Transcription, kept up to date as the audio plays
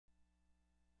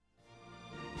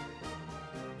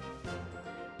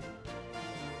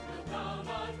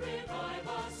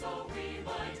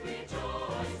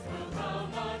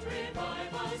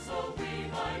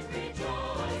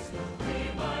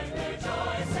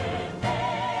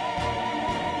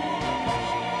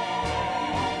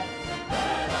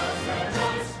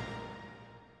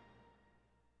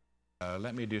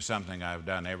let me do something I've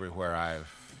done everywhere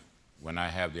when I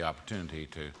have the opportunity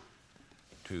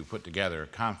to put together a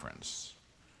conference.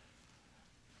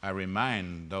 I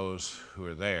remind those who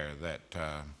are there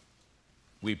that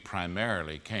we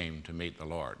primarily came to meet the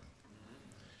Lord.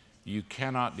 You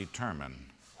cannot determine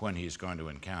when He's going to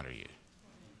encounter you.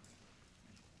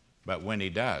 But when He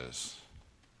does,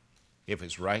 if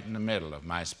it's right in the middle of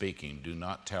my speaking, do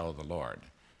not tell the Lord.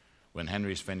 When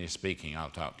Henry's finished speaking, I'll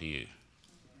talk to you.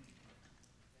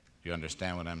 You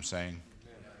understand what I'm saying?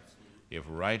 If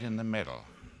right in the middle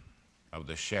of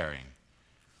the sharing,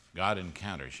 God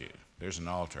encounters you, there's an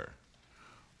altar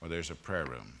or there's a prayer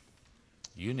room,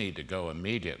 you need to go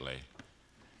immediately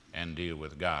and deal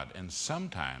with God. And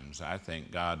sometimes I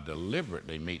think God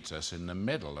deliberately meets us in the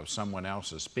middle of someone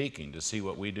else's speaking to see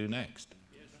what we do next.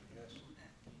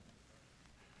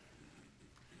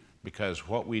 Because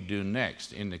what we do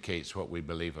next indicates what we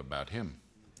believe about Him,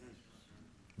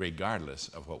 regardless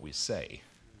of what we say.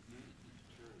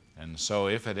 And so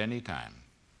if at any time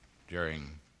during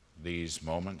these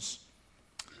moments,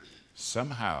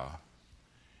 somehow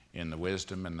in the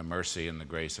wisdom and the mercy and the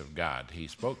grace of God, He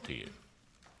spoke to you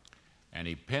and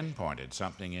He pinpointed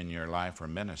something in your life or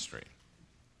ministry,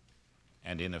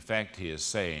 and in effect He is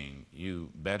saying, you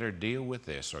better deal with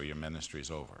this or your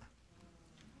ministry's over.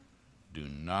 Do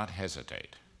not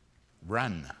hesitate.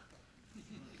 Run.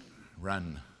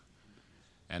 Run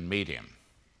and meet Him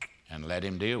and let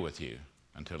Him deal with you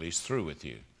until He's through with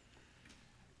you.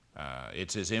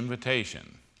 It's His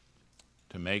invitation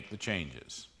to make the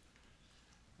changes.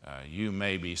 You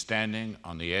may be standing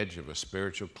on the edge of a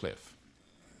spiritual cliff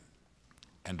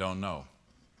and don't know.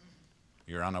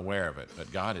 You're unaware of it,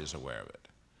 but God is aware of it.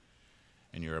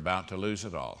 And you're about to lose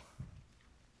it all.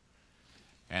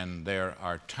 And there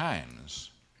are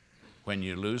times when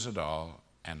you lose it all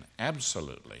and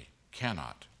absolutely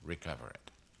cannot recover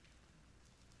it.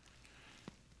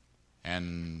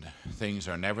 And things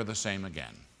are never the same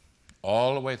again.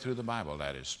 All the way through the Bible,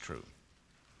 that is true.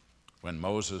 When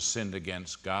Moses sinned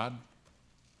against God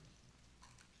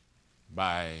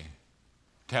by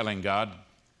telling God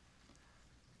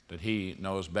that he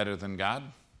knows better than God,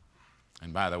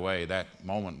 and by the way, that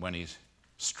moment when he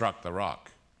struck the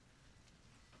rock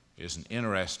is an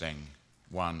interesting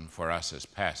one for us as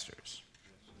pastors.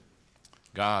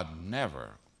 God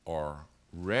never or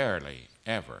rarely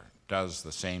ever does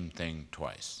the same thing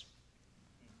twice.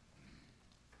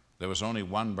 There was only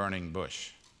one burning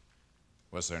bush,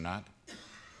 was there not?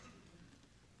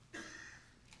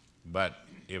 But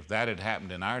if that had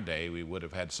happened in our day, we would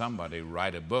have had somebody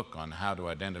write a book on how to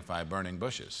identify burning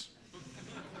bushes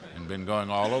and been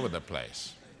going all over the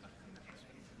place.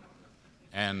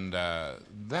 And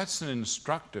that's an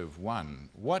instructive one.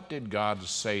 What did God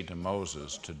say to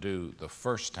Moses to do the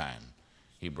first time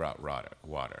he brought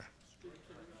water?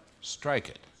 Strike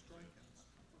it.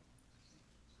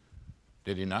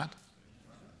 Did he not?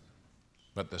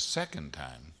 But the second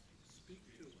time,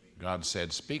 God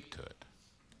said, speak to it.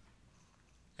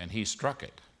 And he struck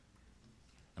it.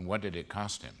 And what did it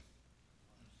cost him?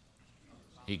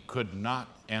 He could not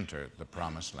enter the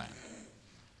promised land.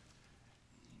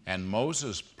 And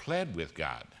Moses pled with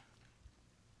God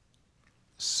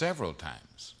several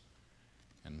times.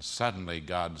 And suddenly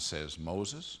God says,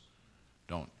 Moses,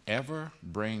 don't ever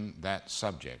bring that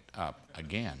subject up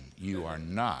again. You are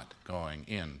not going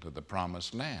into the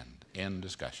promised land. End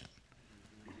discussion.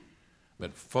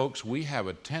 But folks, we have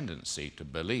a tendency to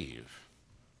believe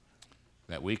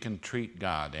that we can treat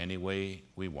God any way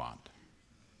we want,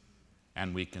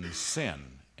 and we can sin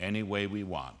any way we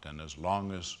want, and as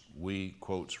long as we,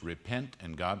 quotes, repent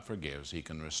and God forgives, he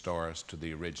can restore us to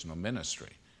the original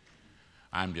ministry.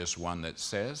 I'm just one that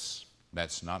says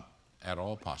that's not at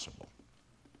all possible.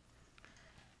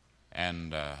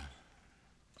 And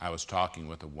I was talking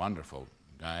with a wonderful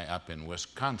guy up in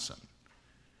Wisconsin,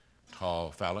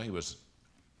 tall fellow. He was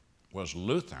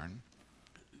Lutheran,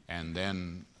 and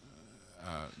then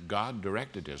God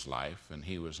directed his life, and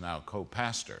he was now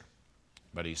co-pastor.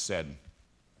 But he said,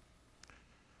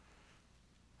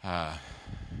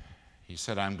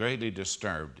 I'm greatly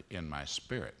disturbed in my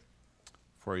spirit.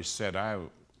 For he said,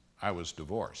 I was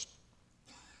divorced.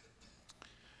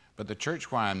 But the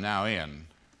church where I'm now in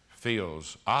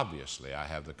feels, obviously, I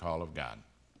have the call of God.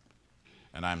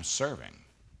 And I'm serving.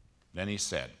 Then he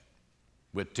said,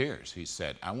 with tears, he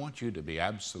said, I want you to be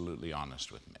absolutely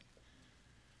honest with me.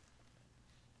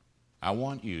 I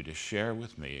want you to share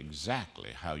with me exactly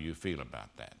how you feel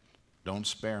about that. Don't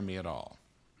spare me at all.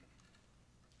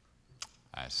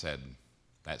 I said,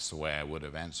 that's the way I would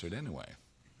have answered anyway.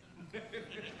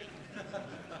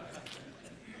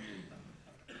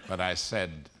 But I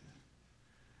said,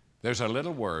 There's a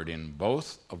little word in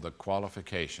both of the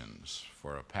qualifications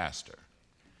for a pastor,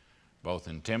 both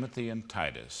in Timothy and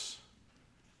Titus,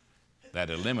 that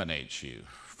eliminates you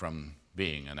from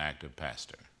being an active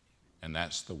pastor, and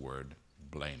that's the word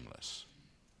blameless.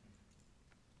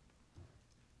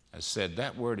 As said,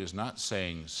 that word is not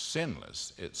saying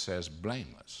sinless, it says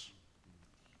blameless.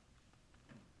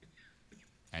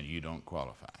 And you don't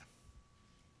qualify.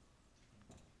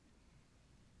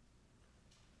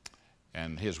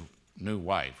 And his new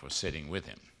wife was sitting with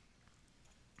him.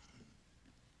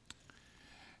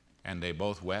 And they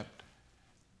both wept.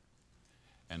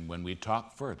 And when we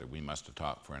talked further, we must have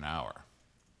talked for an hour.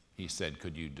 He said,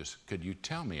 could you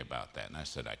tell me about that? And I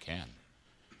said, I can.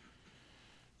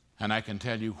 And I can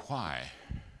tell you why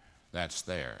that's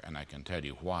there. And I can tell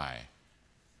you why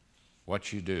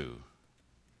what you do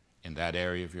in that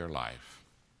area of your life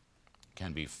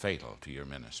can be fatal to your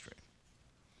ministry.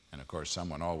 And of course,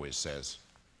 someone always says,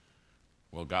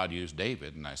 well, God used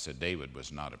David. And I said, David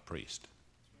was not a priest.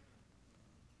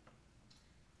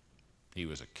 He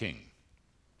was a king.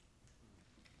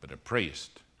 But a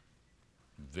priest,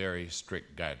 very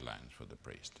strict guidelines for the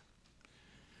priest.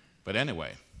 But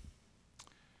anyway,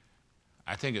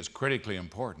 I think it's critically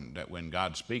important that when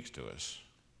God speaks to us,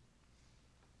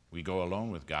 we go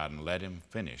alone with God and let him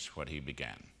finish what he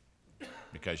began.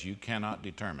 Because you cannot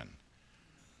determine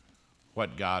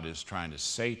what God is trying to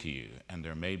say to you, and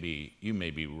you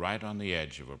may be right on the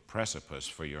edge of a precipice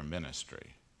for your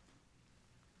ministry.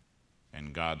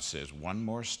 And God says, one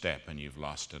more step and you've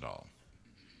lost it all.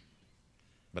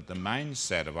 But the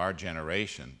mindset of our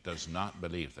generation does not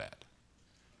believe that.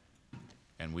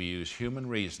 And we use human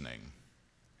reasoning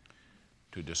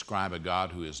to describe a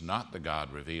God who is not the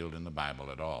God revealed in the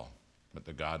Bible at all, but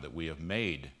the God that we have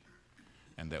made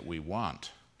and that we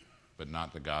want, but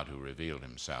not the God who revealed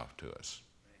himself to us.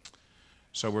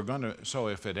 So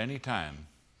if at any time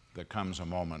there comes a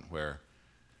moment where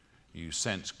you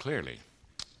sense clearly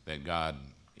that God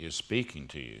is speaking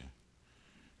to you,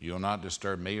 you'll not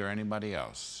disturb me or anybody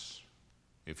else.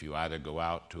 If you either go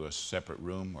out to a separate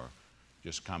room or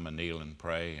just come and kneel and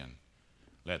pray and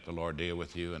let the Lord deal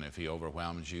with you, and if he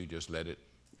overwhelms you, just let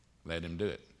him do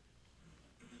it.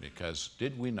 Because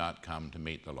did we not come to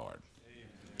meet the Lord?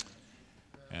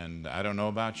 And I don't know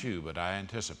about you, but I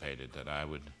anticipated that I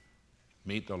would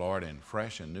meet the Lord in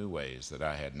fresh and new ways that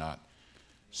I had not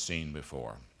seen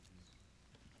before.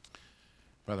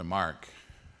 Brother Mark,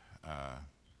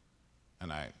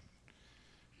 and I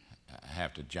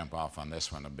have to jump off on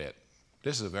this one a bit.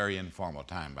 This is a very informal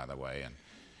time, by the way, and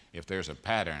if there's a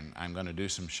pattern, I'm going to do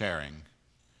some sharing.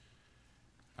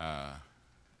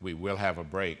 We will have a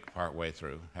break halfway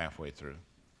through,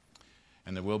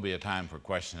 and there will be a time for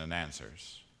question and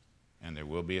answers, and there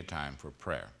will be a time for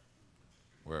prayer,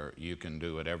 where you can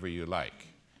do whatever you like.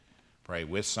 Pray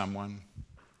with someone,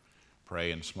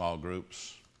 pray in small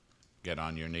groups, get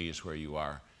on your knees where you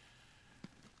are.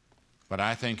 But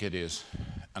I think it is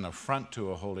an affront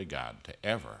to a holy God to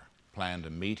ever plan to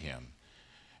meet him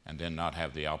and then not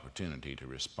have the opportunity to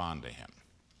respond to him.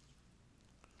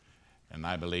 And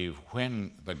I believe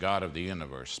when the God of the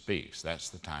universe speaks, that's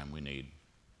the time we need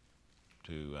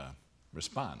to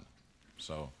respond.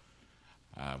 So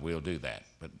we'll do that.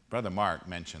 But Brother Mark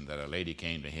mentioned that a lady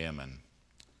came to him and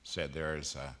said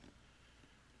there's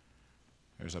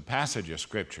a passage of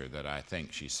Scripture that I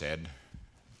think she said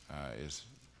is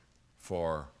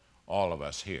for all of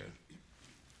us here.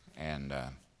 And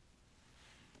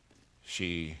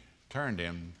she turned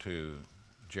him to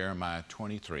Jeremiah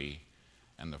 23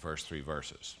 and the first 3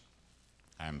 verses.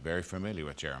 I'm very familiar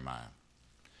with Jeremiah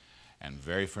and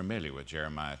very familiar with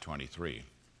Jeremiah 23.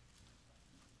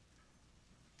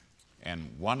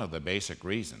 And one of the basic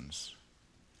reasons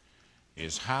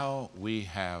is how we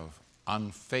have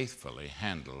unfaithfully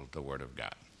handled the Word of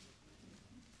God.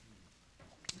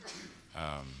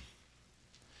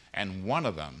 And one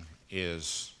of them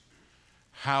is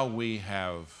how we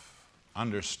have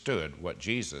understood what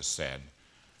Jesus said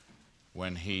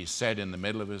when he said in the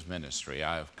middle of his ministry,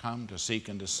 I have come to seek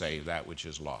and to save that which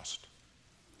is lost.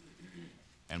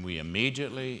 And we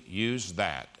immediately use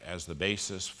that as the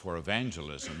basis for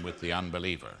evangelism with the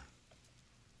unbeliever.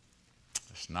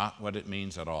 It's not what it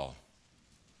means at all.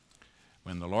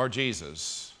 When the Lord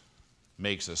Jesus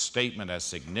makes a statement as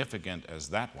significant as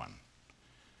that one,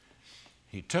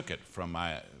 he took it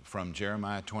from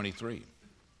Jeremiah 23,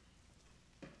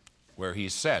 where he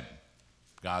said,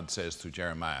 God says through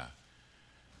Jeremiah,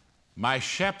 my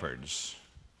shepherds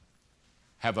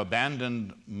have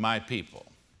abandoned my people.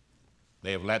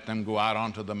 They have let them go out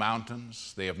onto the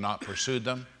mountains. They have not pursued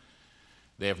them.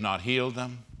 They have not healed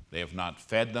them. They have not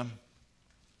fed them.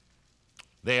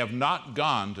 They have not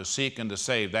gone to seek and to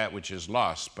save that which is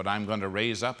lost, but I'm going to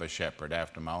raise up a shepherd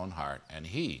after my own heart, and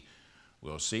he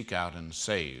will seek out and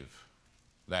save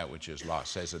that which is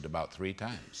lost. Says it about 3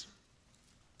 times.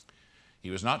 He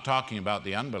was not talking about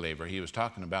the unbeliever. He was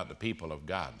talking about the people of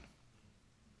God.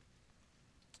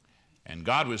 And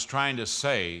God was trying to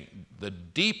say the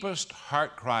deepest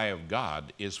heart cry of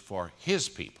God is for his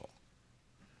people.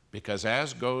 Because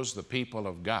as goes the people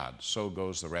of God, so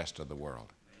goes the rest of the world.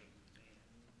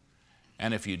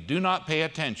 And if you do not pay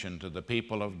attention to the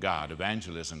people of God,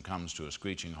 evangelism comes to a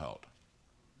screeching halt.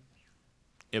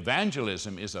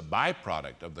 Evangelism is a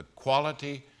byproduct of the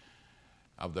quality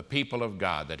of the people of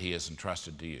God that he has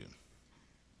entrusted to you.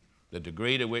 The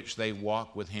degree to which they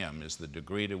walk with him is the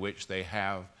degree to which they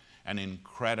have an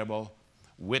incredible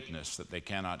witness that they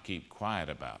cannot keep quiet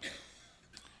about.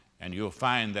 And you'll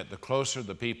find that the closer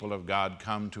the people of God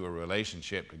come to a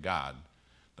relationship to God,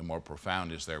 the more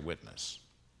profound is their witness.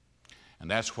 And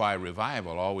that's why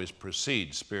revival always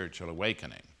precedes spiritual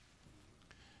awakening.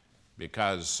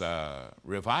 Because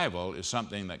revival is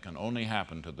something that can only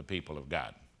happen to the people of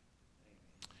God.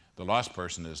 The lost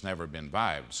person has never been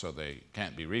revived, so they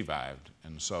can't be revived.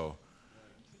 And so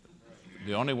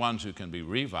the only ones who can be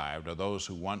revived are those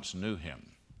who once knew him.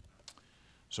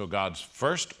 So God's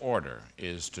first order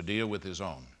is to deal with his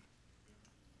own.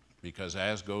 Because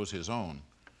as goes his own,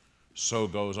 so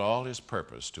goes all his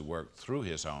purpose to work through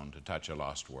his own to touch a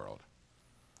lost world.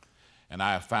 And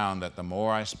I have found that the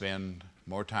more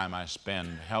time I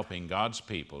spend helping God's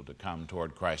people to come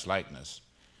toward Christ likeness,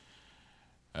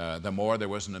 the more there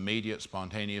was an immediate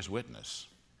spontaneous witness.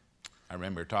 I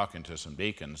remember talking to some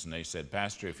deacons, and they said,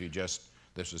 Pastor, if you just,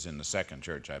 this was in the second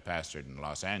church I pastored in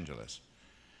Los Angeles,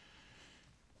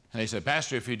 and they said,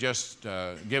 Pastor, if you just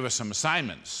give us some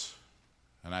assignments.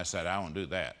 And I said, I won't do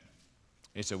that.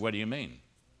 He said, what do you mean?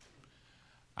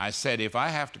 I said, if I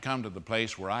have to come to the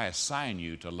place where I assign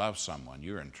you to love someone,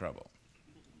 you're in trouble.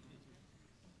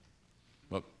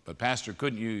 But Pastor,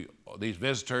 couldn't you, these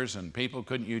visitors and people,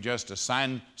 couldn't you just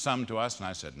assign some to us? And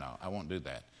I said, no, I won't do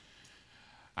that.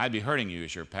 I'd be hurting you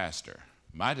as your pastor.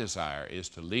 My desire is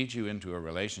to lead you into a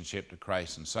relationship to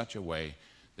Christ in such a way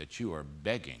that you are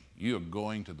begging. You are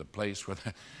going to the place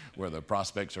where the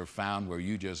prospects are found, where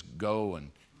you just go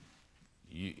and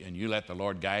you let the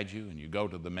Lord guide you, and you go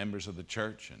to the members of the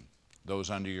church and those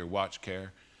under your watch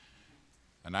care.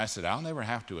 And I said, I'll never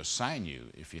have to assign you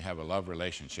if you have a love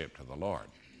relationship to the Lord.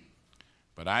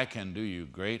 But I can do you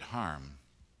great harm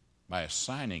by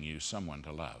assigning you someone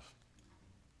to love.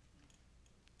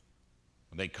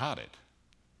 They caught it,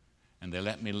 and they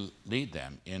let me lead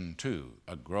them into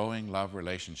a growing love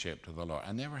relationship to the Lord.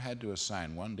 I never had to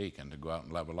assign one deacon to go out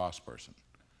and love a lost person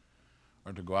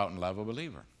or to go out and love a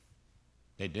believer.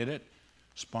 They did it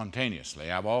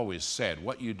spontaneously. I've always said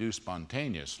what you do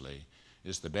spontaneously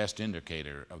is the best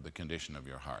indicator of the condition of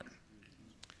your heart.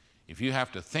 If you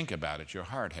have to think about it, your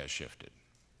heart has shifted.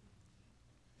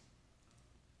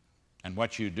 And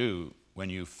what you do when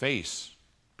you face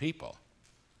people,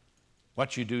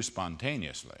 what you do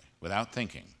spontaneously without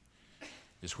thinking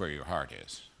is where your heart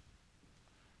is.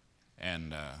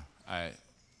 And I've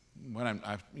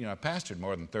pastored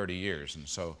more than 30 years, and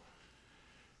so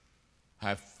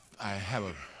I have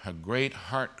a great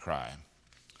heart cry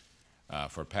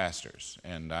for pastors,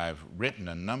 and I've written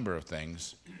a number of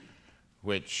things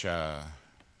which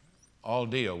all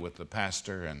deal with the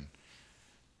pastor,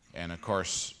 and of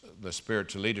course the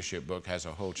spiritual leadership book has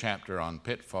a whole chapter on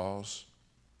pitfalls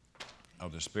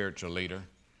of the spiritual leader.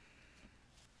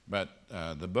 But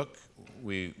the book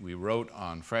we wrote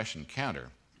on Fresh Encounter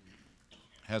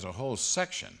has a whole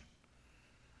section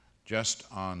just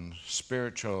on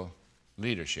spiritual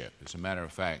leadership. As a matter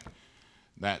of fact,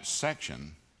 that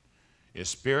section is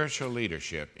spiritual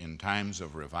leadership in times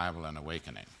of revival and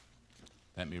awakening.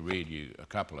 Let me read you a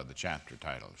couple of the chapter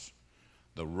titles.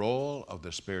 The role of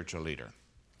the spiritual leader,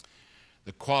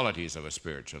 the qualities of a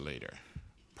spiritual leader,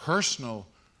 personal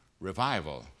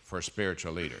revival for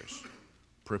spiritual leaders,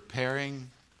 preparing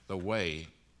the way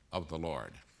of the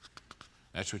Lord.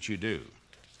 That's what you do.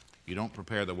 You don't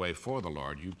prepare the way for the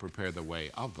Lord, you prepare the way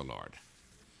of the Lord.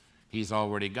 He's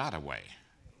already got a way,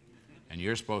 and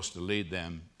you're supposed to lead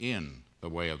them in the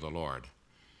way of the Lord.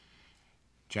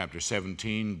 Chapter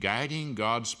 17, guiding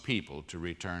God's people to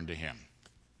return to him.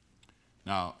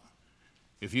 Now,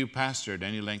 if you pastored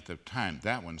any length of time,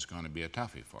 that one's going to be a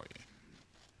toughie for you.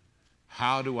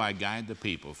 How do I guide the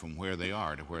people from where they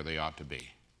are to where they ought to be?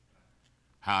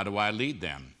 How do I lead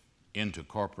them into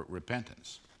corporate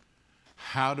repentance?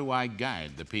 How do I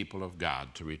guide the people of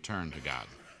God to return to God?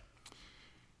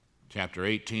 Chapter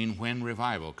 18, when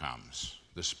revival comes,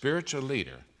 the spiritual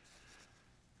leader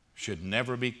should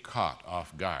never be caught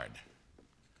off guard.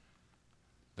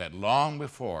 That long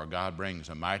before God brings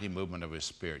a mighty movement of His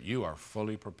Spirit, you are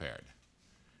fully prepared.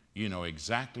 You know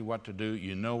exactly what to do.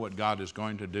 You know what God is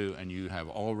going to do, and you have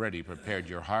already prepared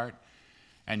your heart,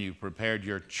 and you've prepared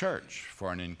your church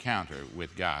for an encounter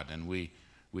with God. And we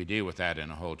deal with that in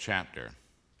a whole chapter.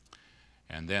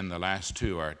 And then the last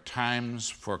two are times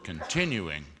for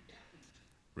continuing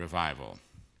revival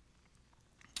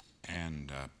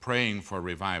and praying for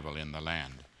revival in the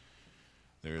land.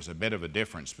 There is a bit of a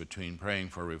difference between praying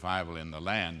for revival in the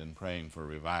land and praying for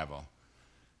revival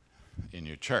in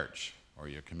your church or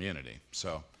your community.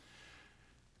 So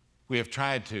we have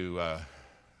tried to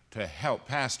help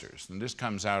pastors, and this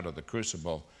comes out of the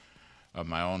crucible of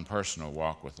my own personal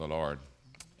walk with the Lord,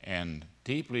 and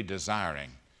deeply desiring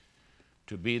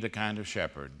to be the kind of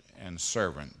shepherd and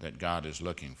servant that God is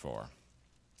looking for.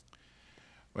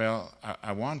 Well,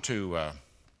 I want to,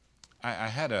 I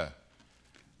had a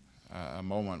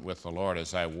moment with the Lord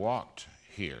as I walked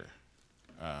here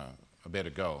a bit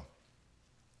ago.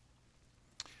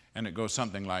 And it goes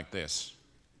something like this.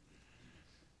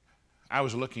 I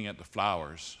was looking at the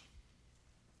flowers.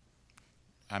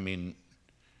 I mean,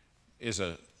 is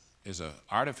a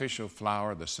artificial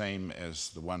flower the same as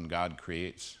the one God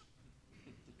creates?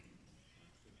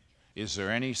 Is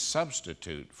there any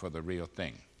substitute for the real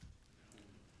thing?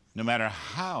 No matter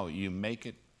how you make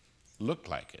it look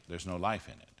like it, there's no life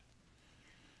in it.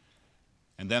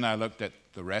 And then I looked at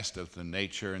the rest of the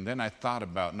nature, and then I thought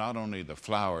about not only the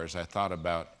flowers, I thought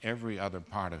about every other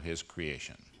part of His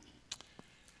creation.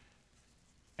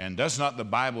 And does not the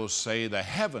Bible say the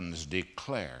heavens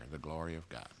declare the glory of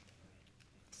God?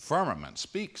 Firmament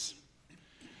speaks.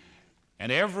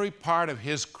 And every part of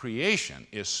His creation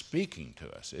is speaking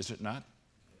to us, is it not?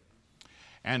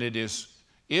 And it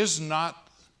is not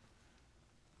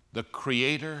the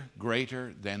Creator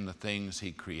greater than the things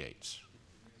He creates?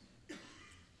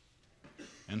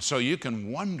 And so you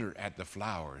can wonder at the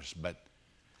flowers, but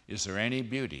is there any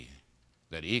beauty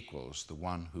that equals the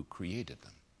one who created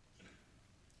them?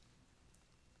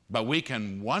 But we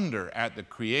can wonder at the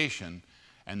creation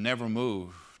and never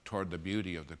move toward the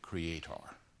beauty of the Creator.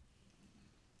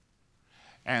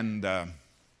 And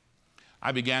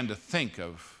I began to think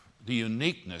of the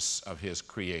uniqueness of His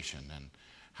creation and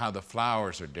how the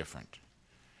flowers are different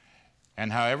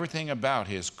and how everything about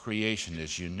His creation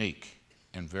is unique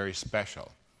and very special.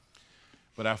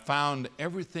 But I found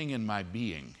everything in my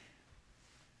being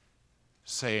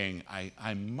saying,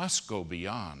 I must go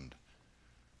beyond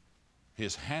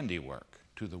His handiwork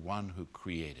to the one who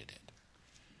created it.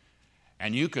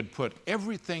 And you could put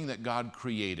everything that God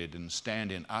created and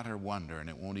stand in utter wonder, and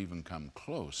it won't even come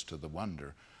close to the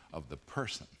wonder of the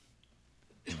person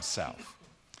Himself.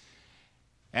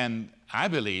 And I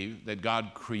believe that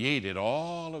God created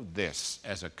all of this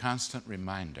as a constant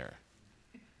reminder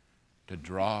to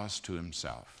draw us to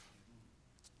Himself.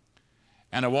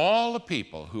 And of all the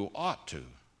people who ought to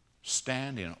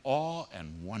stand in awe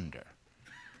and wonder,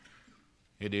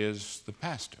 it is the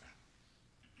pastor,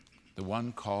 the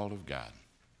one called of God.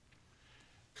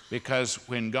 Because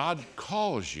when God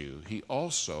calls you, He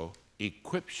also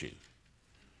equips you.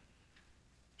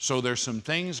 So there's some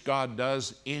things God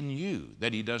does in you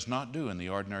that He does not do in the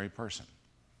ordinary person.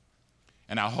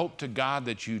 And I hope to God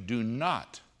that you do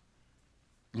not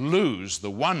lose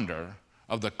the wonder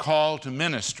of the call to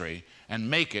ministry and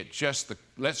make it just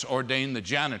let's ordain the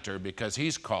janitor because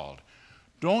he's called.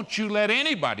 Don't you let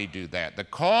anybody do that. The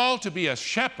call to be a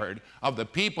shepherd of the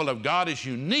people of God is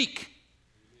unique.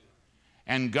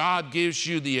 And God gives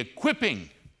you the equipping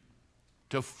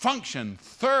to function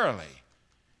thoroughly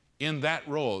in that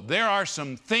role. There are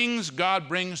some things God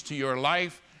brings to your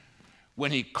life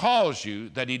when He calls you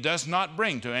that He does not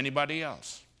bring to anybody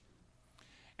else.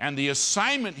 And the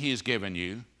assignment He's given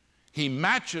you, He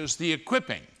matches the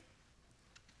equipping.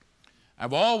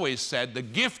 I've always said the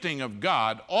gifting of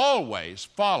God always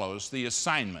follows the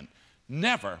assignment,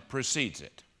 never precedes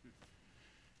it.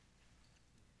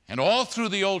 And all through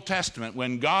the Old Testament,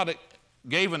 when God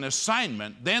gave an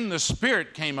assignment, then the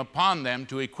Spirit came upon them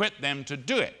to equip them to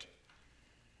do it.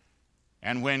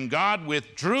 And when God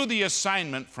withdrew the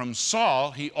assignment from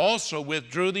Saul, He also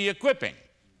withdrew the equipping.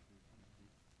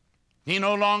 He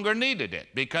no longer needed it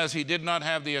because he did not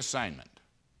have the assignment.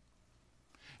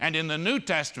 And in the New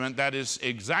Testament, that is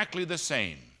exactly the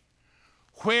same.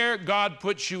 Where God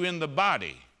puts you in the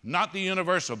body, not the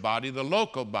universal body, the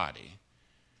local body,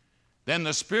 then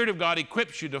the Spirit of God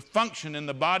equips you to function in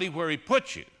the body where He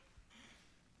puts you.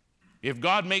 If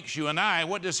God makes you an eye,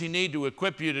 what does He need to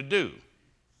equip you to do?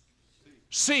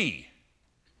 See.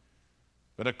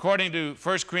 But according to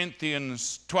 1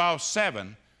 Corinthians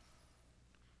 12:7,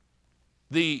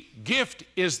 The gift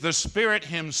is the Spirit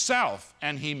himself,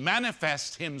 and he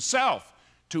manifests himself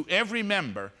to every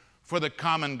member for the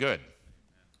common good.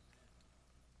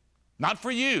 Not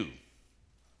for you.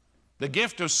 The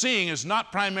gift of seeing is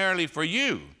not primarily for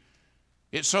you.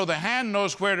 It's so the hand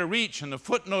knows where to reach and the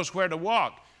foot knows where to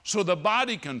walk, so the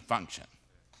body can function.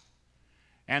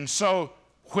 And so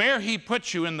where he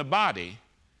puts you in the body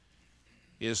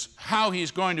is how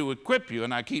he's going to equip you.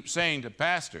 And I keep saying to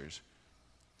pastors,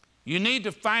 you need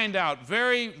to find out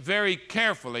very, very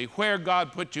carefully where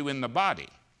God put you in the body.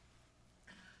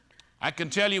 I can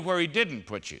tell you where he didn't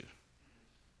put you.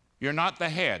 You're not the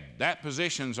head. That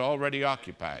position's already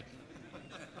occupied.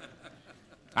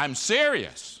 I'm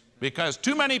serious, because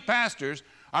too many pastors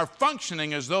are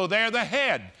functioning as though they're the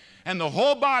head, and the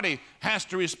whole body has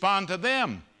to respond to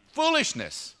them.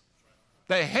 Foolishness.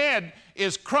 The head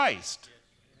is Christ.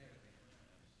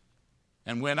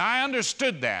 And when I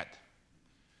understood that,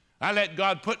 I let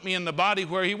God put me in the body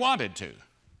where he wanted to.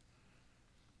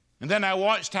 And then I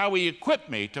watched how he equipped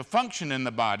me to function in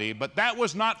the body, but that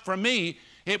was not for me.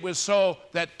 It was so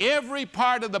that every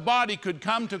part of the body could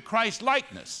come to Christ's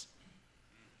likeness,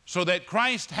 so that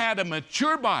Christ had a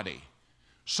mature body,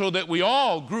 so that we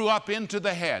all grew up into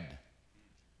the head.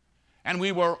 And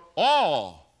we were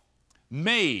all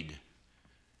made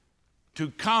to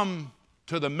come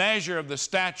to the measure of the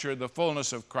stature of the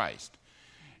fullness of Christ.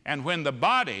 And when the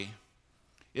body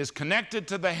is connected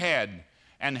to the head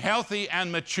and healthy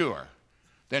and mature,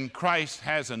 then Christ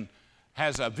has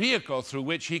a vehicle through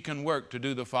which he can work to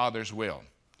do the Father's will.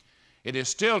 It is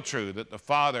still true that the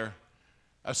Father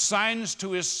assigns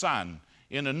to his Son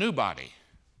in a new body.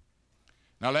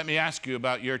 Now let me ask you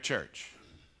about your church.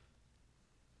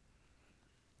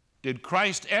 Did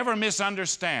Christ ever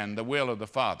misunderstand the will of the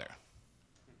Father?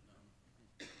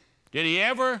 Did he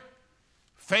ever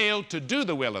fail to do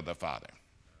the will of the Father?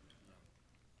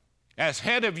 As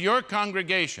head of your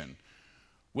congregation,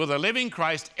 will the living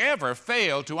Christ ever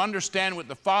fail to understand what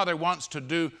the Father wants to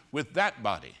do with that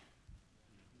body?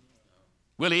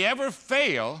 Will he ever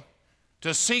fail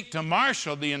to seek to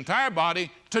marshal the entire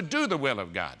body to do the will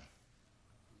of God?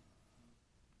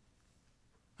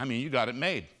 I mean, you got it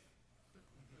made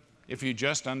if you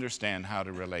just understand how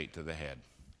to relate to the head.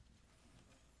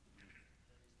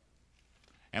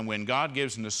 And when God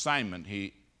gives an assignment,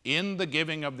 in the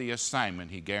giving of the assignment,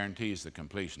 he guarantees the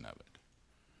completion of it.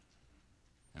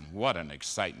 And what an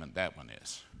excitement that one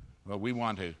is. Well, we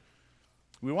want to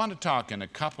talk in a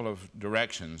couple of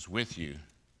directions with you.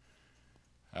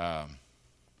 I'm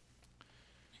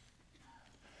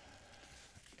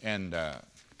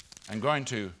going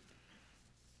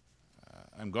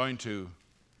to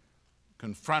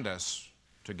confront us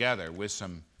together with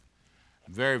some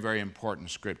very, very important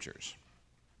scriptures.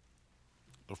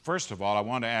 Well, first of all, I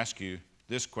want to ask you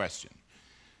this question,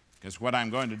 because what I'm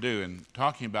going to do in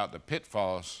talking about the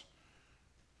pitfalls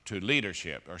to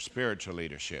leadership or spiritual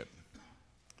leadership,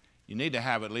 you need to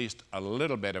have at least a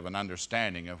little bit of an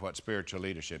understanding of what spiritual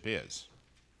leadership is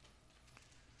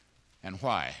and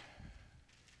why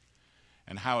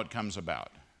and how it comes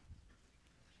about.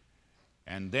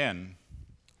 And then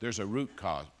there's a root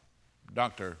cause.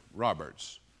 Dr.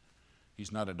 Roberts,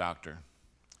 he's not a doctor,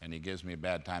 and he gives me a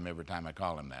bad time every time I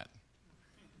call him that.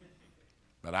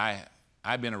 But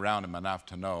I've been around him enough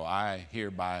to know I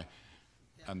hereby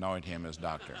anoint him as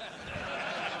doctor.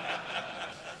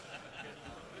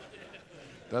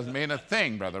 Doesn't mean a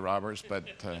thing, Brother Roberts, but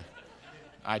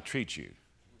I treat you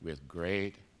with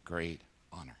great, great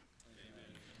honor.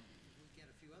 Get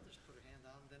a few others put a hand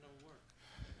on, then it'll work.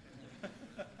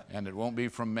 And it won't be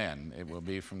from men, it will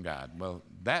be from God. Well,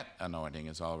 that anointing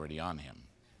is already on him,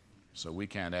 so we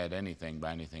can't add anything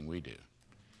by anything we do.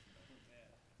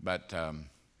 But I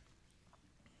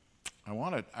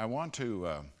want to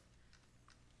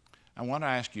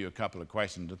ask you a couple of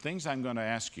questions. The things I'm going to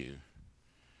ask you,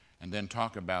 and then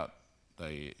talk about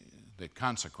the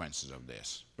consequences of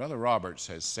this. Brother Roberts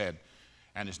has said,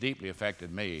 and it's deeply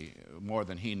affected me more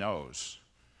than he knows.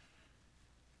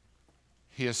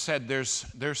 He has said there's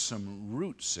some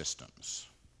root systems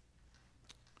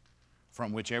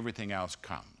from which everything else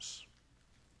comes.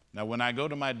 Now, when I go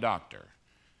to my doctor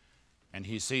and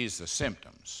he sees the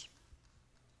symptoms,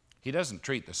 he doesn't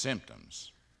treat the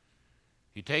symptoms.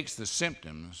 He takes the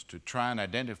symptoms to try and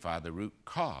identify the root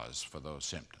cause for those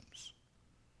symptoms.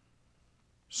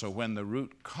 So when the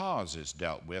root cause is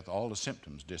dealt with, all the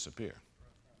symptoms disappear.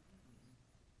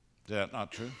 Is that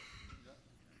not true?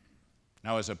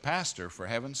 Now, as a pastor, for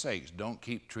heaven's sakes, don't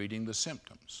keep treating the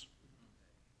symptoms.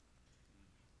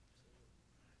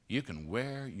 You can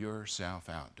wear yourself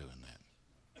out doing that.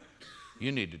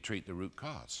 You need to treat the root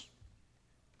cause.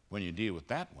 when you deal with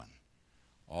that one,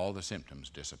 all the symptoms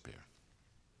disappear.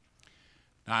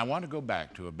 Now, I want to go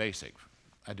back to a basic.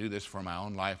 I do this for my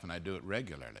own life, and I do it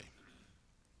regularly.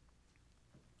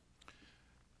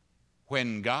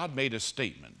 When God made a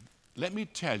statement, let me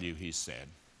tell you, he said,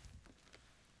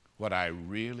 what I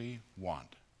really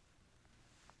want.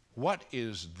 What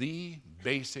is the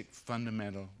basic,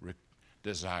 fundamental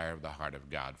desire of the heart of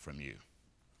God from you?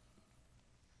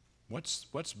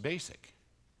 What's basic,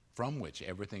 from which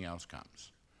everything else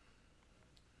comes?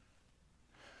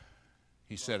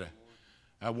 He said,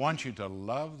 I want you to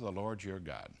love the Lord your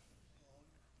God.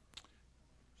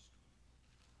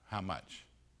 How much?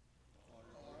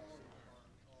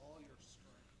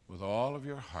 With all of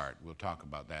your heart. We'll talk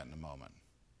about that in a moment.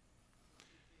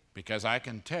 Because I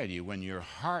can tell you, when your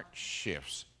heart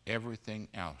shifts, everything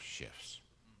else shifts.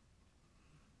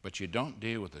 But you don't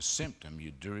deal with the symptom,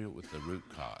 you deal with the root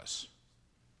cause.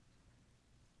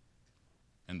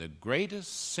 And the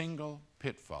greatest single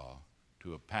pitfall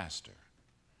to a pastor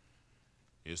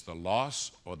is the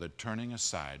loss or the turning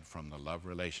aside from the love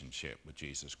relationship with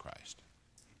Jesus Christ.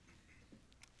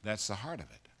 That's the heart of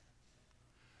it.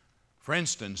 For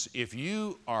instance, if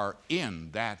you are in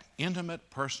that intimate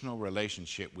personal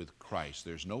relationship with Christ,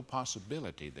 there's no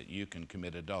possibility that you can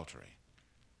commit adultery.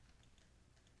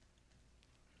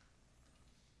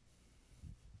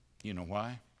 You know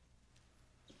why?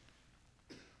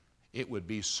 It would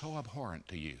be so abhorrent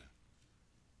to you.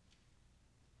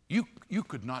 You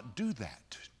could not do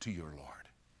that to your Lord.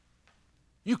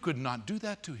 You could not do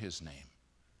that to his name.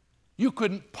 You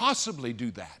couldn't possibly do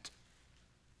that.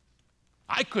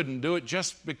 I couldn't do it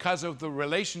just because of the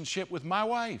relationship with my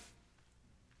wife,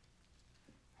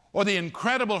 or the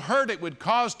incredible hurt it would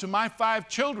cause to my 5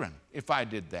 children if I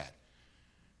did that.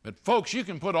 But folks, you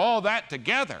can put all that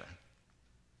together,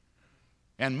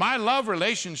 and my love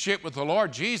relationship with the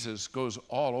Lord Jesus goes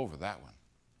all over that one.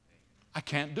 I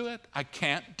can't do it. I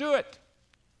can't do it.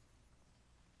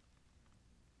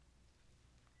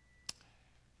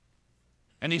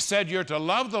 And he said, you're to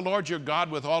love the Lord your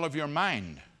God with all of your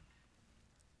mind.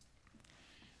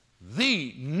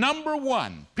 The number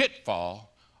one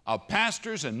pitfall of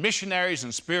pastors and missionaries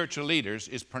and spiritual leaders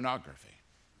is pornography.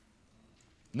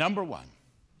 Number one.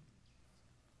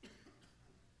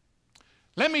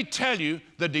 Let me tell you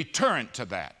the deterrent to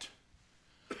that.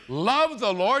 Love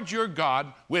the Lord your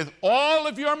God with all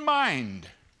of your mind.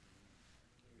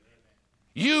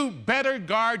 You better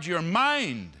guard your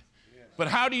mind. But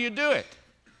how do you do it?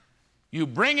 You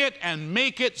bring it and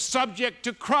make it subject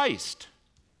to Christ.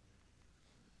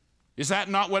 Is that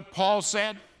not what Paul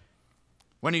said?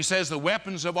 When he says the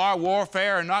weapons of our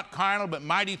warfare are not carnal but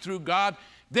mighty through God,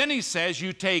 then he says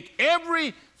you take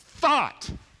every thought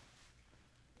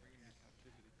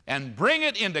and bring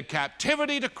it into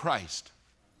captivity to Christ.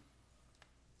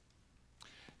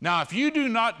 Now, if you do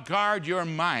not guard your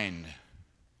mind,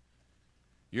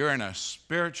 you're in a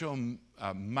spiritual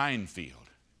minefield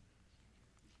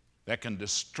that can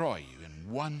destroy you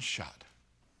in one shot.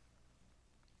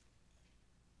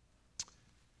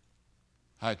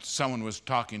 Someone was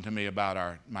talking to me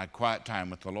about my quiet time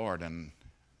with the Lord, and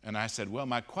I said, well,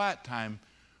 my quiet time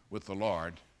with the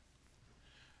Lord,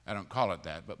 I don't call it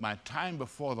that, but my time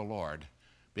before the Lord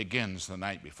begins the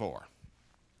night before.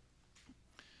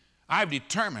 I've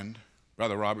determined,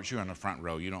 Brother Roberts, you're in the front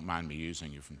row, you don't mind me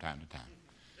using you from time to time.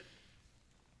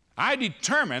 I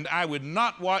determined I would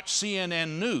not watch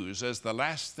CNN News as the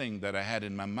last thing that I had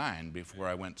in my mind before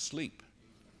I went to sleep.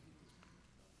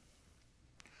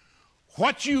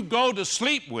 What you go to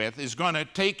sleep with is going to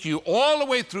take you all the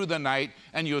way through the night,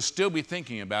 and you'll still be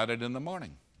thinking about it in the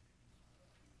morning.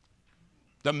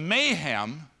 The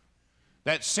mayhem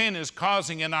that sin is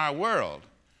causing in our world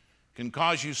can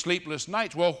cause you sleepless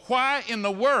nights. Well, why in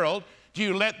the world do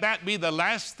you let that be the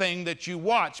last thing that you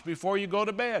watch before you go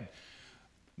to bed?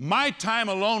 My time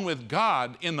alone with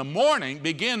God in the morning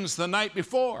begins the night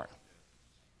before.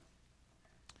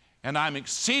 And I'm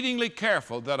exceedingly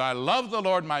careful that I love the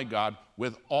Lord my God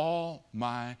with all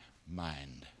my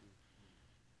mind.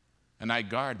 And I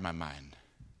guard my mind.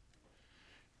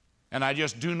 And I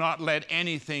just do not let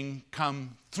anything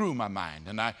come through my mind.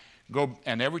 And I go,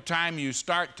 and every time you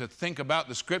start to think about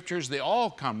the scriptures, they all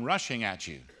come rushing at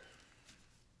you.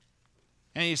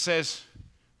 And he says,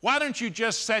 why don't you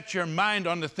just set your mind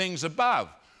on the things above,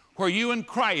 where you and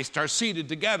Christ are seated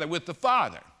together with the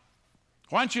Father?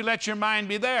 Why don't you let your mind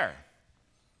be there?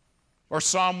 Or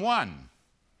Psalm 1.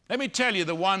 Let me tell you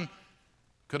the one,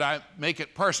 could I make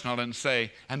it personal and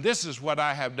say, and this is what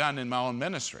I have done in my own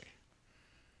ministry.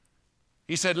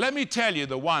 He said, let me tell you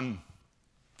the one,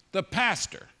 the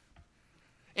pastor,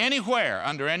 anywhere,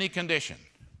 under any condition,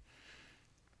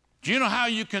 Do you know how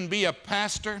you can be a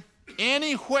pastor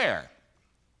anywhere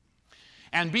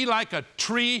and be like a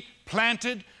tree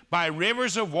planted by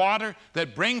rivers of water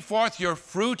that bring forth your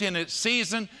fruit in its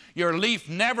season, your leaf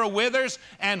never withers,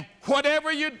 and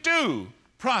whatever you do,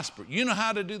 prosper? You know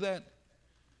how to do that?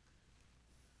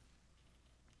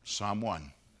 Psalm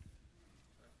 1.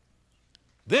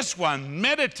 This one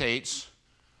meditates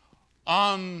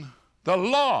on the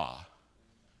law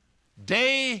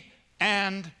day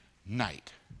and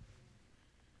night.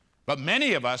 But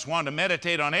many of us want to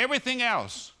meditate on everything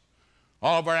else.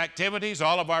 All of our activities,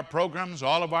 all of our programs,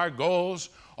 all of our goals,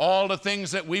 all the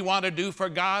things that we want to do for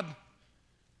God.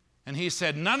 And he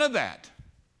said, none of that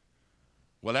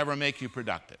will ever make you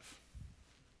productive.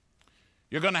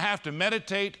 You're going to have to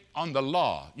meditate on the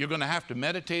law. You're going to have to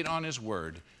meditate on his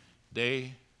word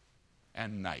day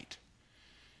and night.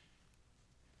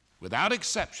 Without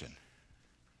exception,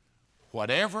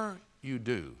 whatever you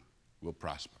do will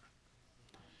prosper.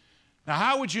 Now,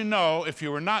 how would you know if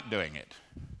you were not doing it?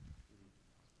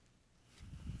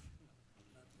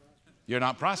 You're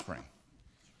not prospering.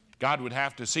 God would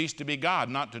have to cease to be God,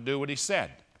 not to do what he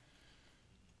said.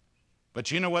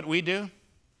 But you know what we do?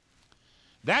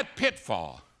 That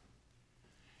pitfall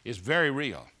is very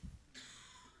real.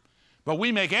 But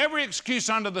we make every excuse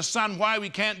under the sun why we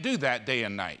can't do that day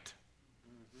and night.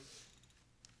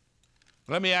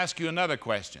 Let me ask you another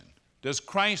question. Does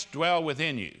Christ dwell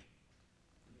within you?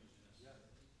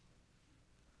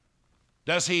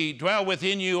 Does he dwell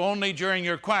within you only during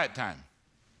your quiet time?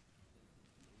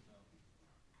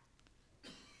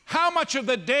 How much of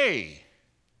the day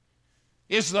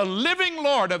is the living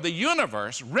Lord of the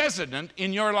universe resident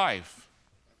in your life?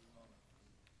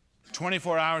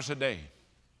 24 hours a day.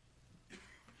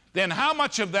 Then how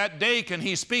much of that day can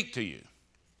he speak to you?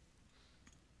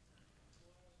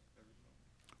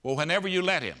 Well, whenever you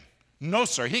let him. No,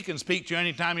 sir, he can speak to you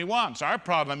anytime he wants. Our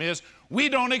problem is we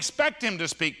don't expect him to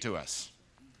speak to us.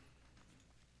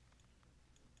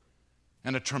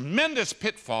 And a tremendous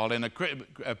pitfall in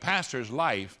a pastor's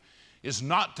life is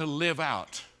not to live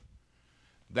out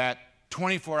that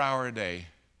 24-hour-a-day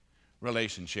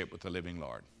relationship with the living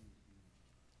Lord.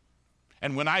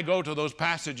 And when I go to those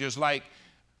passages like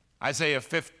Isaiah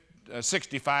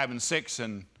 65 and 6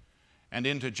 and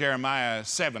into Jeremiah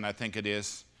 7, I think it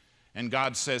is, and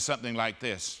God says something like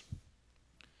this: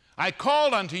 I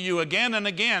called unto you again and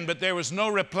again, but there was no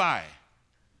reply.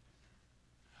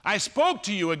 I spoke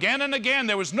to you again and again,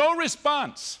 there was no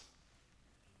response.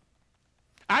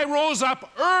 I rose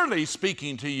up early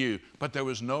speaking to you, but there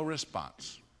was no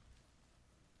response.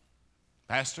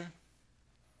 Pastor,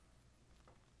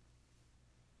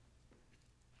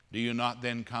 do you not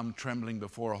then come trembling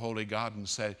before a holy God and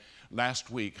say,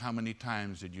 last week, how many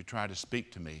times did you try to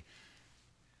speak to me,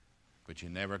 but you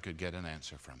never could get an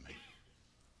answer from me?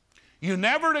 You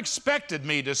never expected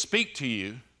me to speak to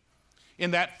you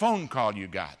in that phone call you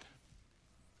got.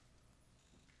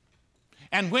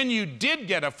 And when you did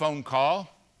get a phone call,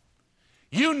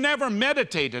 you never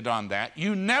meditated on that.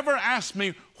 You never asked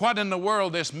me what in the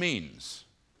world this means.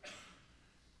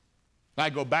 I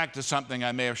go back to something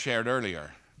I may have shared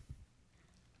earlier.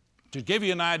 To give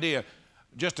you an idea,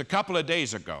 just a couple of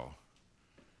days ago,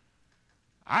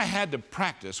 I had to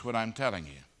practice what I'm telling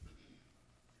you.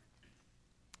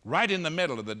 Right in the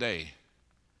middle of the day,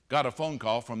 got a phone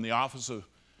call from the office of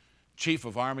Chief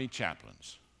of Army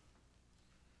Chaplains.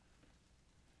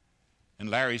 And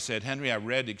Larry said, Henry, I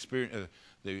read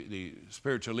the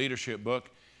spiritual leadership book,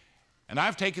 and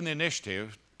I've taken the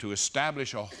initiative to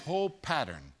establish a whole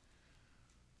pattern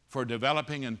for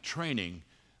developing and training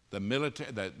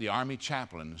the Army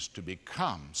chaplains to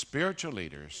become spiritual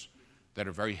leaders that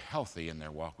are very healthy in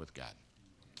their walk with God.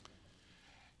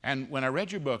 And when I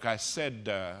read your book, I said,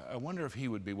 I wonder if he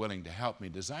would be willing to help me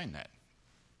design that.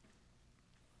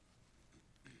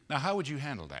 Now, how would you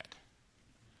handle that?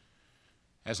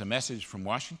 As a message from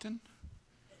Washington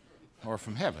or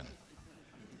from heaven?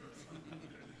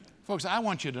 Folks, I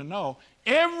want you to know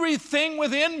everything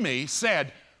within me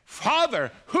said,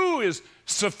 Father, who is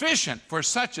sufficient for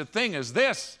such a thing as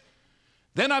this?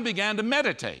 Then I began to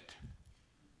meditate.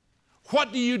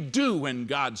 What do you do when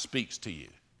God speaks to you?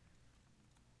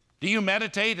 Do you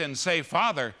meditate and say,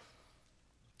 Father,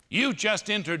 you just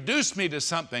introduced me to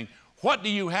something. What do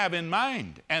you have in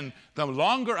mind? And the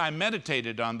longer I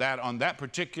meditated on that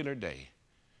particular day,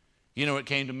 you know what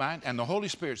came to mind? And the Holy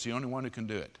Spirit's the only one who can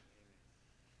do it.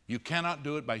 You cannot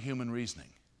do it by human reasoning.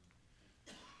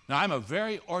 Now, I'm a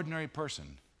very ordinary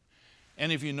person.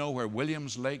 Any of you know where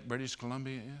Williams Lake, British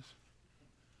Columbia is?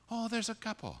 Oh, there's a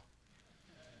couple.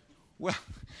 Well,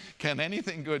 can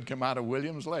anything good come out of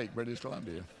Williams Lake, British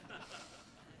Columbia?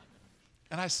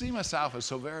 And I see myself as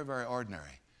so very, very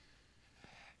ordinary.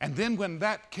 And then when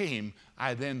that came,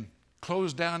 I then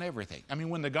closed down everything. I mean,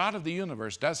 when the God of the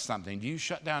universe does something, do you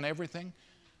shut down everything?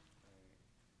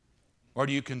 Or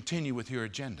do you continue with your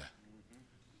agenda?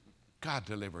 God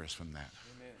deliver us from that.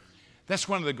 Amen. That's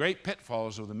one of the great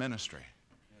pitfalls of the ministry.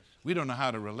 Yes. We don't know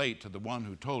how to relate to the one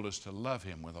who told us to love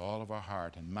him with all of our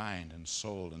heart and mind and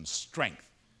soul and strength.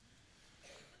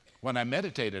 When I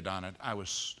meditated on it, I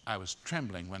was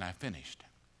trembling when I finished.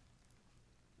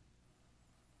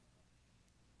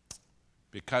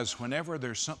 Because whenever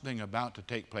there's something about to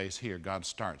take place here, God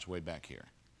starts way back here.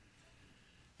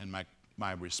 And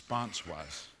my response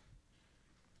was,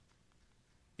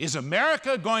 is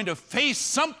America going to face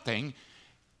something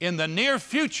in the near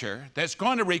future that's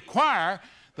going to require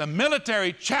the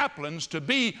military chaplains to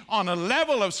be on a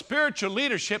level of spiritual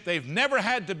leadership they've never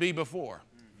had to be before?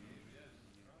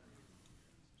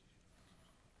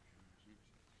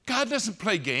 God doesn't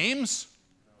play games.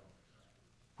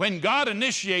 When God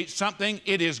initiates something,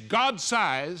 it is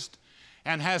God-sized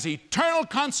and has eternal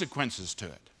consequences to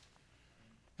it.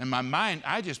 In my mind,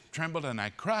 I just trembled and I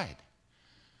cried.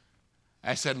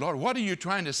 I said, Lord, what are you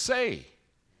trying to say?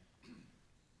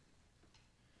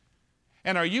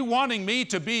 And are you wanting me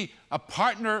to be a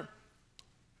partner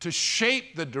to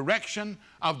shape the direction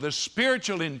of the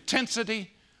spiritual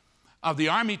intensity of the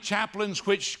Army chaplains,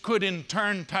 which could in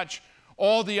turn touch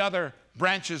all the other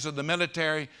branches of the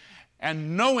military,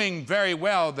 and knowing very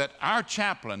well that our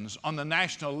chaplains on the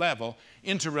national level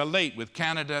interrelate with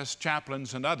Canada's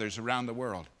chaplains and others around the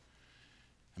world?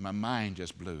 And my mind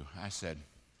just blew. I said,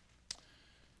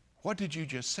 what did you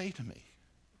just say to me?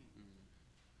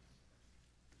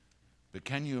 But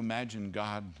can you imagine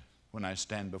God, when I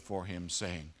stand before him,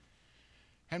 saying,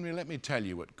 Henry, let me tell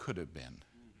you what could have been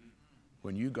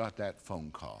when you got that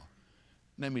phone call.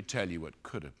 Let me tell you what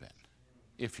could have been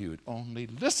if you'd only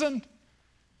listened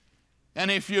and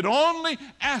if you'd only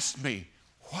asked me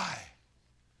why.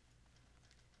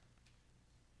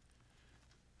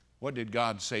 What did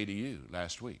God say to you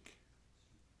last week?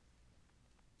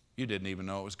 You didn't even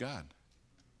know it was God.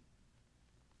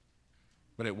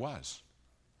 But it was.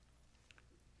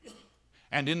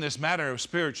 And in this matter of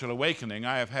spiritual awakening,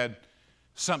 I have had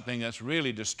something that's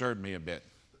really disturbed me a bit.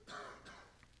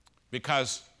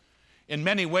 Because in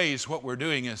many ways what we're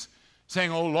doing is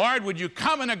saying, oh Lord, would you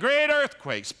come in a great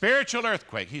earthquake, spiritual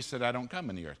earthquake? He said, I don't come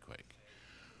in the earthquake.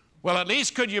 Well, at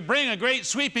least could you bring a great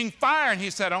sweeping fire? And he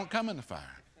said, I don't come in the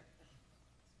fire.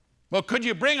 Well, could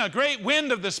you bring a great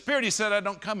wind of the Spirit? He said, I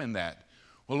don't come in that.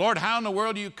 Well, Lord, how in the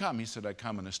world do you come? He said, I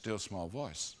come in a still small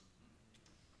voice.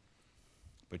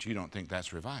 But you don't think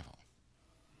that's revival.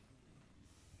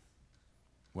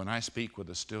 When I speak with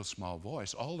a still small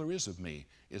voice, all there is of me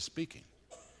is speaking.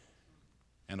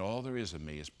 And all there is of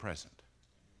me is present.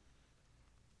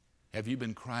 Have you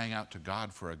been crying out to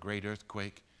God for a great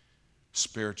earthquake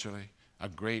spiritually, a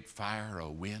great fire, a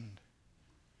wind?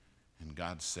 And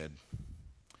God said,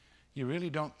 you really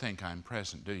don't think I'm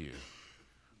present, do you,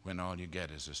 when all you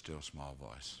get is a still small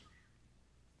voice?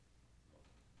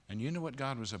 And you know what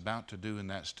God was about to do in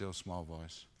that still small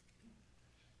voice?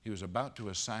 He was about to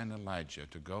assign Elijah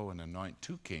to go and anoint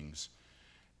 2 kings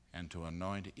and to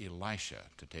anoint Elisha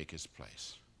to take his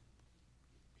place.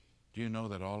 Do you know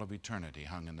that all of eternity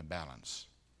hung in the balance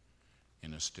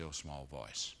in a still small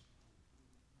voice?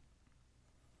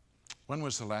 When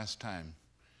was the last time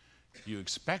you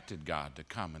expected God to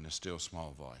come in a still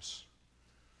small voice?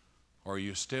 Or are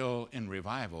you still in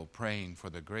revival praying for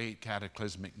the great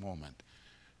cataclysmic moment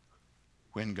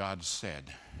when God said,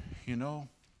 you know,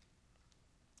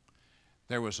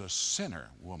 there was a sinner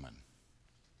woman.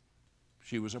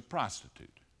 She was a prostitute.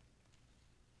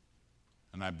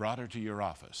 And I brought her to your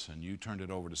office, and you turned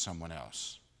it over to someone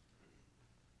else.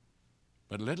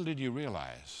 But little did you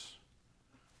realize,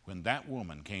 when that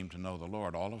woman came to know the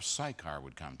Lord, all of Sychar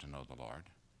would come to know the Lord.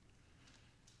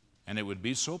 And it would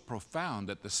be so profound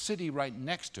that the city right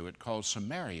next to it, called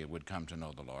Samaria, would come to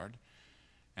know the Lord.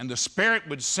 And the Spirit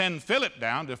would send Philip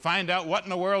down to find out what in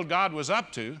the world God was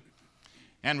up to.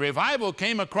 And revival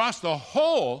came across the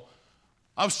whole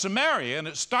of Samaria, and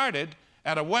it started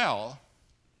at a well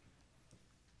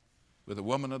with a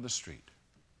woman of the street.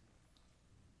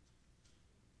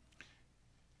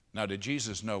 Now, did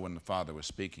Jesus know when the Father was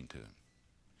speaking to him?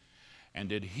 And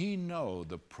did he know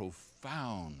the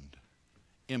profound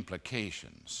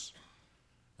implications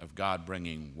of God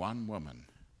bringing one woman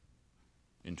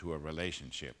into a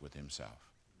relationship with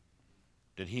himself?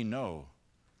 Did he know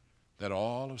that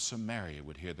all of Samaria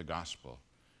would hear the gospel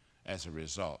as a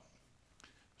result?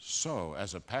 So,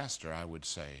 as a pastor, I would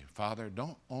say, Father,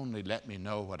 don't only let me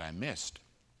know what I missed.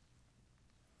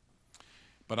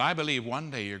 But I believe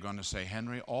one day you're going to say,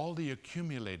 Henry, all the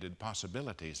accumulated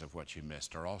possibilities of what you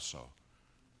missed are also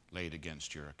laid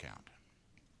against your account.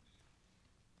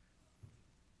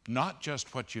 Not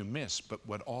just what you missed, but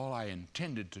what all I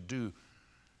intended to do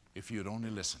if you'd only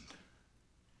listened.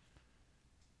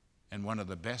 And one of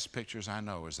the best pictures I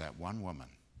know is that one woman,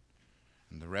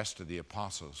 and the rest of the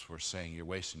apostles were saying, you're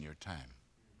wasting your time.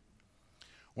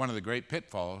 One of the great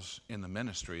pitfalls in the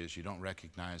ministry is you don't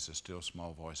recognize the still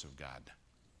small voice of God.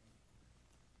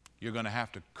 You're going to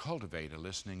have to cultivate a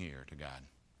listening ear to God.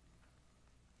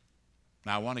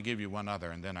 Now I want to give you one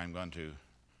other, and then I'm going to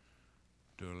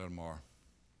do a little more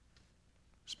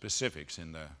specifics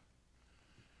in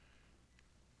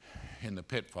the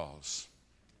pitfalls.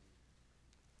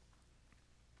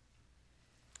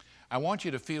 I want you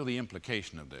to feel the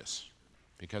implication of this,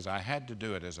 because I had to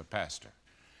do it as a pastor.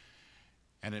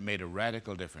 And it made a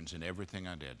radical difference in everything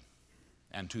I did.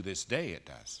 And to this day it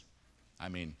does. I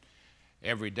mean,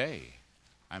 every day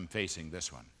I'm facing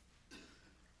this one.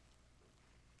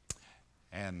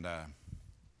 And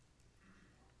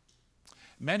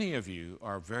many of you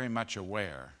are very much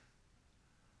aware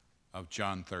of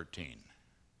John 13.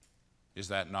 Is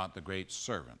that not the great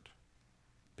servant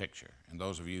picture? And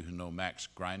those of you who know Max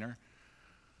Greiner,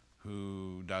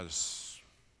 who does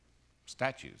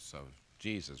statues of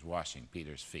Jesus washing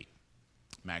Peter's feet.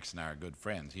 Max and I are good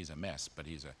friends. He's a mess, but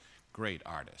he's a great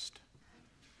artist.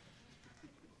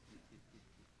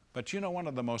 But you know, one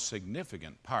of the most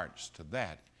significant parts to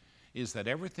that is that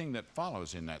everything that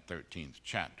follows in that 13th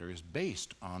chapter is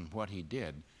based on what he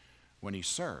did when he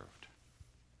served.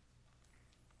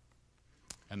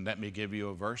 And let me give you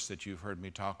a verse that you've heard me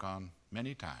talk on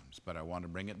many times, but I want to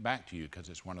bring it back to you because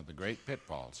it's one of the great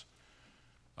pitfalls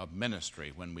of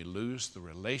ministry when we lose the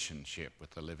relationship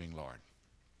with the living Lord.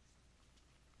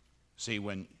 See,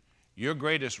 when your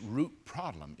greatest root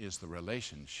problem is the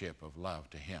relationship of love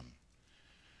to Him,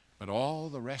 but all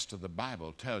the rest of the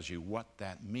Bible tells you what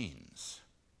that means.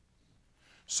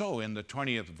 So in the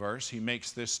 20th verse, he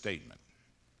makes this statement.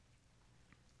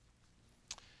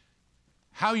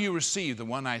 How you receive the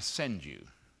one I send you,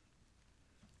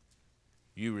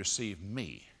 you receive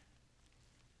me.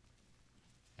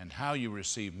 And how you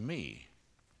receive me,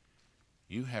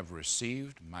 you have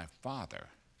received my Father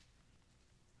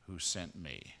who sent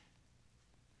me.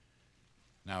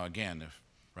 Now again, if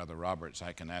Brother Roberts,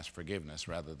 I can ask forgiveness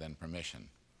rather than permission.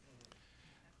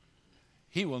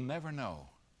 He will never know.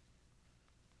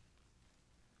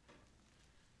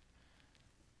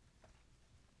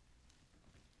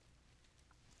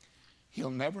 He'll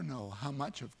never know how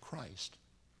much of Christ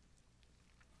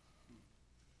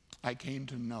I came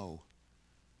to know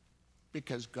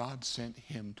because God sent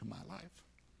him to my life.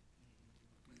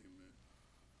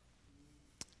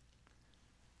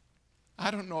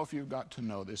 I don't know if you've got to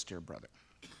know this, dear brother,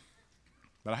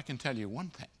 but I can tell you one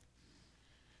thing.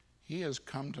 He has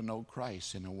come to know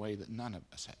Christ in a way that none of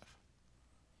us have.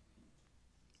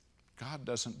 God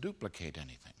doesn't duplicate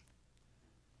anything.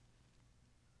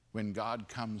 When God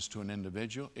comes to an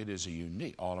individual, it is a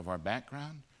unique, all of our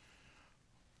background,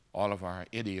 all of our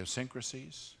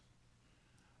idiosyncrasies,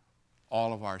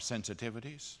 all of our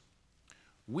sensitivities.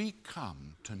 We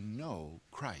come to know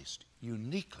Christ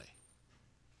uniquely.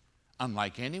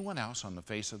 Unlike anyone else on the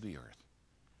face of the earth,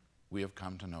 we have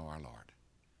come to know our Lord.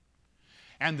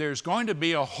 And there's going to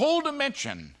be a whole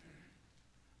dimension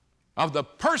of the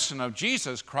person of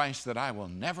Jesus Christ that I will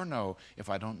never know if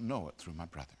I don't know it through my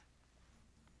brother.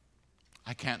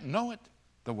 I can't know it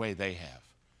the way they have.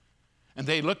 And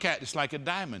they look at it, it's like a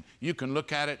diamond. You can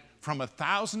look at it from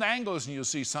 1,000 angles and you'll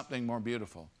see something more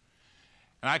beautiful.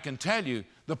 And I can tell you,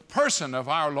 the person of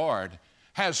our Lord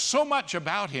has so much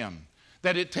about him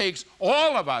that it takes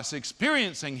all of us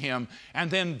experiencing him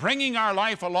and then bringing our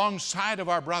life alongside of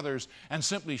our brothers and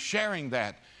simply sharing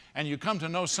that. And you come to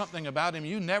know something about him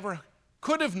you never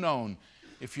could have known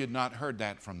if you'd not heard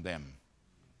that from them.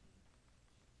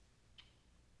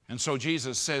 And so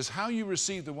Jesus says, how you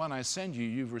receive the one I send you,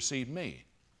 you've received me.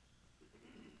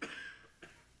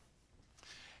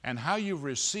 And how you've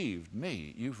received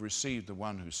me, you've received the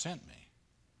one who sent me.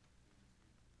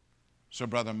 So,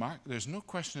 Brother Mark, there's no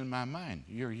question in my mind,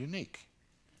 you're unique.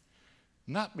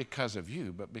 Not because of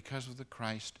you, but because of the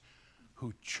Christ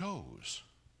who chose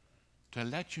to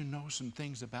let you know some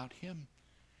things about him.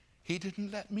 He didn't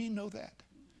let me know that.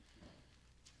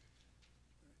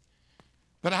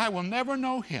 But I will never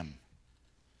know him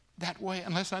that way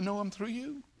unless I know him through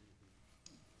you.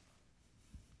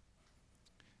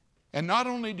 And not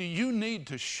only do you need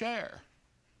to share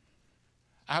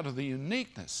out of the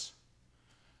uniqueness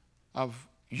of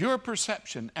your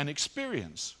perception and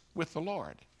experience with the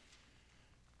Lord,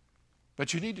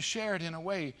 But you need to share it in a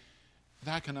way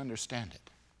that I can understand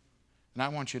it. And I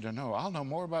want you to know, I'll know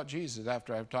more about Jesus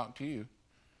after I've talked to you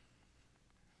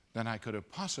than I could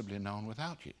have possibly known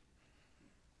without you.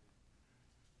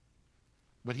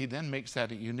 But he then makes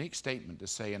that a unique statement to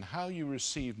say, and how you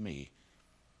receive me,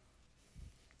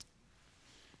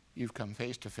 you've come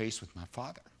face to face with my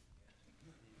Father.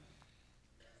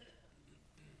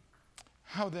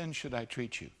 How then should I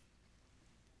treat you?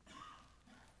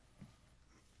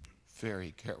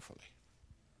 Very carefully.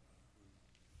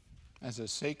 As a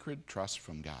sacred trust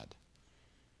from God.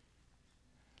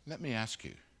 Let me ask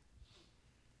you,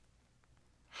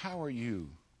 how are you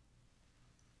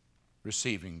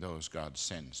receiving those God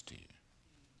sends to you?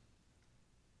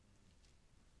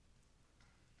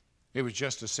 It was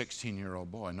just a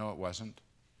 16-year-old boy. No, it wasn't.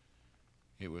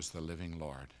 It was the living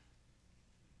Lord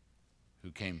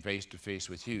who came face to face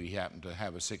with you. He happened to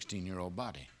have a 16-year-old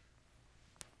body.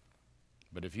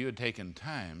 But if you had taken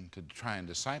time to try and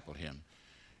disciple him,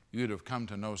 you'd have come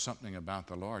to know something about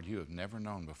the Lord you have never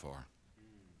known before.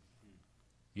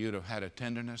 You'd have had a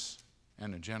tenderness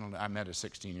and a gentleness. I met a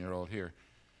 16-year-old here.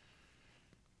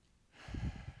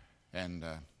 And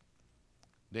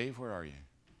Dave, where are you?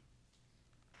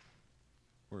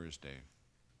 Where is Dave?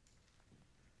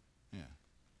 Yeah,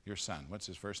 your son. What's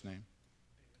his first name?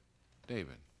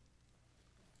 David.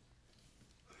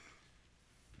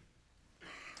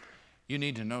 You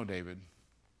need to know, David,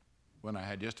 when I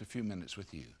had just a few minutes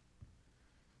with you,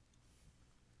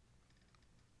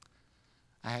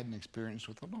 I had an experience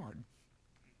with the Lord.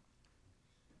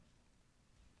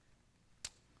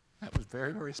 That was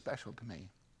very, very special to me.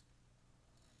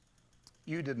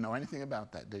 You didn't know anything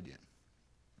about that, did you?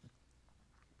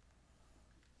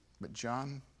 But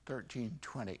John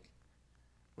 13:20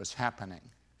 was happening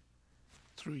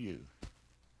through you.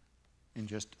 In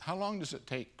just, how long does it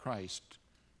take Christ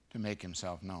to make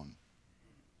himself known?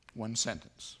 One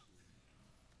sentence.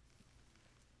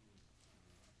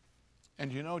 And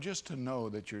you know, just to know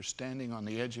that you're standing on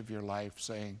the edge of your life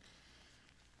saying,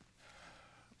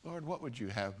 Lord, what would you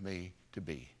have me to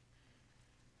be?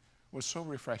 Was so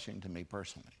refreshing to me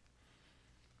personally.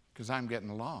 Because I'm getting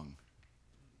along.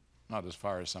 Not as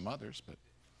far as some others, but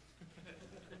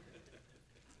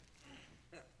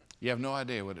you have no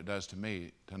idea what it does to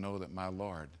me to know that my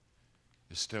Lord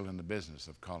is still in the business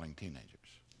of calling teenagers.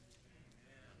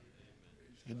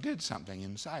 It did something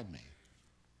inside me.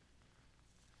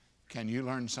 Can you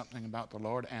learn something about the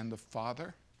Lord and the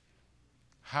Father?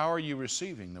 How are you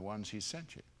receiving the ones he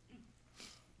sent you?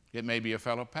 It may be a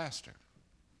fellow pastor.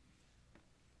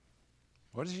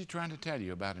 What is he trying to tell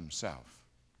you about himself?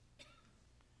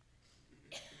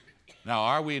 Now,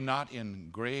 are we not in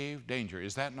grave danger?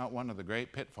 Is that not one of the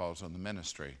great pitfalls of the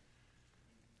ministry?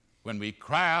 When we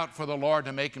cry out for the Lord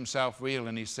to make himself real,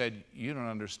 and he said, you don't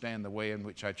understand the way in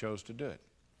which I chose to do it.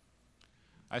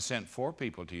 I sent 4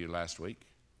 people to you last week,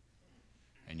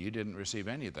 and you didn't receive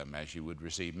any of them as you would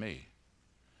receive me.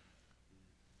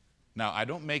 Now, I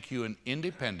don't make you an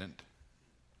independent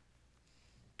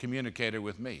communicator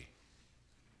with me.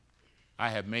 I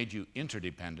have made you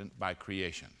interdependent by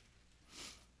creation.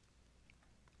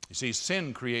 You see,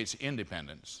 sin creates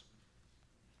independence,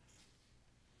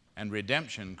 and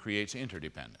redemption creates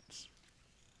interdependence.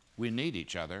 We need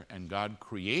each other, and God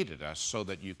created us so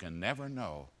that you can never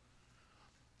know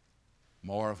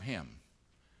more of him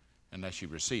unless you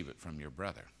receive it from your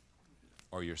brother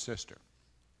or your sister.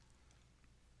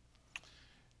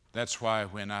 That's why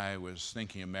when I was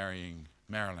thinking of marrying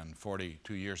Marilyn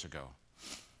 42 years ago,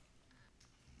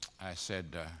 I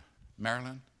said,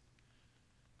 Marilyn,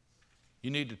 you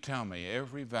need to tell me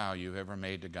every vow you've ever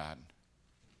made to God,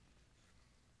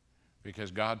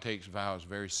 because God takes vows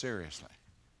very seriously.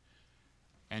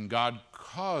 And God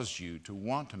caused you to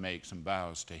want to make some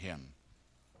vows to him.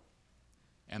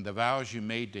 And the vows you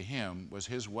made to him was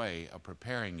his way of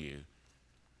preparing you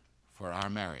for our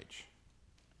marriage.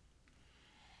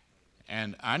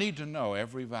 And I need to know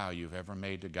every vow you've ever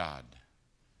made to God,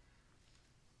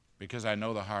 because I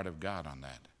know the heart of God on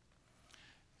that.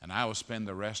 And I will spend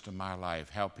the rest of my life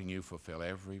helping you fulfill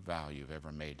every vow you've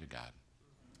ever made to God.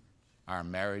 Our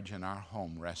marriage and our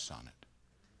home rests on it.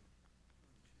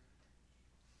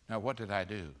 Now, what did I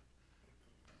do?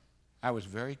 I was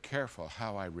very careful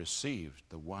how I received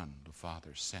the one the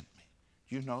Father sent me.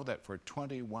 You know that for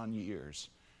 21 years,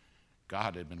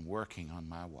 God had been working on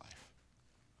my wife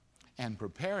and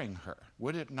preparing her.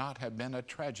 Would it not have been a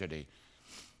tragedy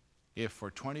if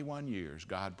for 21 years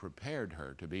God prepared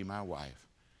her to be my wife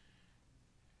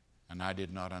and I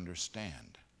did not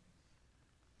understand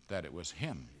that it was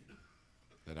him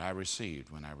that I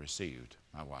received when I received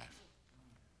my wife?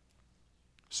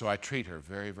 So I treat her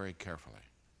very, very carefully.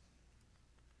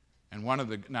 And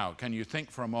now, can you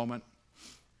think for a moment?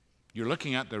 You're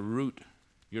looking at the root.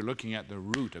 You're looking at the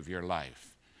root of your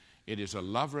life. It is a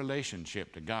love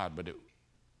relationship to God, but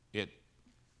it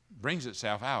brings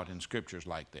itself out in scriptures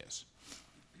like this.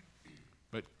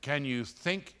 But can you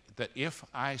think that if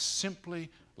I simply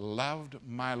loved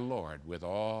my Lord with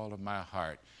all of my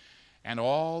heart and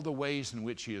all the ways in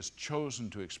which he has chosen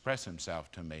to express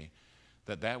himself to me,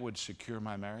 that would secure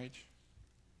my marriage?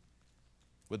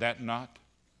 Would that not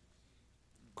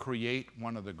create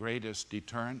one of the greatest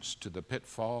deterrents to the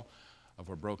pitfall of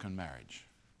a broken marriage?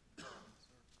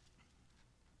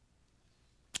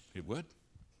 It would.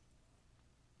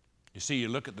 You see, you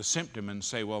look at the symptom and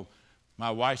say, well,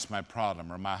 my wife's my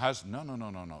problem, or my husband.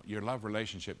 No. Your love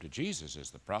relationship to Jesus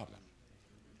is the problem.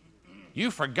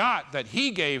 You forgot that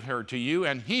he gave her to you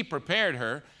and he prepared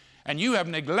her, and you have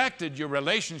neglected your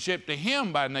relationship to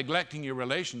him by neglecting your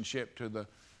relationship to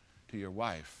your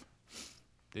wife.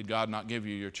 Did God not give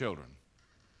you your children?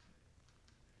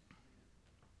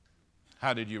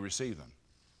 How did you receive them?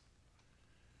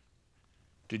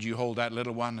 Did you hold that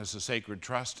little one as a sacred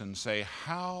trust and say,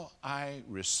 how I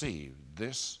received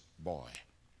this boy,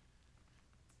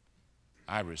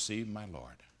 I received my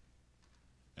Lord.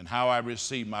 And how I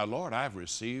received my Lord, I've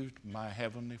received my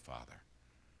Heavenly Father.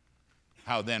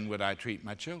 How then would I treat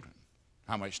my children?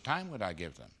 How much time would I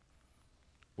give them?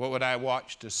 What would I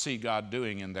watch to see God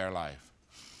doing in their life?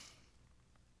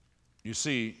 You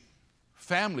see,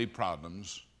 family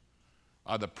problems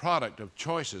are the product of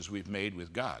choices we've made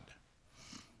with God.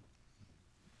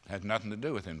 It has nothing to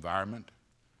do with environment.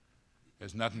 It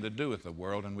has nothing to do with the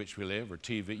world in which we live or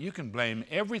TV. You can blame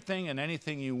everything and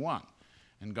anything you want,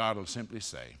 and God will simply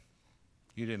say,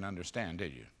 you didn't understand,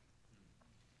 did you?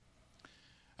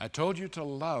 I told you to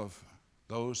love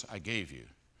those I gave you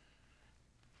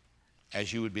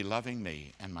as you would be loving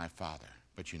me and my Father,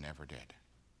 but you never did.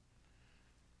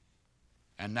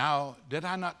 And now, did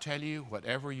I not tell you,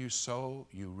 whatever you sow,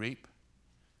 you reap?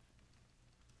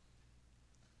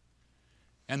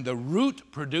 And the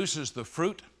root produces the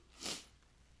fruit.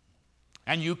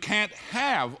 And you can't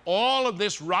have all of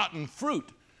this rotten fruit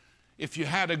if you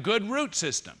had a good root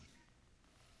system.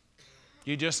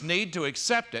 You just need to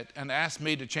accept it and ask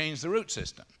me to change the root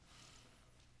system.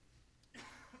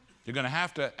 You're going to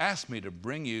have to ask me to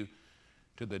bring you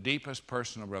to the deepest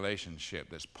personal relationship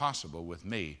that's possible with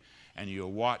me, and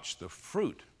you'll watch the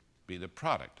fruit be the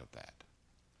product of that.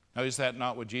 Now, is that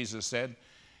not what Jesus said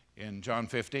in John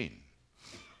 15?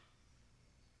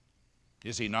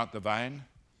 Is he not the vine,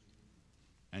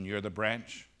 and you're the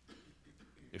branch?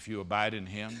 If you abide in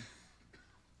him,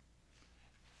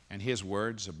 and his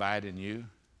words abide in you,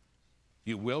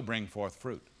 you will bring forth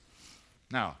fruit.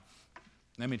 Now,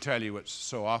 let me tell you what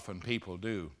so often people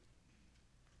do.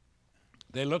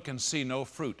 They look and see no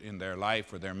fruit in their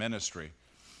life or their ministry,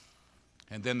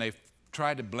 and then they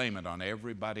try to blame it on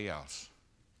everybody else.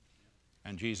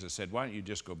 And Jesus said, why don't you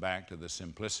just go back to the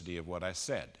simplicity of what I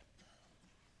said?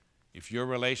 If your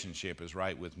relationship is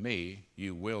right with me,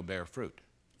 you will bear fruit.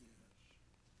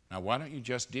 Now, why don't you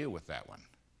just deal with that one?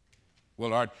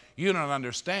 Well, Lord, you don't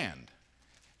understand.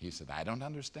 He said, I don't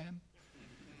understand?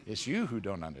 It's you who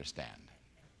don't understand.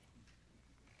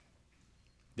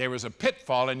 There was a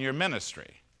pitfall in your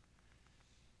ministry.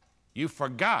 You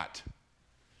forgot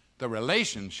the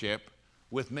relationship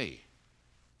with me.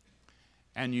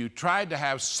 And you tried to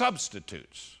have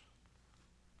substitutes.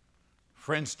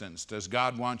 For instance, does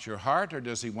God want your heart or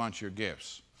does he want your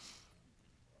gifts?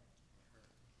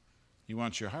 He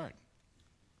wants your heart.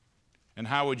 And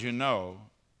how would you know,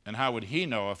 and how would he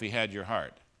know if he had your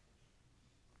heart?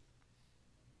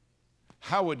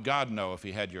 How would God know if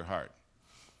he had your heart?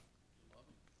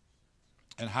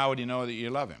 And how would he know that you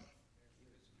love him?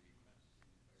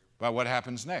 Well, what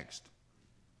happens next?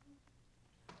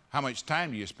 How much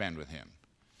time do you spend with him?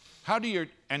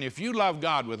 And if you love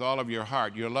God with all of your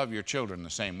heart, you'll love your children the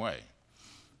same way,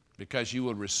 because you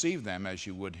will receive them as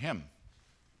you would him.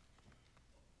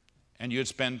 And you'd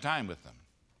spend time with them.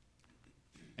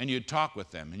 And you'd talk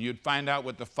with them, and you'd find out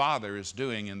what the Father is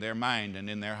doing in their mind and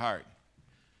in their heart.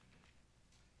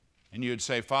 And you'd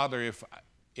say, Father,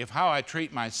 if how I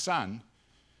treat my son,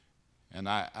 and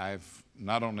I've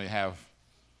not only have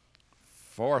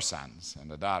 4 sons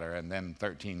and a daughter and then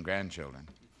 13 grandchildren,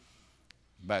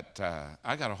 but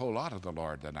I got a whole lot of the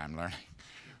Lord that I'm learning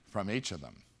from each of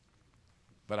them.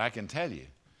 But I can tell you,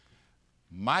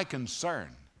 my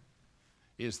concern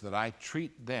is that I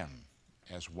treat them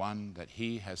as one that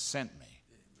he has sent me.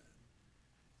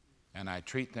 And I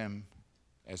treat them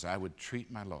as I would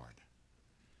treat my Lord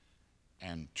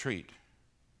and treat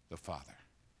the Father.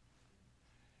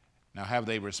 Now, have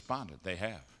they responded? They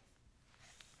have.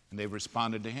 And they've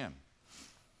responded to him.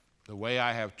 The way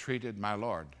I have treated my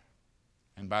Lord.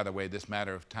 And by the way, this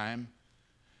matter of time,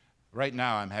 right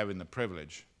now I'm having the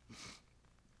privilege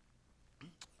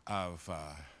of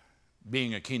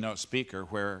being a keynote speaker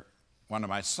where one of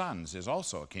my sons is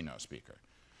also a keynote speaker.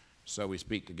 So we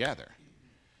speak together.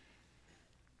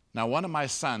 Now, one of my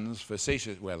sons,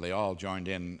 well, they all joined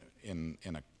in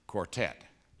a quartet.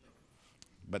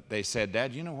 But they said,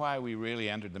 Dad, you know why we really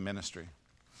entered the ministry?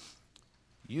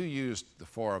 You used the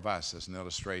four of us as an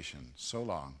illustration so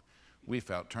long, we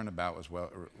felt turnabout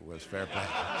was fair play.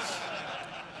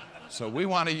 So we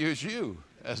want to use you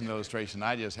as an illustration.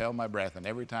 I just held my breath, and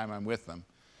every time I'm with them,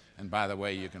 and by the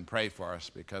way, you can pray for us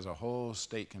because a whole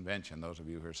state convention, those of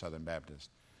you who are Southern Baptists,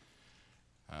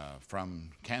 from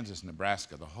Kansas,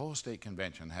 Nebraska, the whole state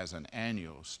convention has an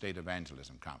annual state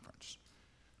evangelism conference.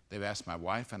 They've asked my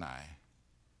wife and I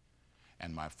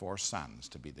and my four sons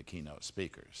to be the keynote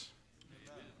speakers.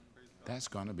 That's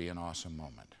going to be an awesome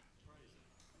moment.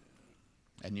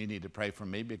 And you need to pray for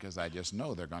me because I just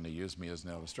know they're going to use me as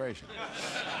an illustration.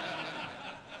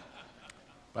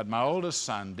 But my oldest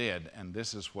son did, and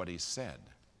this is what he said.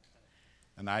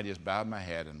 And I just bowed my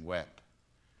head and wept.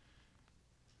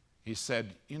 He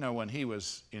said, you know, when he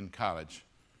was in college,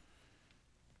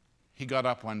 he got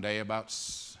up one day about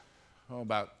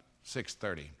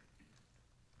 6:30.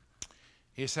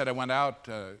 He said, I went out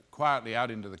quietly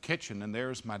out into the kitchen, and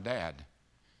there's my dad.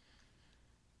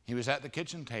 He was at the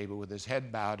kitchen table with his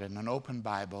head bowed and an open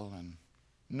Bible and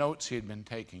notes he had been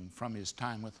taking from his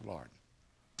time with the Lord.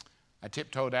 I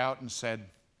tiptoed out and said,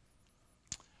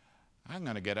 I'm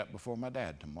going to get up before my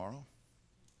dad tomorrow.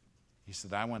 He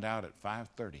said, I went out at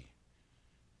 5:30.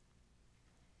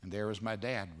 And there was my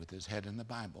dad with his head in the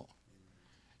Bible.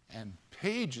 And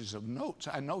pages of notes.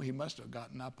 I know he must have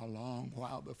gotten up a long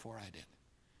while before I did.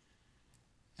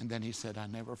 And then he said, I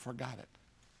never forgot it.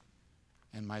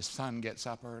 And my son gets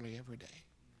up early every day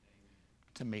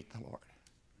to meet the Lord.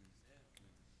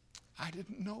 I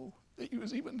didn't know that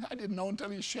I didn't know until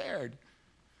he shared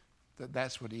that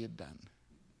that's what he had done.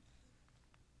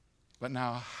 But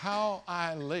now how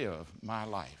I live my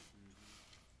life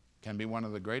can be one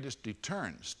of the greatest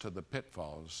deterrents to the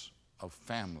pitfalls of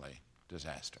family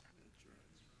disaster.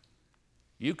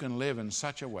 You can live in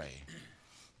such a way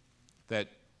that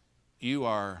you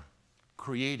are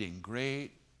creating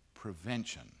great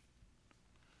prevention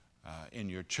in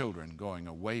your children going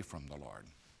away from the Lord.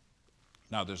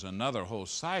 Now, there's another whole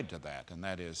side to that, and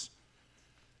that is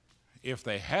if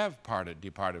they have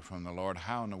departed from the Lord,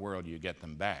 how in the world do you get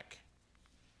them back?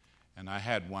 And I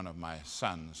had one of my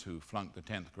sons who flunked the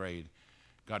 10th grade,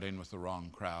 got in with the wrong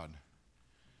crowd,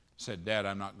 said, Dad,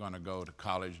 I'm not going to go to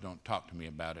college. Don't talk to me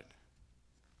about it.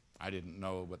 I didn't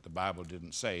know, but the Bible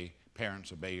didn't say,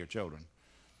 parents, obey your children.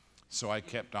 So I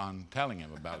kept on telling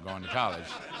him about going to college.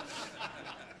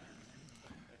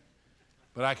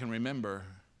 But I can remember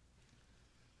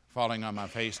falling on my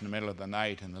face in the middle of the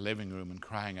night in the living room and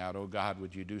crying out, oh God,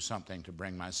 would you do something to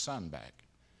bring my son back?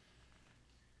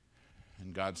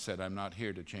 And God said, I'm not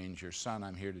here to change your son,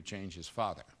 I'm here to change his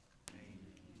father.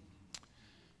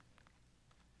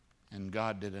 And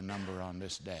God did a number on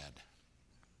this dad.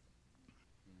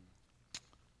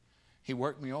 He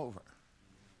worked me over.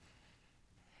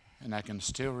 And I can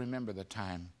still remember the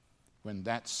time when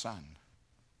that son,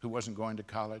 who wasn't going to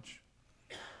college,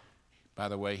 by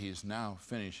the way, he's now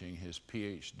finishing his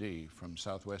PhD from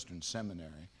Southwestern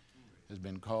Seminary, has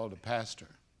been called a pastor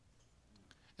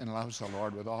and loves the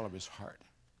Lord with all of his heart.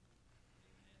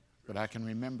 But I can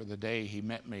remember the day he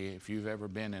met me, if you've ever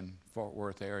been in Fort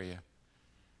Worth area,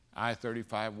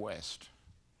 I-35 West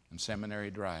and Seminary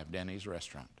Drive, Denny's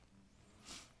restaurant.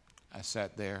 I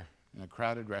sat there in a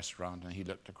crowded restaurant, and he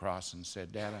looked across and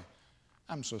said, Dad,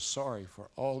 I'm so sorry for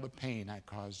all the pain I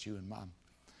caused you and Mom.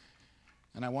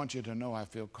 And I want you to know I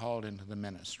feel called into the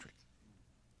ministry.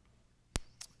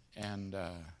 And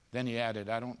then he added,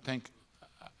 I don't think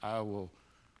I will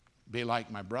be like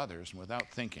my brothers. And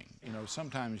without thinking, you know,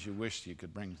 sometimes you wish you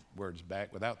could bring words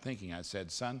back. Without thinking, I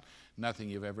said, son, nothing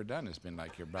you've ever done has been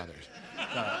like your brothers.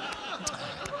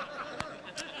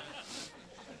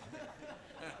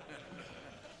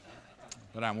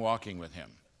 But I'm walking with him.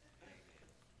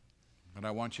 But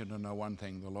I want you to know one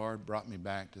thing. The Lord brought me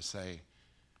back to say,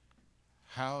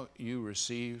 how you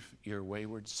receive your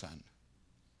wayward son,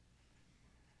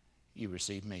 you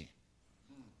receive me.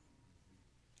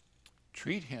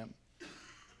 Treat him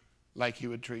like you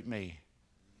would treat me,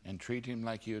 and treat him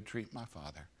like you would treat my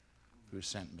Father who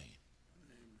sent me.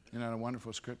 Isn't that a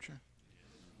wonderful scripture?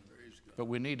 But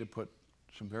we need to put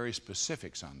some very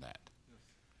specifics on that.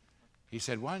 He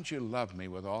said, why don't you love me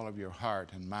with all of your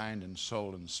heart and mind and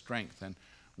soul and strength? And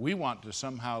we want to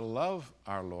somehow love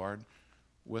our Lord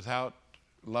without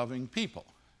loving people.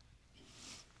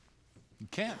 You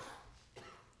can't.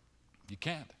 You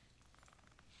can't.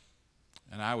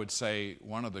 And I would say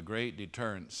one of the great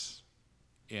deterrents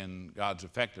in God's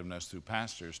effectiveness through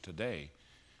pastors today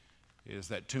is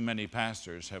that too many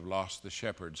pastors have lost the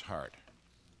shepherd's heart.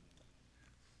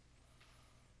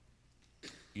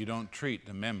 You don't treat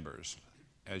the members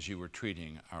as you were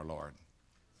treating our Lord.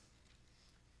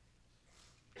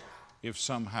 If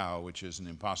somehow, which is an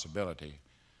impossibility,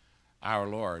 our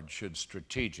Lord should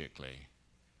strategically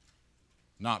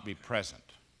not be present,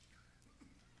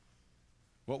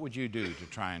 what would you do to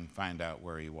try and find out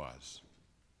where he was?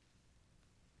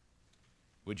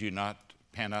 Would you not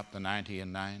pen up the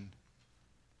 99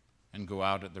 and go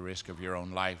out at the risk of your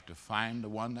own life to find the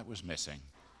one that was missing,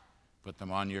 put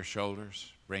them on your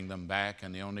shoulders, bring them back,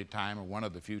 and the only time, or one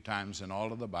of the few times in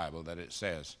all of the Bible that it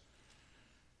says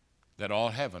that all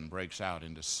heaven breaks out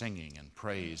into singing and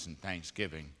praise and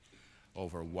thanksgiving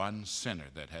over one sinner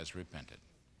that has repented.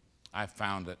 I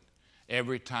found that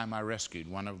every time I rescued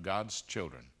one of God's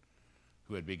children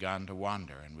who had begun to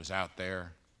wander and was out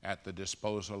there at the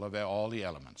disposal of all the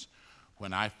elements,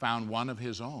 when I found one of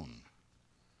his own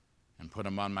and put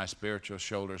him on my spiritual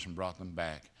shoulders and brought them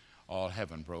back, all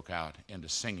heaven broke out into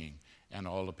singing, and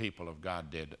all the people of God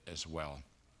did as well.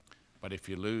 But if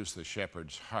you lose the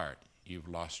shepherd's heart, you've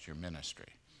lost your ministry.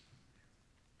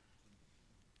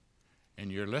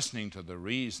 And you're listening to the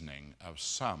reasoning of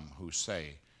some who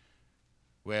say,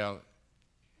 well,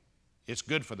 it's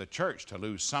good for the church to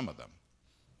lose some of them.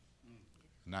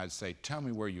 And I'd say, tell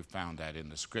me where you found that in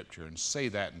the Scripture, and say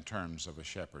that in terms of a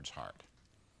shepherd's heart.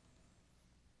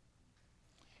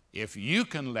 If you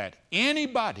can let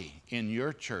anybody in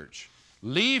your church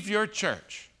leave your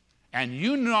church and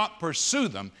you not pursue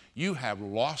them, you have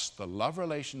lost the love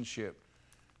relationship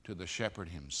to the shepherd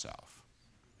himself.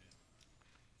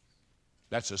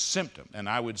 That's a symptom. And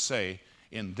I would say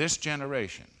in this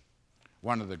generation,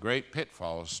 one of the great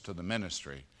pitfalls to the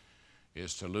ministry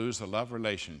is to lose the love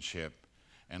relationship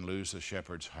and lose the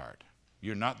shepherd's heart.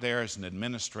 You're not there as an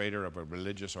administrator of a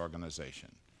religious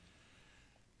organization.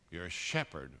 You're a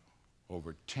shepherd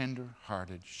over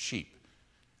tender-hearted sheep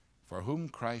for whom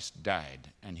Christ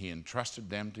died, and he entrusted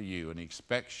them to you, and he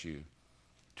expects you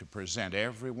to present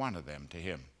every one of them to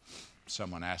him.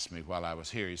 Someone asked me while I was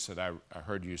here, he said, I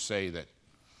heard you say that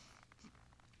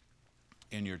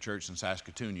in your church in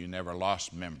Saskatoon you never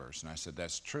lost members. And I said,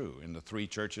 that's true. In the 3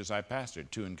 churches I pastored,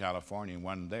 2 in California and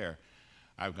 1 there,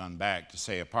 I've gone back to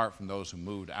say, apart from those who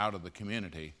moved out of the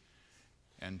community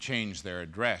and changed their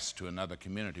address to another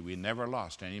community, we never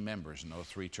lost any members in those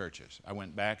 3 churches. I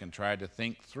went back and tried to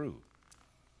think through,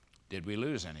 did we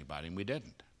lose anybody? And we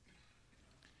didn't.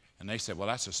 And they said, well,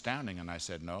 that's astounding. And I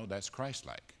said, no, that's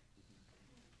Christ-like.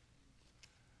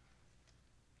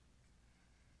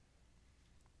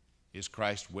 Is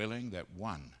Christ willing that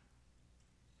one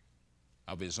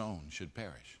of his own should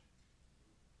perish?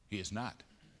 He is not.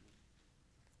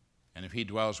 And if he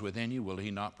dwells within you, will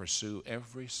he not pursue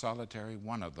every solitary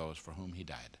one of those for whom he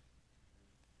died?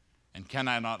 And can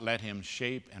I not let him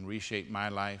shape and reshape my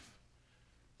life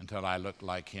until I look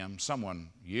like him? Someone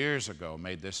years ago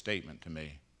made this statement to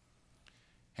me.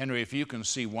 Henry, if you can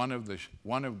see one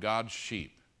of God's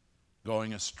sheep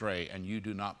going astray and you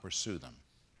do not pursue them,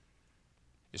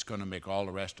 it's going to make all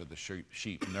the rest of the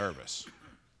sheep nervous,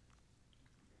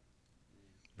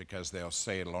 because they'll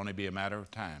say it'll only be a matter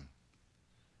of time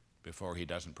before he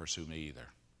doesn't pursue me either.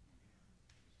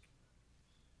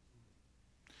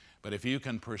 But if you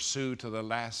can pursue to the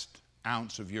last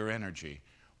ounce of your energy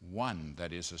one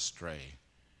that is astray,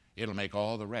 it'll make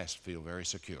all the rest feel very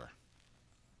secure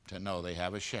to know they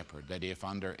have a shepherd, that if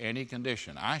under any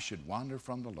condition I should wander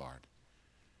from the Lord,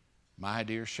 my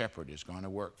dear shepherd is going to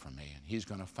work for me, and he's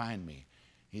going to find me.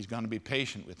 He's going to be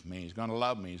patient with me. He's going to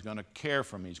love me. He's going to care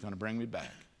for me. He's going to bring me back.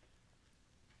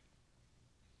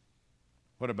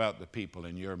 What about the people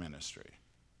in your ministry?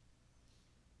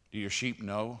 Do your sheep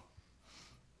know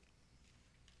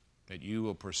that you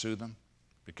will pursue them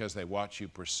because they watch you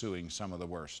pursuing some of the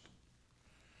worst?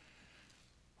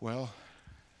 Well,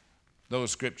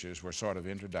 those scriptures were sort of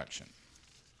introduction.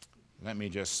 Let me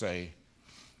just say,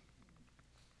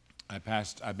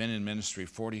 I've been in ministry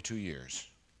 42 years,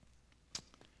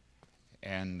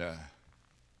 and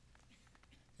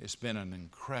it's been an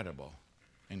incredible,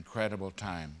 incredible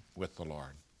time with the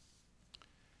Lord.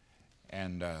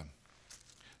 And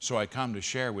so I come to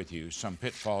share with you some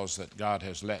pitfalls that God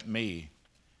has let me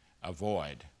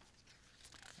avoid,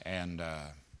 and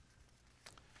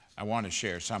I want to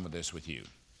share some of this with you.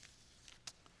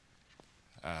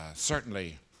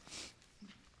 certainly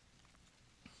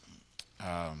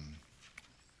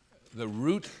the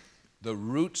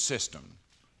root system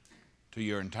to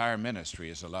your entire ministry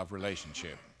is a love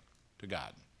relationship to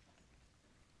God.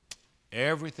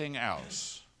 Everything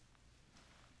else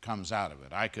comes out of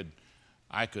it.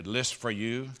 I could list for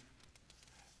you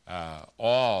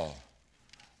all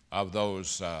of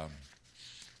those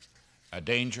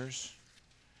dangers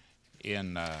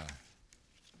in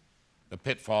the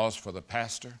pitfalls for the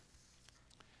pastor,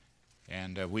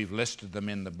 and we've listed them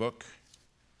in the book.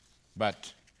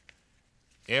 But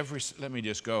let me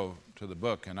just go to the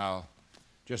book, and I'll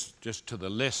just to the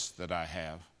list that I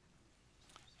have,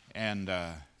 and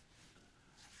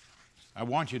I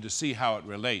want you to see how it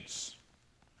relates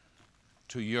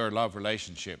to your love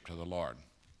relationship to the Lord.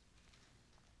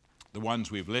 The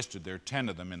ones we've listed, there are 10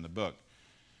 of them in the book,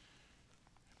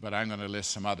 but I'm going to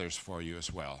list some others for you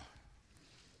as well.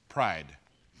 Pride.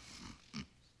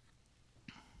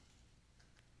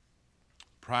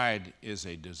 Pride is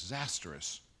a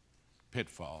disastrous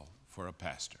pitfall for a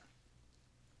pastor,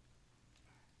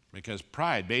 because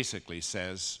pride basically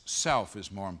says self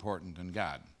is more important than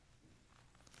God.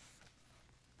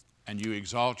 And you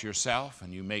exalt yourself,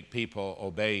 and you make people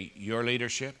obey your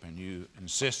leadership, and you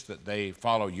insist that they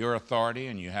follow your authority,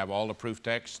 and you have all the proof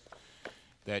texts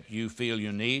that you feel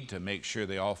you need to make sure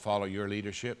they all follow your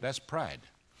leadership. That's pride.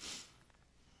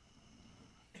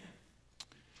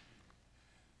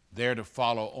 They're to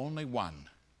follow only one.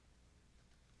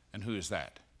 And who is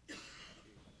that?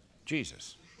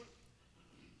 Jesus.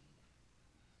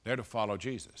 They're to follow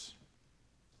Jesus.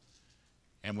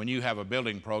 And when you have a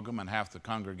building program and half the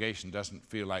congregation doesn't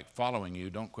feel like following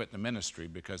you, don't quit the ministry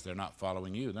because they're not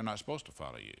following you. They're not supposed to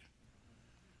follow you.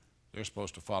 They're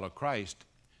supposed to follow Christ.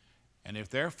 And if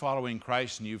they're following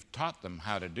Christ and you've taught them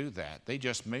how to do that, they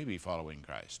just may be following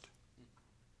Christ.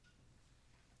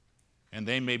 And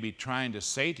they may be trying to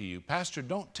say to you, Pastor,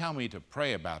 don't tell me to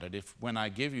pray about it if when I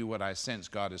give you what I sense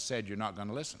God has said, you're not going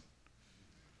to listen.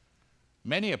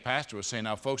 Many a pastor will say,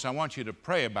 now folks, I want you to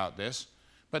pray about this,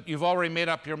 but you've already made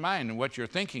up your mind, and what you're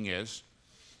thinking is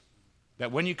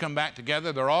that when you come back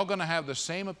together, they're all going to have the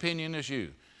same opinion as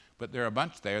you. But there are a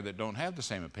bunch there that don't have the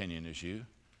same opinion as you,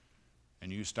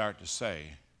 and you start to say,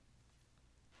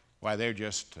 why, they're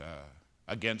just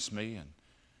against me,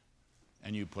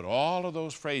 and you put all of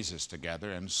those phrases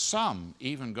together, and some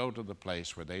even go to the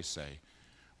place where they say,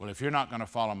 well, if you're not going to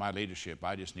follow my leadership,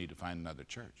 I just need to find another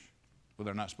church. Well,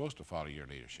 they're not supposed to follow your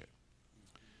leadership.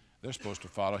 They're supposed to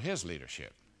follow his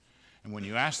leadership. And when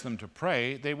you ask them to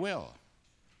pray, they will.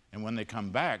 And when they come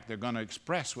back, they're going to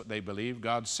express what they believe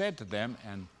God said to them.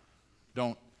 And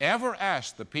don't ever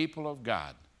ask the people of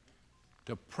God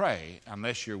to pray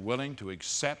unless you're willing to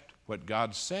accept what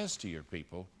God says to your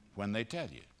people when they tell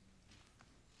you.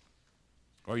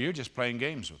 Or you're just playing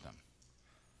games with them.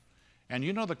 And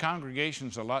you know the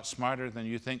congregation's a lot smarter than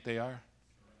you think they are.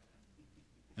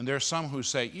 And there are some who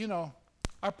say, you know,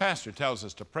 our pastor tells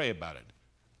us to pray about it.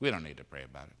 We don't need to pray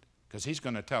about it, because he's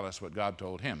going to tell us what God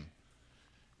told him,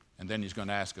 and then he's going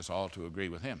to ask us all to agree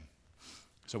with him.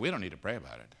 So we don't need to pray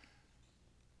about it.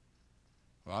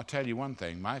 Well, I'll tell you one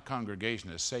thing. My congregation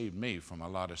has saved me from a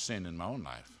lot of sin in my own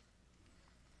life,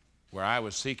 where I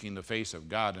was seeking the face of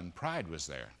God and pride was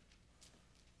there.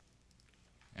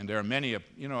 And there are many,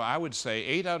 you know, I would say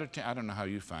 8 out of 10, I don't know how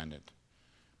you find it,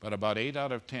 but about 8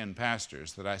 out of 10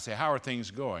 pastors that I say, how are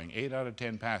things going? 8 out of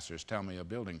 10 pastors tell me a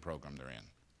building program they're in.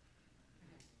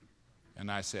 And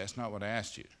I say, that's not what I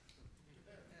asked you.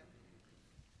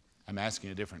 I'm asking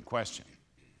a different question.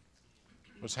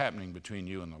 What's happening between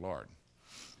you and the Lord?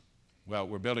 Well,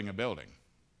 we're building a building.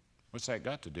 What's that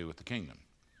got to do with the kingdom?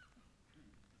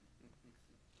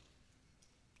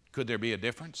 Could there be a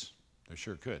difference? There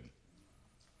sure could.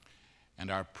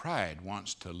 And our pride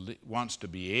wants to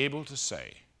be able to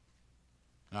say,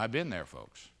 now I've been there,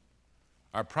 folks.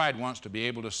 Our pride wants to be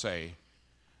able to say,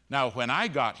 now when I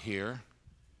got here,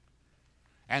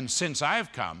 and since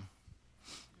I've come,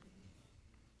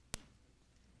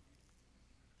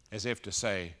 as if to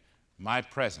say, my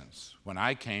presence, when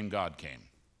I came, God came.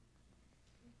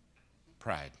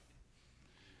 Pride.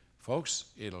 Folks,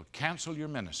 it'll cancel your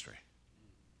ministry.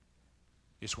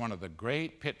 It's one of the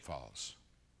great pitfalls.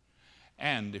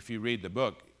 And if you read the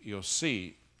book, you'll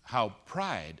see how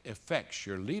pride affects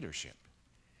your leadership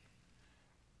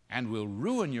and will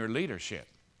ruin your leadership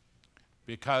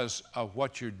because of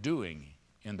what you're doing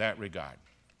in that regard.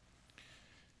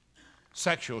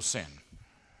 Sexual sin.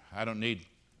 I don't need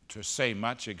to say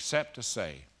much except to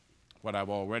say what I've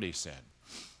already said.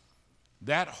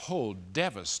 That whole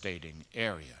devastating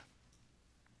area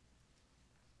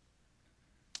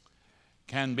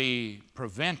can be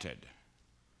prevented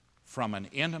from an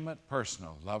intimate,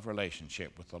 personal love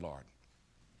relationship with the Lord.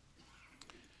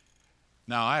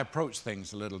 Now, I approach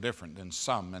things a little different than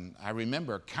some, and I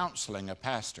remember counseling a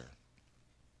pastor.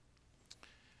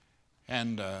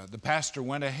 And the pastor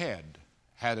went ahead,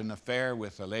 had an affair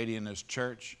with a lady in his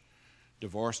church,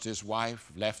 divorced his wife,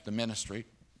 left the ministry.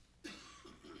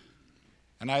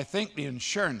 And I think the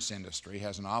insurance industry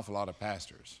has an awful lot of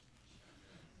pastors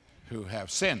who have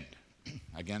sinned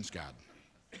against God.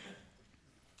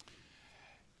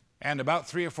 And about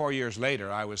 3 or 4 years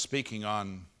later, I was speaking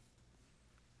on,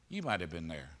 you might have been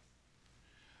there.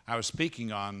 I was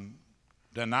speaking on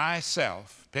deny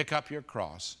self, pick up your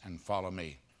cross, and follow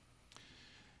me.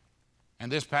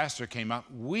 And this pastor came up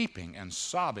weeping and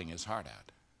sobbing his heart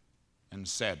out and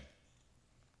said,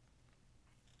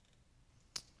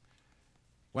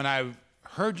 when I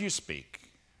heard you speak,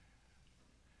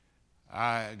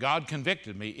 God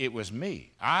convicted me. It was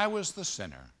me. I was the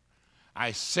sinner.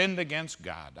 I sinned against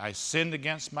God. I sinned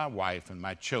against my wife and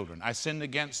my children. I sinned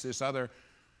against this other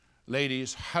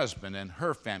lady's husband and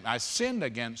her family. I sinned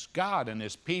against God and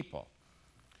his people.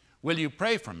 Will you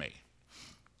pray for me?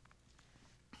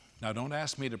 Now, don't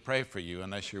ask me to pray for you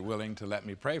unless you're willing to let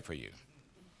me pray for you.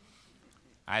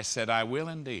 I said, I will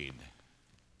indeed.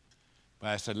 But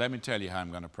I said, let me tell you how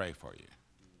I'm going to pray for you.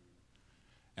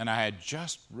 And I had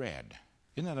just read,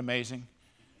 isn't that amazing?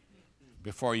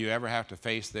 Before you ever have to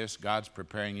face this, God's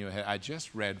preparing you ahead. I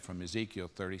just read from Ezekiel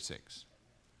 36,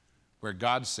 where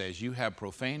God says, you have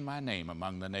profaned my name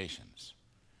among the nations.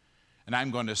 And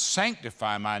I'm going to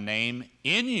sanctify my name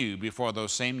in you before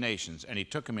those same nations. And he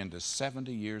took them into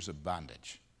 70 years of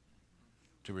bondage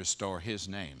to restore his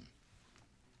name.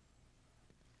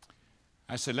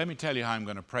 I said, let me tell you how I'm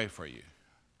going to pray for you.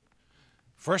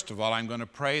 First of all, I'm going to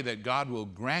pray that God will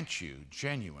grant you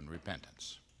genuine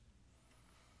repentance.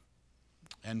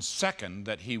 And second,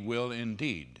 that he will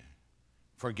indeed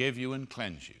forgive you and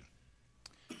cleanse you.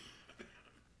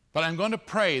 But I'm going to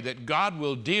pray that God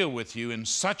will deal with you in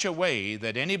such a way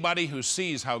that anybody who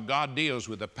sees how God deals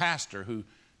with a pastor who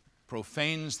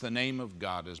profanes the name of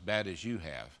God as bad as you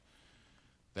have,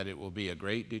 that it will be a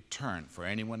great deterrent for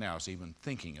anyone else even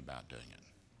thinking about doing it.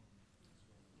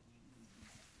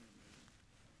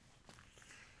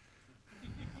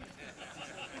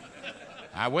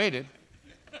 I waited.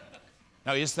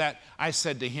 Now, I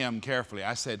said to him carefully,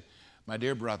 I said, my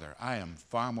dear brother, I am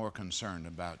far more concerned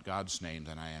about God's name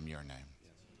than I am your name.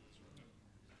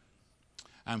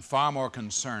 I'm far more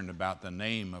concerned about the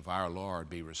name of our Lord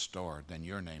be restored than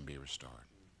your name be restored.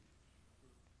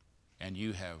 And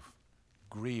you have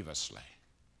grievously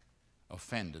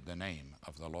offended the name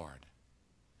of the Lord.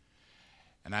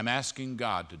 And I'm asking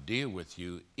God to deal with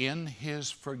you in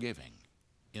his forgiving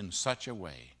in such a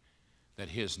way that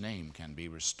his name can be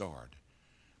restored.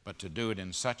 But to do it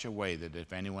in such a way that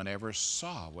if anyone ever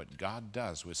saw what God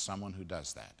does with someone who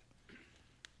does that,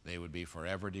 they would be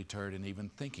forever deterred in even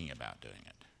thinking about doing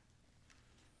it.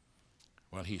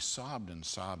 Well, he sobbed and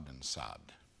sobbed and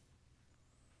sobbed.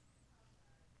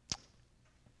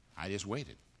 I just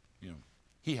waited.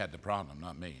 He had the problem,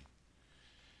 not me.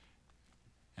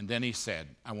 And then he said,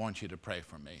 I want you to pray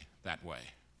for me that way.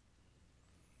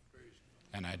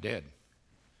 And I did.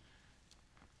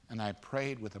 And I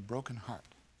prayed with a broken heart.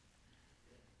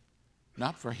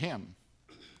 Not for him,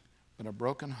 but a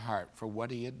broken heart for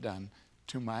what he had done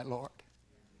to my Lord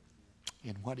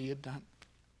in what he had done.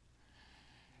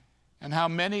 And how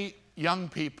many young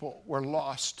people were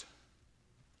lost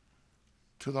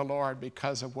to the Lord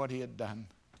because of what he had done.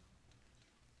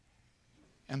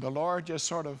 And the Lord just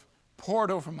sort of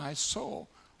poured over my soul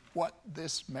what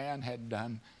this man had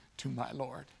done to my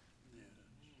Lord.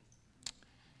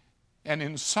 And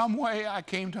in some way, I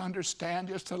came to understand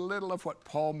just a little of what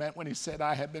Paul meant when he said,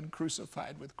 I have been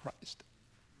crucified with Christ.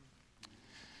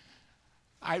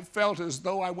 I felt as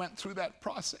though I went through that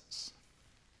process.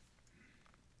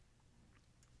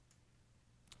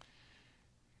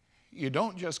 You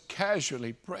don't just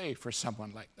casually pray for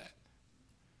someone like that.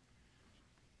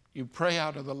 You pray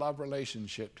out of the love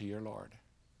relationship to your Lord.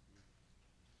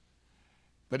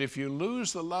 But if you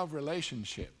lose the love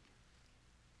relationship,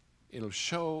 it'll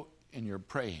show in your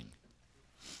praying.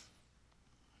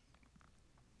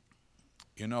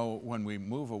 When we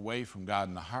move away from God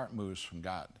and the heart moves from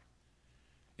God,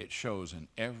 it shows in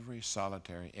every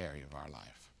solitary area of our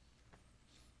life.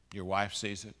 Your wife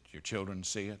sees it, your children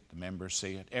see it, the members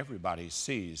see it. Everybody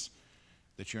sees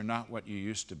that you're not what you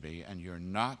used to be and you're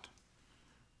not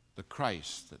the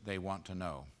Christ that they want to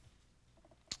know.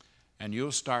 And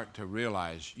you'll start to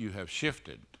realize you have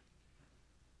shifted.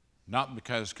 Not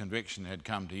because conviction had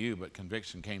come to you, but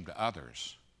conviction came to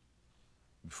others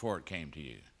before it came to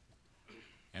you.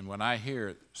 And when I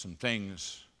hear some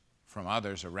things from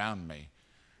others around me,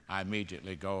 I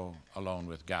immediately go alone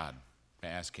with God to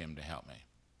ask Him to help me.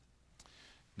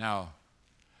 Now,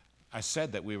 I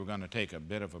said that we were going to take a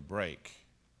bit of a break.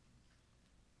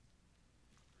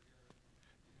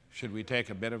 Should we take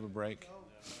a bit of a break? No.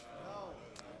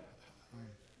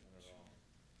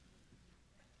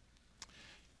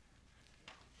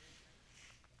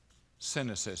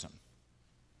 Cynicism.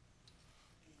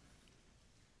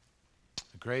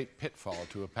 A great pitfall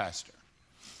to a pastor.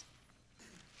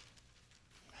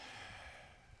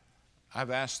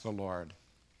 I've asked the Lord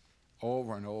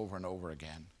over and over and over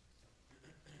again,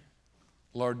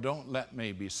 Lord, don't let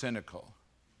me be cynical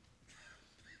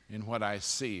in what I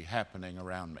see happening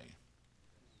around me.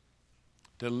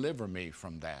 Deliver me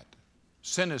from that.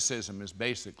 Cynicism is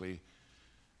basically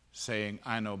saying,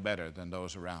 I know better than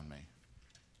those around me.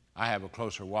 I have a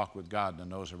closer walk with God than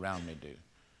those around me do.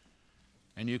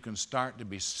 And you can start to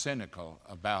be cynical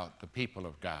about the people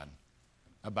of God,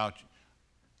 about,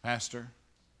 Pastor,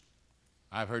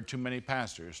 I've heard too many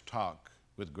pastors talk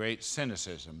with great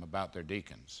cynicism about their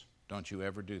deacons. Don't you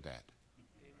ever do that.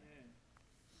 Amen.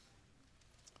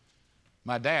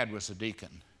 My dad was a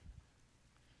deacon,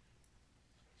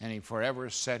 and he forever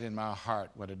set in my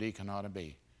heart what a deacon ought to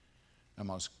be. The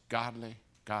most godly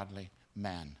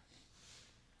man.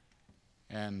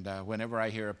 And whenever I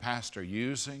hear a pastor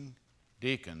using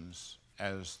deacons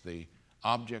as the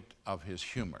object of his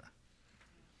humor,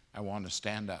 I want to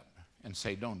stand up and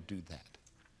say, don't do that.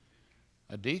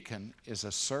 A deacon is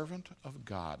a servant of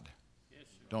God. Yes,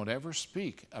 don't ever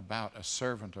speak about a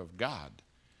servant of God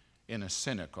in a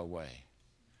cynical way.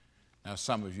 Now,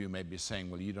 some of you may be saying,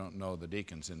 well, you don't know the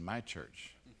deacons in my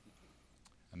church.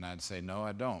 And I'd say, no,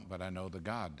 I don't, but I know the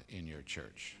God in your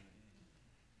church.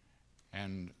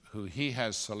 And who He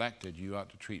has selected, you ought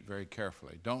to treat very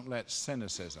carefully. Don't let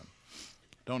cynicism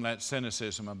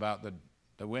about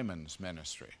the women's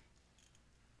ministry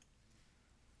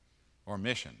or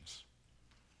missions.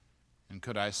 And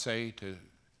could I say to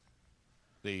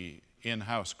the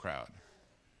in-house crowd,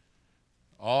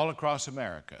 all across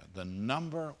America, the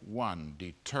number one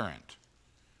deterrent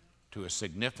to a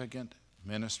significant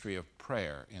ministry of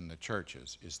prayer in the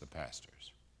churches is the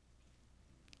pastors.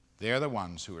 They're the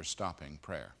ones who are stopping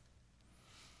prayer.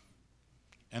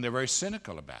 And they're very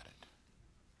cynical about it.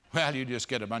 Well, you just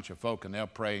get a bunch of folk and they'll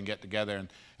pray and get together,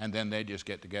 and then they just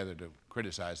get together to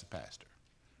criticize the pastor.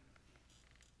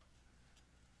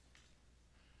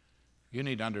 You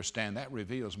need to understand that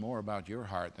reveals more about your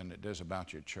heart than it does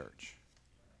about your church.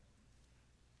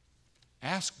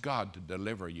 Ask God to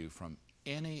deliver you from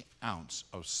any ounce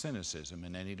of cynicism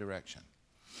in any direction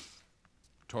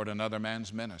toward another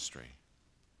man's ministry,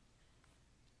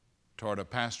 toward a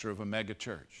pastor of a mega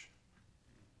church,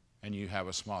 and you have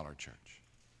a smaller church.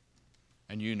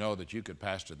 And you know that you could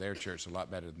pastor their church a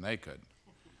lot better than they could.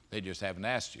 They just haven't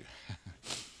asked you.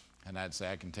 And I'd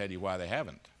say, I can tell you why they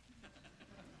haven't.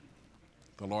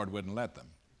 The Lord wouldn't let them,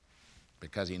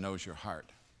 because He knows your heart.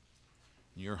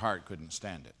 Your heart couldn't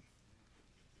stand it.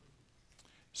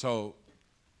 So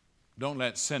don't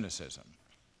let cynicism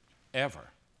ever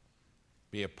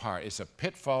be a part. It's a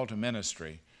pitfall to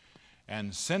ministry,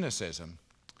 and cynicism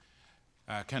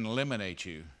can eliminate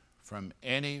you from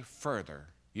any further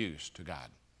use to God.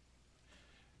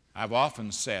 I've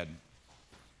often said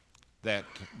that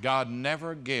God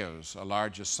never gives a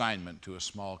large assignment to a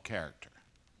small character.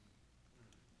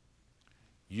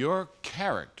 Your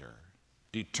character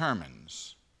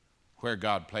determines where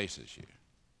God places you.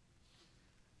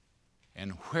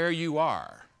 And where you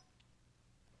are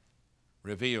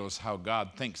reveals how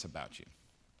God thinks about you.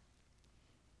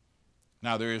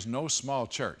 Now, there is no small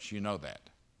church, you know that.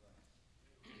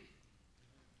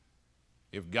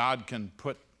 If God can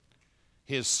put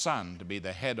His Son to be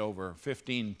the head over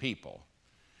 15 people,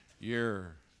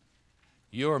 you're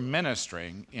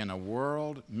ministering in a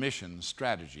world mission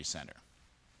strategy center.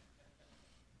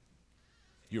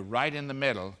 You're right in the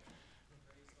middle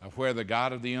of where the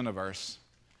God of the universe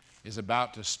is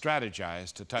about to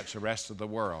strategize to touch the rest of the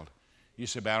world. You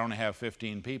said, but I only have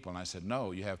 15 people. And I said,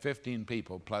 no, you have 15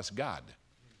 people plus God.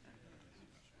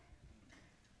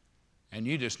 And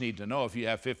you just need to know, if you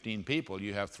have 15 people,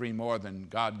 you have 3 more than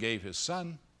God gave His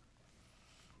Son.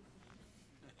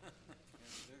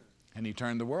 And He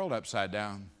turned the world upside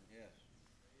down.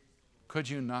 Could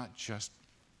you not just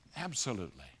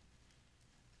absolutely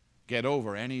get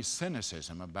over any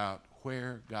cynicism about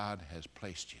where God has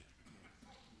placed you?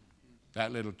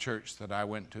 That little church that I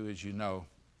went to, as you know,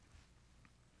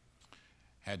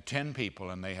 had 10 people,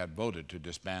 and they had voted to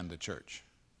disband the church.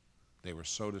 They were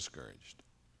so discouraged.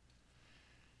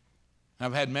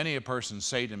 I've had many a person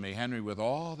say to me, Henry, with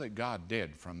all that God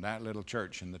did from that little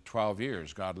church in the 12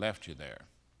 years God left you there,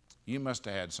 you must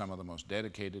have had some of the most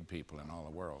dedicated people in all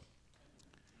the world.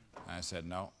 I said,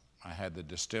 no, I had the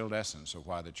distilled essence of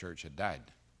why the church had died.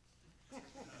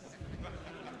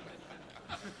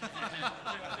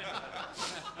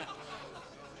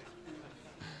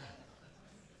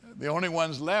 The only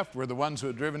ones left were the ones who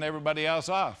had driven everybody else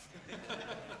off.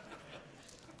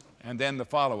 And then the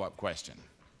follow-up question.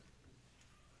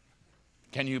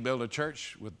 Can you build a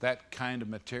church with that kind of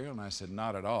material? And I said,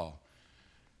 not at all.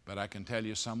 But I can tell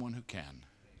you someone who can.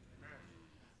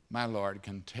 My Lord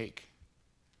can take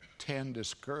 10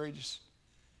 discouraged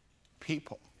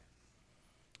people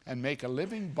and make a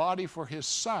living body for His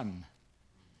Son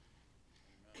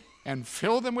and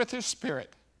fill them with His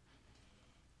Spirit.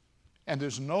 And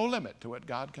there's no limit to what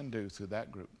God can do through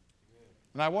that group.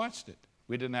 And I watched it.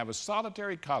 We didn't have a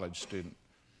solitary college student.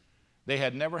 They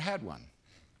had never had one.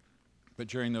 But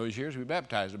during those years, we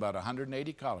baptized about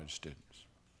 180 college students.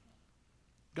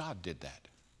 God did that.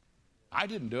 I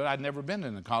didn't do it. I'd never been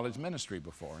in a college ministry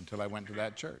before until I went to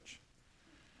that church.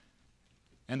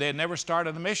 And they had never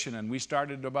started a mission, and we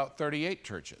started about 38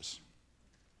 churches.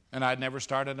 And I'd never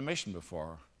started a mission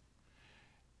before.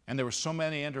 And there were so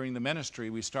many entering the ministry,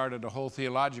 we started a whole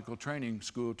theological training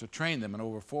school to train them, and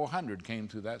over 400 came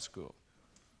through that school.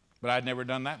 But I'd never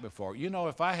done that before. You know,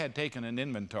 if I had taken an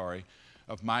inventory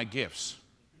of my gifts,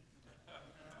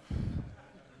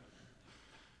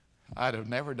 I'd have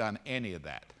never done any of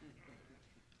that.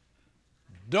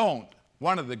 Don't.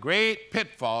 One of the great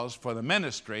pitfalls for the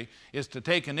ministry is to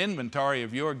take an inventory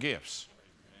of your gifts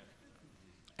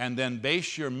and then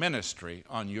base your ministry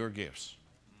on your gifts.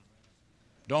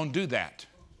 Don't do that.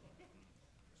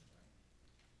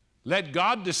 Let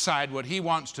God decide what He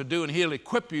wants to do, and He'll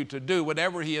equip you to do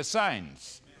whatever He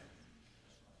assigns.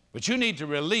 But you need to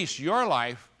release your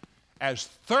life as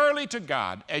thoroughly to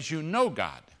God as you know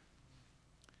God.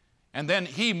 And then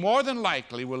He more than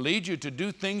likely will lead you to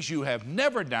do things you have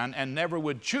never done and never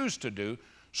would choose to do,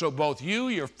 so both you,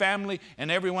 your family,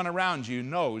 and everyone around you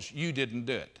knows you didn't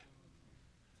do it.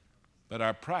 But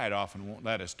our pride often won't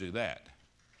let us do that.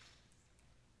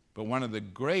 But one of the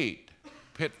great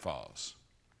pitfalls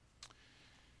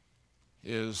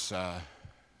is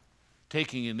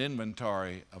taking an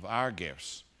inventory of our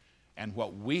gifts and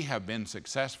what we have been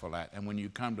successful at. And when you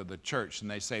come to the church and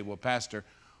they say, well, Pastor,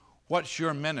 what's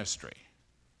your ministry?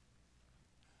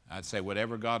 I'd say,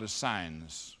 whatever God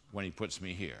assigns when He puts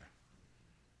me here.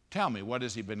 Tell me, what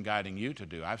has He been guiding you to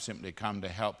do? I've simply come to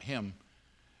help Him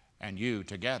and you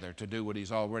together to do what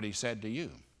He's already said to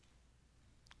you.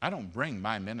 I don't bring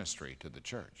my ministry to the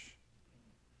church.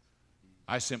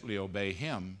 I simply obey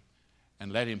Him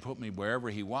and let Him put me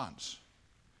wherever He wants,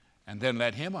 and then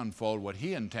let Him unfold what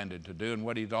He intended to do and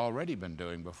what He'd already been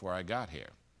doing before I got here.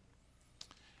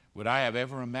 Would I have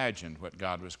ever imagined what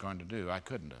God was going to do? I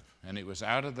couldn't have. And it was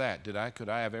out of that, could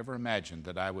I have ever imagined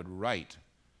that I would write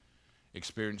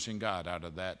Experiencing God out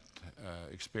of that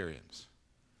experience?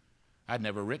 I'd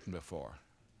never written before.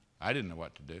 I didn't know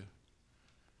what to do.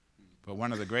 But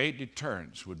one of the great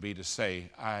deterrents would be to say,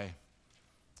 I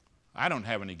don't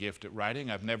have any gift at writing.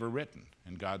 I've never written.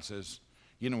 And God says,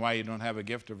 you know why you don't have a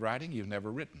gift of writing? You've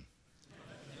never written.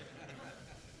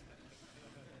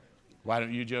 Why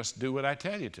don't you just do what I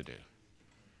tell you to do?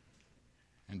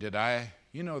 And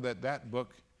you know that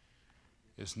book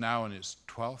is now in its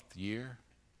 12th year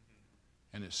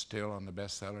and it's still on the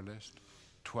bestseller list?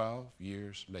 12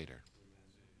 years later.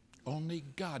 Only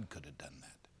God could have done that.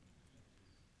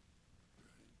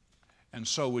 And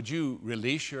so would you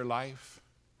release your life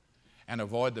and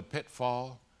avoid the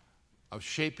pitfall of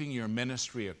shaping your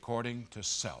ministry according to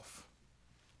self?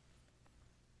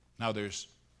 Now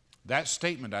that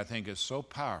statement, I think, is so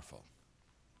powerful.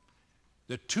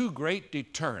 The two great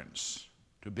deterrents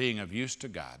to being of use to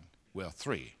God, well,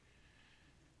 three,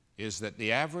 is that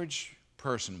the average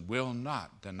person will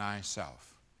not deny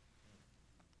self.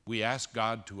 We ask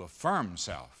God to affirm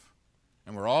self,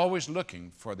 and we're always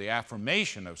looking for the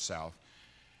affirmation of self,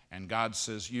 and God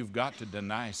says, you've got to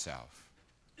deny self.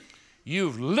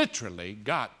 You've literally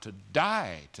got to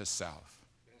die to self.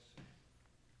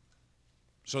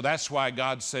 So that's why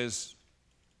God says,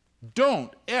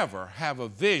 don't ever have a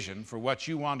vision for what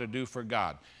you want to do for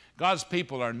God. God's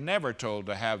people are never told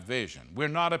to have vision. We're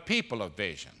not a people of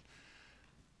vision.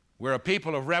 We're a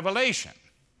people of revelation.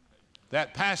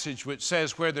 That passage which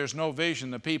says, where there's no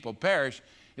vision, the people perish,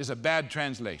 is a bad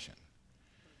translation.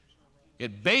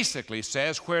 It basically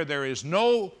says, where there is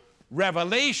no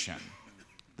revelation,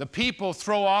 the people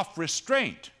throw off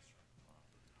restraint.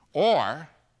 Or,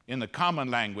 in the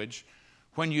common language,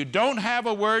 When you don't have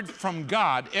a word from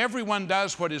God, everyone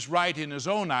does what is right in his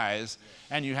own eyes,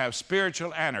 and you have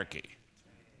spiritual anarchy.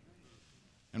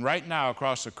 And right now,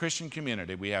 across the Christian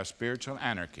community, we have spiritual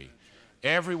anarchy.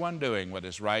 Everyone doing what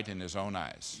is right in his own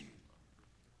eyes.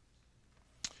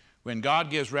 When God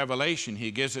gives revelation,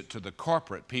 he gives it to the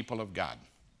corporate people of God.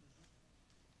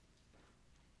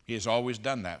 He has always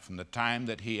done that from the time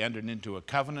that he entered into a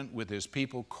covenant with his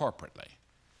people corporately.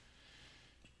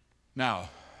 Now,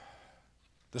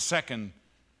 the second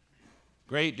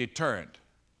great deterrent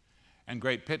and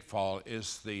great pitfall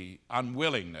is the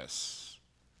unwillingness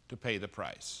to pay the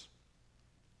price.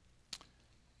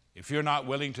 If you're not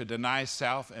willing to deny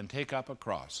self and take up a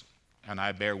cross, and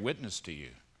I bear witness to you,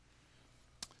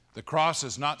 the cross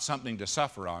is not something to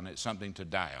suffer on, it's something to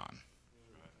die on.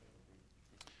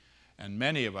 And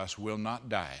many of us will not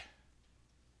die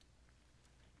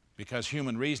because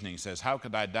human reasoning says, how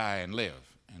could I die and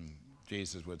live? And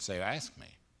Jesus would say, ask me.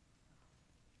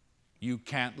 You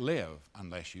can't live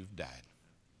unless you've died.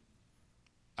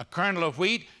 A kernel of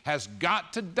wheat has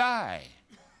got to die,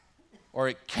 or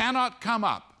it cannot come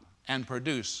up and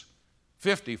produce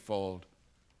 50-fold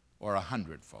or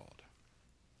 100-fold.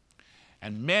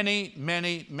 And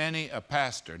many a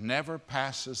pastor never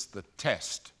passes the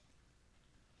test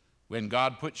when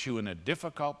God puts you in a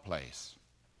difficult place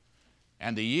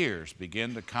and the years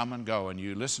begin to come and go, and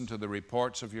you listen to the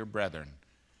reports of your brethren,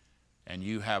 and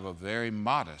you have a very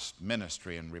modest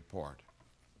ministry and report,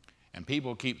 and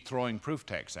people keep throwing proof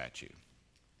texts at you.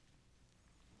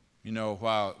 You know,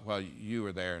 while you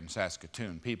were there in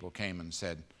Saskatoon, people came and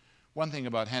said, one thing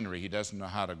about Henry, he doesn't know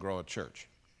how to grow a church.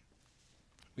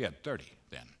 We had 30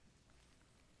 then.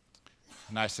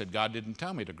 And I said, God didn't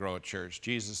tell me to grow a church.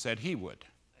 Jesus said he would.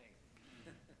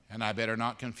 And I better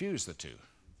not confuse the two.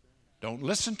 Don't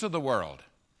listen to the world.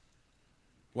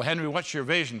 Well, Henry, what's your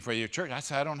vision for your church? I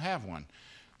said, I don't have one.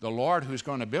 The Lord who's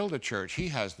going to build a church, he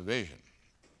has the vision.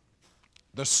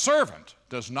 The servant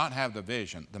does not have the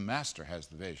vision. The master has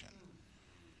the vision.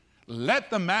 Let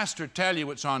the master tell you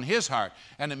what's on his heart,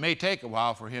 and it may take a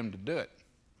while for him to do it.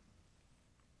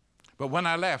 But when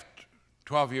I left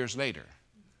 12 years later,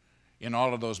 in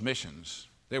all of those missions,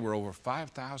 there were over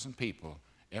 5,000 people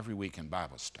every week in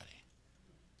Bible study.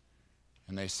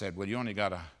 And they said, well, you only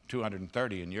got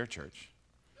 230 in your church.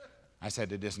 I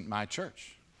said, it isn't my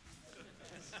church.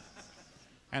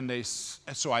 And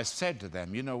so I said to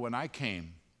them, you know, when I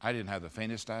came, I didn't have the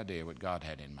faintest idea what God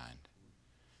had in mind.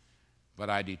 But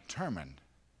I determined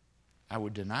I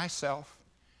would deny self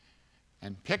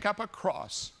and pick up a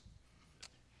cross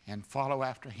and follow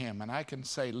after him. And I can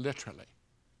say literally,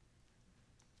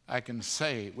 I can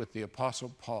say with the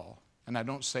Apostle Paul, and I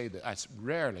don't say that, I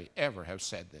rarely ever have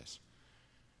said this.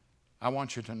 I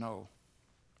want you to know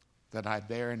that I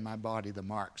bear in my body the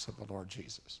marks of the Lord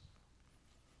Jesus.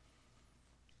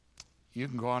 You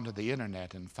can go onto the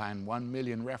internet and find 1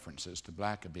 million references to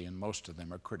Blackaby, and most of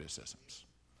them are criticisms.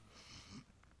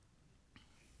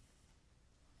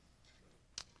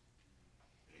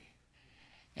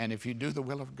 And if you do the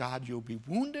will of God, you'll be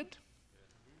wounded.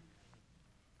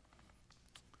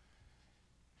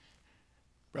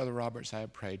 Brother Roberts, I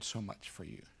have prayed so much for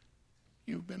you.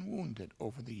 You've been wounded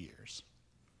over the years.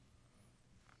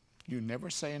 You never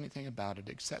say anything about it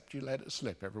except you let it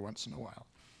slip every once in a while.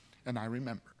 And I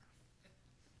remember.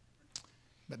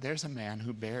 But there's a man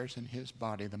who bears in his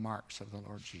body the marks of the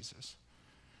Lord Jesus.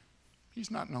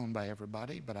 He's not known by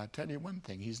everybody, but I tell you one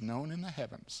thing, he's known in the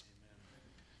heavens.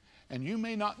 And you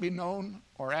may not be known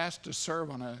or asked to serve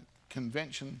on a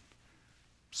convention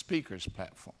speaker's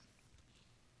platform.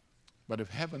 But if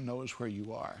heaven knows where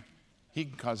you are, he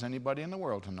can cause anybody in the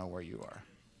world to know where you are.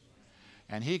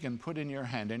 And he can put in your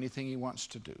hand anything he wants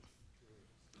to do.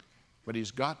 But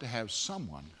he's got to have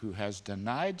someone who has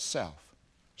denied self,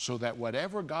 so that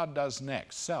whatever God does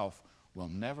next, self will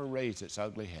never raise its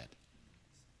ugly head.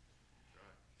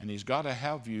 And he's got to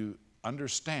have you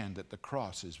understand that the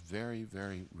cross is very,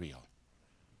 very real.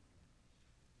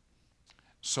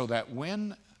 So that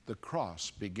when the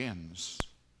cross begins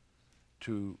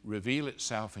to reveal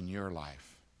itself in your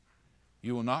life,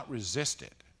 you will not resist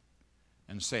it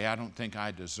and say, I don't think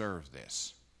I deserve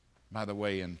this. By the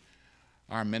way, in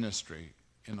our ministry,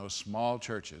 in those small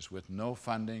churches with no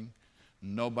funding,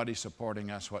 nobody supporting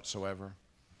us whatsoever,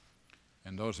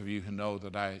 and those of you who know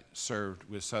that I served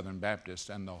with Southern Baptists,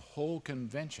 and the whole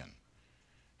convention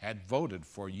had voted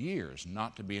for years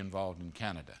not to be involved in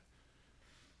Canada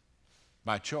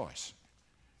by choice.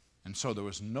 And so there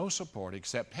was no support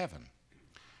except heaven.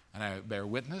 And I bear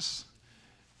witness,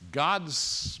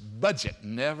 God's budget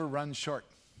never runs short.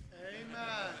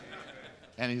 Amen.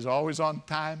 And he's always on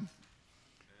time.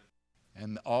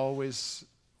 and always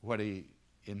what he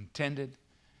intended.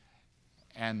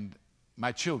 And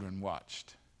my children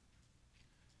watched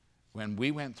when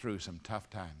we went through some tough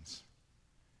times.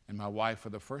 And my wife, for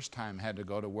the first time, had to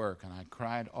go to work, and I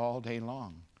cried all day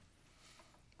long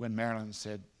when Marilyn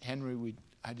said, Henry,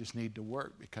 I just need to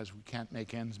work because we can't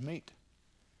make ends meet.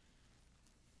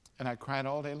 And I cried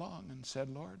all day long and said,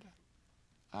 Lord,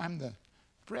 I'm the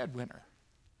breadwinner.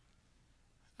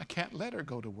 I can't let her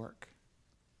go to work.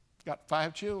 Got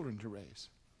 5 children to raise.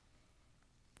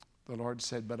 The Lord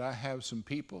said, but I have some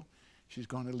people she's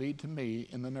going to lead to me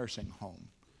in the nursing home.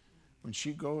 When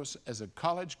she goes as a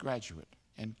college graduate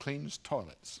and cleans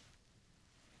toilets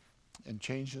and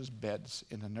changes beds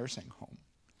in a nursing home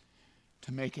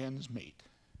to make ends meet,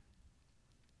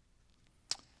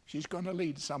 she's going to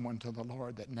lead someone to the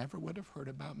Lord that never would have heard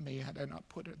about me had I not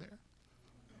put her there.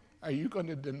 Are you going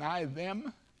to deny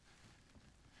them?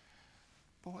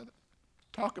 Boy,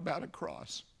 talk about a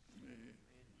cross.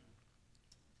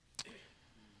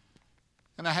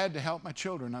 And I had to help my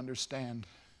children understand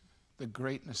the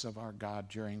greatness of our God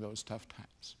during those tough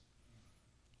times.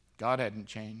 God hadn't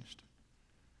changed,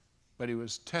 but he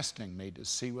was testing me to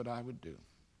see what I would do.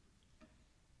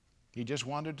 He just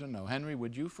wanted to know, Henry,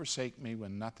 would you forsake me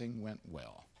when nothing went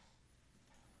well?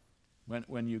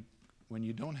 When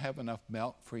you don't have enough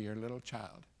milk for your little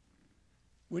child?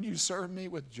 Would you serve me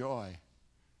with joy?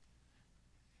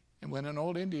 And when an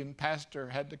old Indian pastor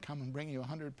had to come and bring you a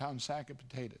 100-pound sack of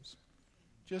potatoes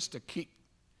just to keep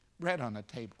bread on the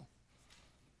table.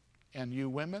 And you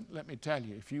women, let me tell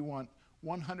you, if you want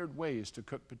 100 ways to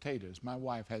cook potatoes, my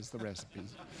wife has the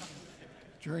recipes.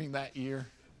 During that year,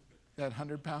 that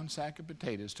 100-pound sack of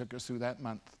potatoes took us through that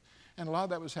month. And a lot of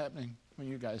that was happening when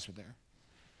you guys were there.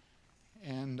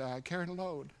 And I carried a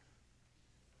load.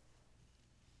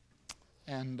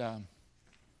 And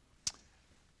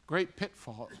great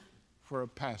pitfall for a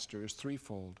pastor is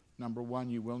threefold. Number one,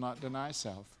 you will not deny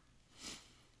self.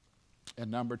 And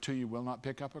number two, you will not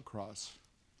pick up a cross.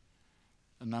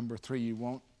 And number three, you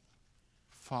won't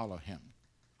follow him.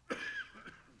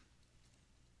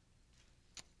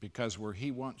 Because where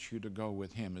he wants you to go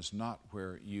with him is not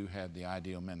where you had the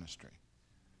ideal ministry.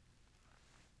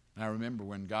 And I remember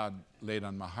when God laid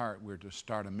on my heart, we were to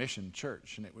start a mission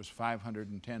church, and it was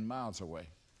 510 miles away.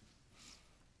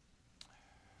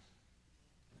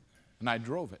 And I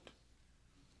drove it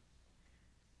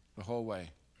the whole way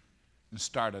and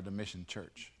started a mission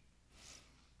church.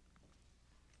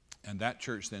 And that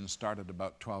church then started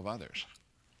about 12 others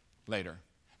later.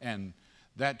 And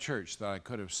that church that I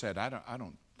could have said, I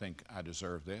don't think I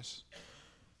deserve this.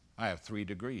 I have 3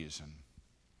 degrees and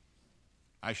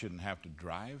I shouldn't have to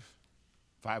drive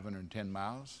 510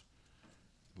 miles.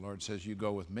 The Lord says, you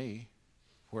go with me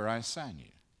where I assign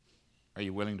you. Are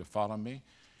you willing to follow me?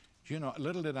 Do you know,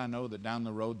 little did I know that down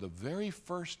the road, the very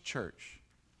first church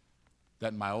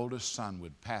that my oldest son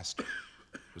would pastor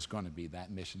was going to be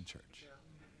that mission church.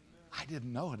 I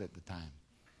didn't know it at the time.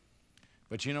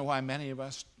 But you know why many of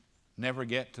us never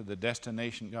get to the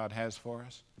destination God has for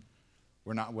us?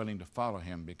 We're not willing to follow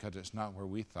him because it's not where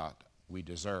we thought we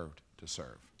deserved to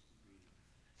serve.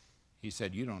 He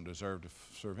said, you don't deserve to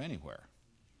serve anywhere.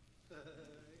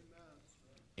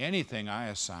 Anything I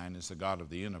assign as the God of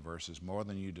the universe is more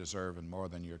than you deserve and more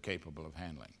than you're capable of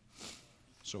handling.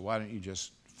 So why don't you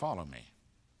just follow me?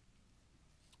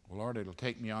 Well, Lord, it'll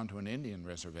take me onto an Indian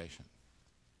reservation.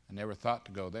 I never thought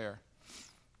to go there.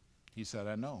 He said,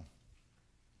 I know.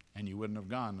 And you wouldn't have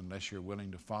gone unless you're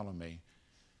willing to follow me.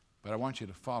 But I want you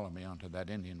to follow me onto that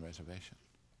Indian reservation.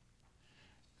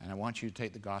 And I want you to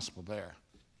take the gospel there.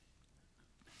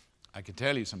 I could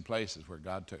tell you some places where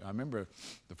God took. I remember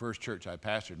the first church I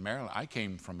pastored in Maryland. I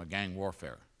came from a gang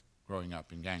warfare, growing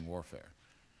up in gang warfare.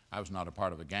 I was not a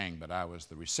part of a gang, but I was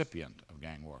the recipient of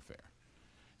gang warfare.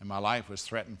 And my life was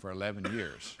threatened for 11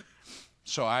 years.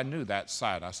 So I knew that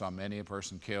side. I saw many a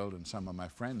person killed and some of my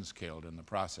friends killed in the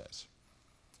process.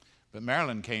 But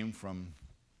Marilyn came from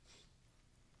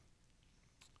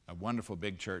a wonderful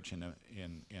big church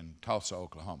in Tulsa,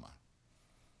 Oklahoma.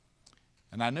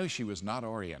 And I knew she was not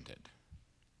oriented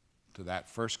to that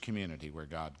first community where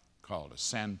God called us,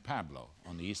 San Pablo,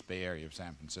 on the East Bay area of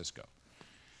San Francisco.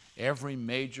 Every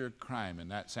major crime in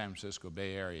that San Francisco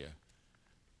Bay Area,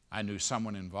 I knew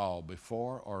someone involved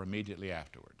before or immediately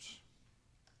afterwards.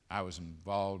 I was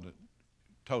involved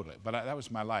totally, but that was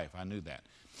my life. I knew that.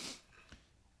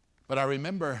 But I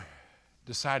remember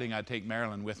deciding I'd take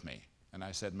Marilyn with me. And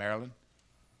I said, Marilyn,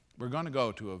 we're going to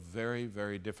go to a very,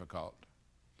 very difficult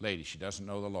lady. She doesn't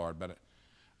know the Lord, but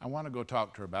I want to go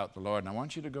talk to her about the Lord, and I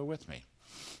want you to go with me.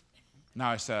 Now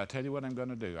I said, I'll tell you what I'm going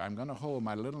to do. I'm going to hold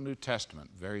my little New Testament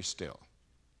very still.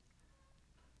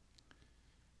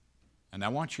 And I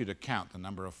want you to count the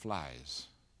number of flies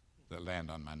that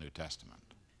land on my New Testament.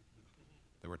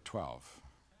 There were 12.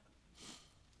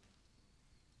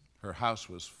 Her house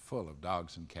was full of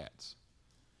dogs and cats.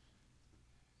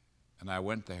 And I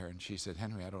went there, and she said,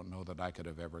 Henry, I don't know that I could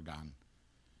have ever gone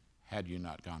had you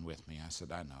not gone with me. I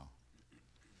said, I know.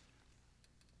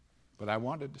 But I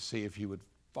wanted to see if you would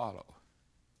follow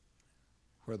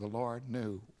where the Lord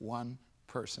knew one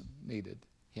person needed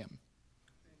him.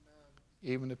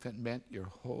 Amen. Even if it meant your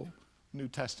whole New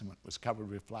Testament was covered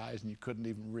with flies and you couldn't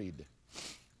even read.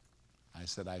 I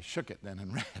said, I shook it then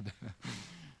and read.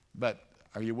 But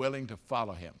are you willing to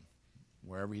follow him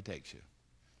wherever he takes you?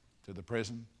 To the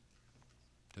prison?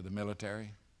 To the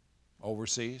military?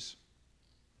 Overseas?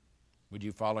 Would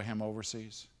you follow him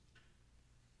overseas?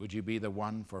 Would you be the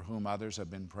one for whom others have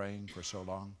been praying for so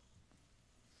long?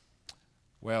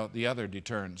 Well, the other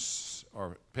deterrents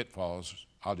or pitfalls,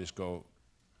 I'll just go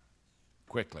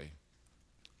quickly.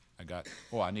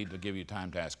 I need to give you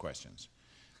time to ask questions.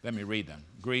 Let me read them.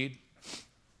 Greed.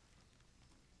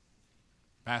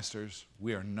 Pastors,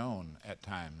 we are known at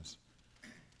times.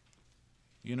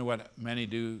 You know what many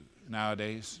do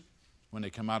nowadays? When they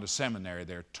come out of seminary,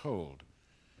 they're told,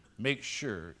 make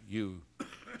sure you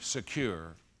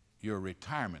secure your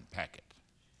retirement packet.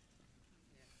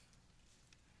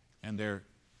 And they're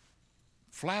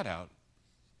flat out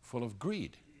full of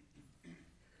greed.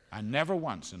 I never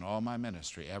once in all my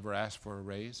ministry ever asked for a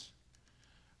raise.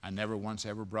 I never once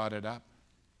ever brought it up.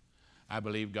 I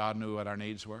believe God knew what our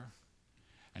needs were,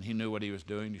 and he knew what he was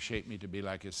doing to shape me to be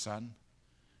like his son.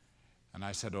 And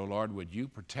I said, oh Lord, would you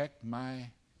protect my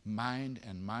mind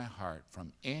and my heart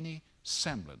from any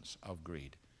semblance of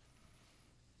greed?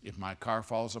 If my car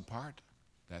falls apart,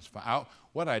 that's fine.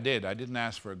 What I didn't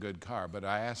ask for a good car, but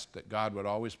I asked that God would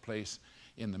always place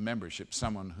in the membership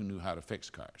someone who knew how to fix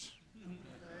cars.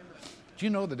 Do you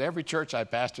know that every church I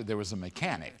pastored, there was a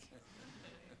mechanic?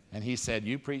 And he said,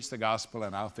 you preach the gospel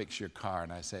and I'll fix your car.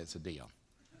 And I said, it's a deal.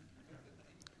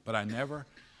 But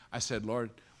I said, Lord,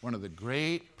 one of the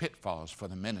great pitfalls for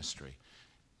the ministry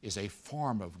is a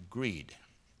form of greed.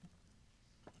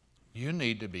 You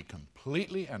need to be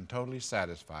completely and totally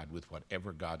satisfied with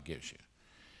whatever God gives you.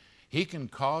 He can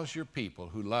cause your people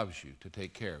who loves you to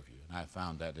take care of you. And I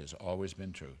found that has always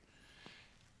been true.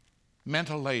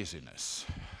 Mental laziness.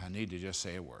 I need to just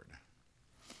say a word.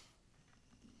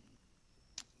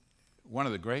 One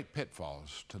of the great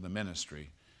pitfalls to the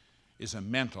ministry is a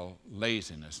mental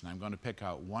laziness. And I'm going to pick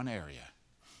out one area.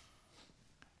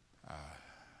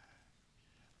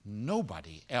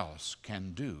 Nobody else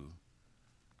can do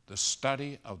the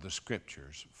study of the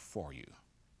Scriptures for you.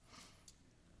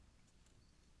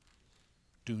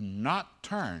 Do not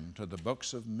turn to the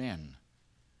books of men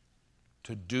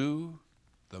to do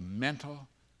the mental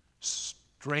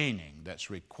straining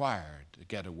that's required to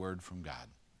get a word from God.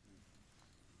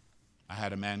 I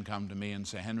had a man come to me and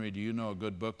say, Henry, do you know a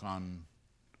good book on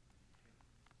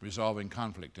resolving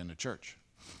conflict in the church?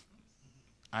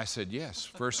 I said, yes,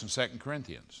 1st and 2nd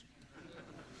Corinthians.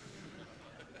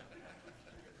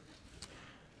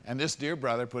 And this dear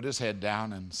brother put his head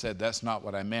down and said, that's not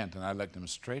what I meant. And I looked him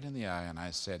straight in the eye and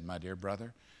I said, my dear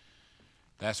brother,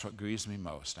 that's what grieves me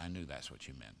most. I knew that's what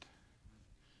you meant.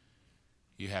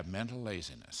 You have mental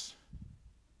laziness.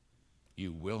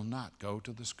 You will not go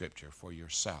to the Scripture for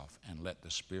yourself and let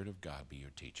the Spirit of God be your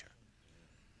teacher.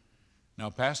 Now,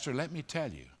 Pastor, let me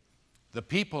tell you, the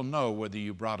people know whether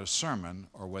you brought a sermon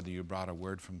or whether you brought a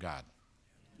word from God.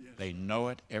 Yes. They know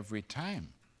it every time.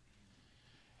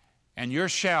 And your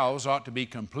shelves ought to be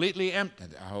completely empty.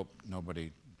 I hope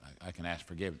nobody, I can ask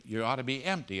forgiveness. You ought to be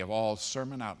empty of all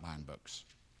sermon outline books.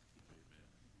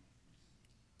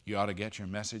 You ought to get your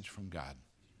message from God.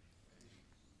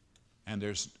 And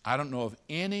I don't know of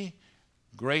any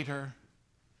greater,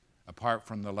 apart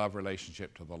from the love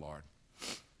relationship to the Lord,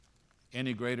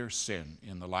 any greater sin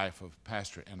in the life of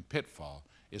pastor and pitfall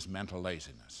is mental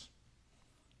laziness.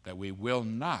 That we will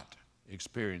not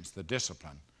experience the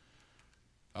discipline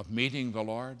of meeting the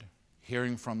Lord,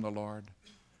 hearing from the Lord,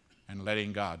 and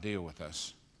letting God deal with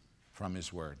us from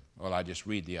his word. Well, I just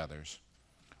read the others.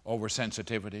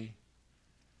 Oversensitivity,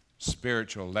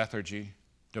 spiritual lethargy,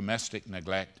 domestic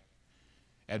neglect,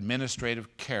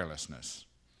 administrative carelessness.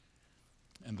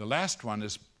 And the last one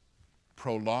is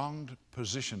prolonged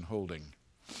position holding.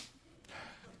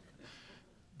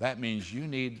 That means you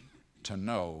need to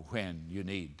know when you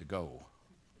need to go.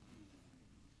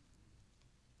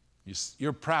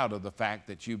 You're proud of the fact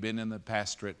that you've been in the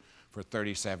pastorate for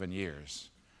 37 years,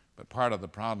 but part of the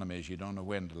problem is you don't know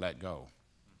when to let go.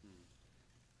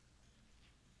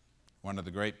 One of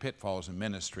the great pitfalls in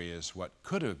ministry is what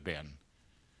could have been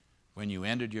when you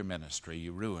ended your ministry,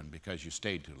 you ruined because you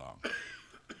stayed too long.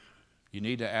 You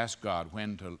need to ask God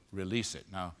when to release it.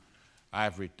 Now,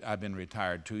 I've been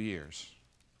retired 2 years.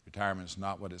 Retirement's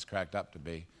not what it's cracked up to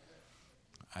be.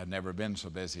 I've never been so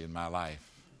busy in my life.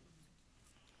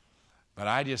 But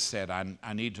I just said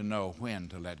I need to know when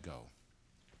to let go,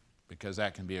 because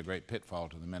that can be a great pitfall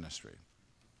to the ministry.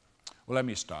 Well, let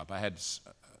me stop. I had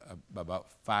about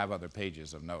 5 other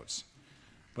pages of notes.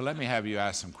 But let me have you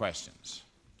ask some questions.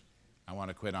 I want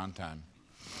to quit on time.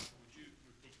 Would you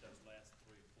repeat those last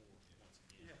 3 or 4 once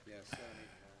again? Yes.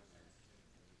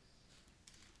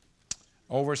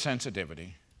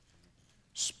 Oversensitivity,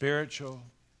 spiritual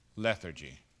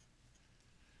lethargy.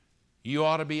 You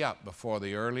ought to be up before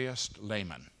the earliest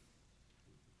layman.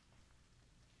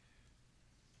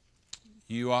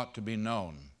 You ought to be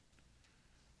known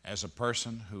as a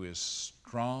person who is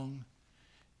strong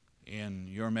in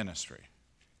your ministry.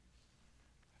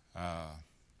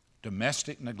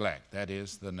 Domestic neglect, that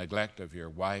is, the neglect of your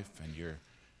wife and your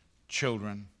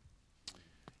children.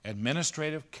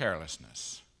 Administrative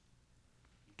carelessness.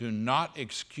 Do not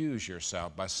excuse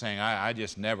yourself by saying, I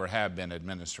just never have been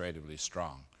administratively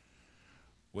strong.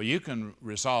 Well, you can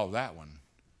resolve that one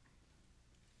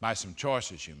by some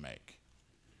choices you make.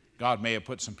 God may have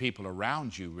put some people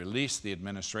around you, release the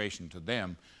administration to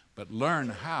them, but learn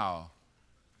how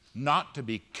not to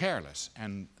be careless.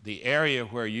 And the area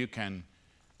where you can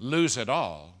lose it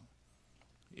all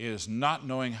is not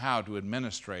knowing how to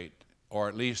administrate or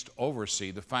at least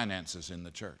oversee the finances in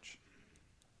the church.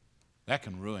 That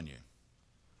can ruin you.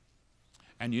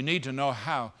 And you need to know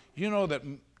how. You know that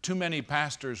too many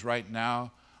pastors right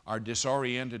now are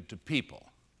disoriented to people.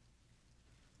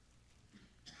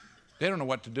 They don't know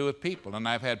what to do with people. And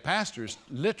I've had pastors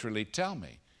literally tell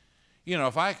me, you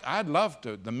know, I'd love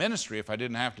the ministry if I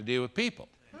didn't have to deal with people.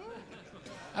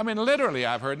 I mean, literally,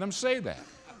 I've heard them say that.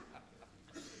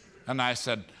 And I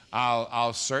said,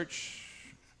 I'll search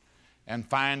and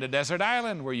find a desert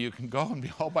island where you can go and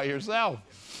be all by yourself.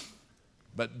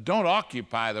 But don't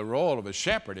occupy the role of a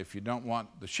shepherd if you don't want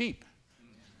the sheep.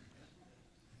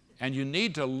 And you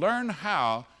need to learn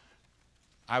how.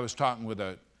 I was talking with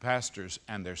the pastors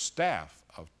and their staff.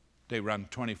 They run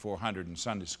 2,400 in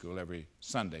Sunday school every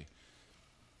Sunday.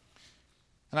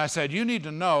 And I said, you need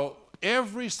to know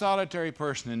every solitary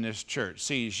person in this church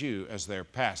sees you as their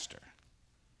pastor.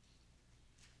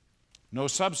 No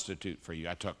substitute for you.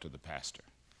 I talked to the pastor.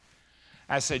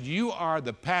 I said, you are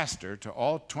the pastor to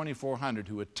all 2,400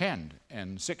 who attend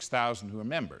and 6,000 who are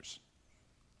members.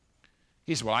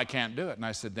 He said, well, I can't do it. And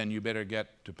I said, then you better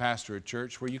get to pastor a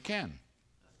church where you can.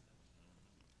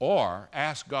 Or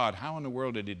ask God, how in the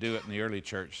world did he do it in the early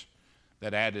church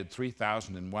that added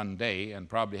 3,000 in one day and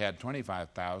probably had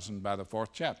 25,000 by the 4th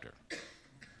chapter?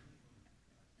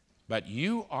 But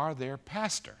you are their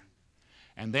pastor.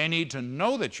 And they need to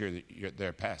know that you're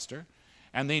their pastor.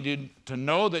 And they need to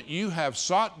know that you have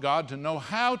sought God to know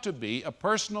how to be a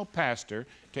personal pastor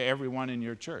to everyone in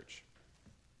your church.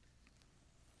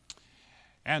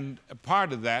 And a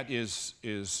part of that is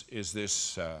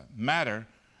this matter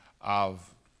of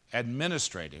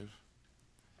administrative,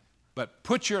 but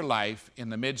put your life in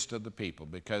the midst of the people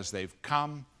because they've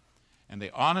come and they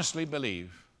honestly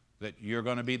believe that you're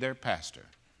going to be their pastor.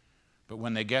 But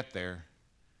when they get there,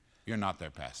 you're not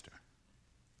their pastor.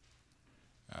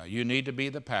 You need to be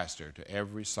the pastor to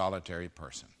every solitary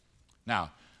person.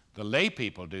 Now, the lay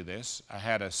people do this. I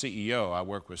had a CEO. I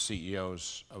work with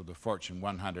CEOs of the Fortune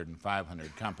 100 and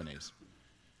 500 companies.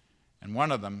 And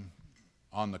one of them,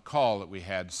 on the call that we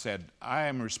had, said, I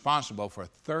am responsible for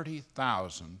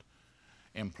 30,000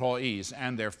 employees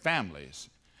and their families.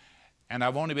 And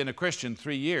I've only been a Christian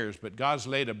 3 years, but God's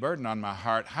laid a burden on my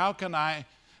heart. How can I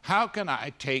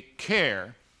take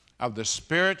care of the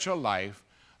spiritual life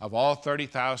of all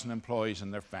 30,000 employees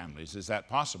and their families? Is that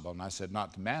possible? And I said,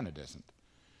 not to man it isn't,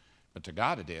 but to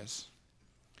God it is.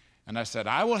 And I said,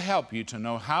 I will help you to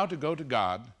know how to go to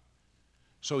God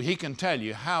so he can tell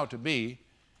you how to be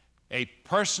a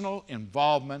personal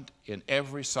involvement in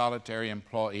every solitary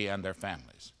employee and their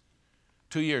families.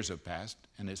 2 years have passed,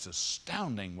 and it's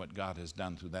astounding what God has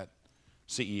done through that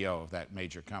CEO of that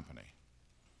major company.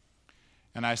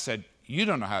 And I said, you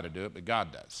don't know how to do it, but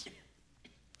God does.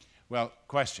 Well,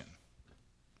 question.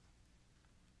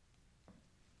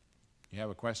 You have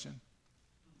a question?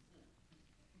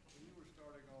 When you were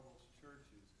starting all those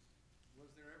churches, was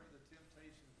there ever the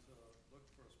temptation to look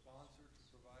for a sponsor to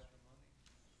provide the money?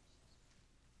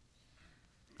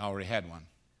 I already had one.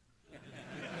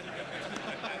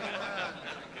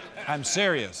 I'm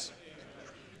serious.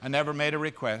 I never made a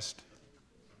request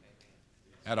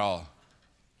at all.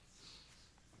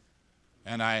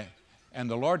 And And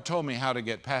the Lord told me how to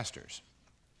get pastors.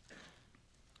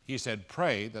 He said,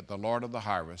 pray that the Lord of the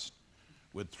harvest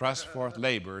would thrust forth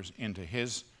laborers into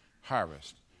his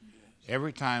harvest.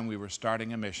 Every time we were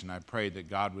starting a mission, I prayed that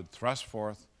God would thrust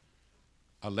forth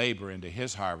a laborer into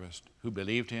his harvest who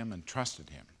believed him and trusted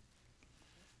him.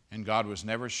 And God was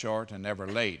never short and never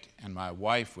late, and my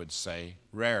wife would say,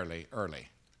 rarely early.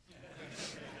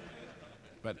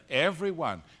 But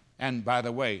everyone, and by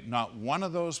the way, not one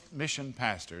of those mission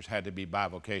pastors had to be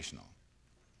bivocational.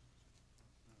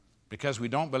 Because we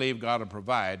don't believe God will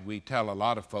provide, we tell a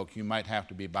lot of folk you might have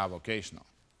to be bivocational.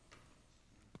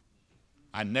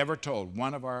 I never told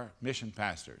one of our mission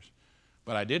pastors,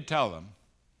 but I did tell them,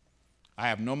 I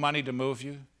have no money to move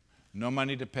you, no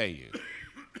money to pay you.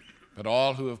 But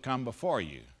all who have come before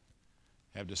you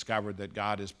have discovered that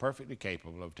God is perfectly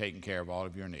capable of taking care of all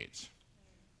of your needs.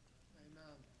 Amen.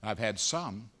 I've had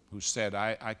some who said,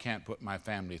 I can't put my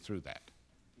family through that.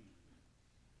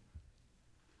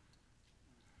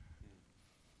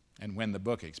 And when the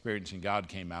book Experiencing God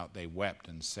came out, they wept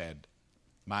and said,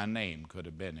 my name could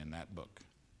have been in that book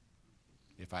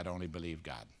if I'd only believed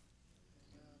God.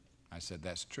 I said,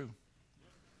 that's true.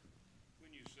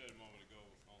 When you said a moment ago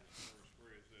on the first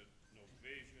where it said no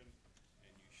vision,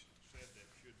 and you said that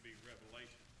should be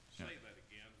revelation. Say that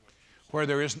again. What you said. Where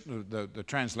there is, the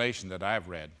translation that I've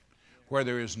read, where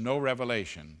there is no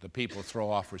revelation, the people throw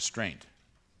off restraint.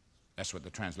 That's what the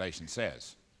translation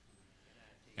says.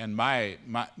 And my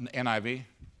NIV,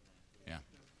 yeah.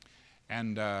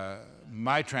 And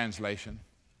my translation,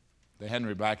 the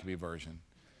Henry Blackaby version,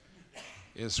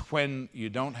 is when you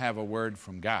don't have a word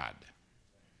from God,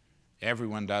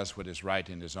 everyone does what is right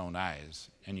in his own eyes,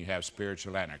 and you have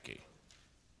spiritual anarchy.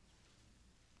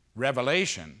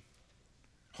 Revelation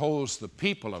holds the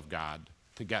people of God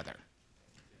together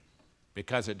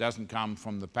because it doesn't come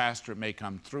from the pastor, it may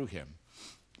come through him.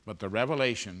 But the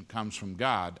revelation comes from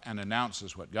God and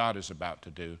announces what God is about to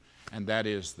do, and that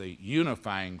is the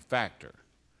unifying factor.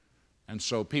 And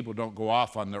so people don't go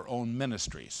off on their own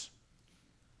ministries.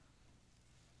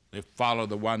 They follow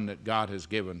the one that God has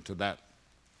given to that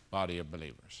body of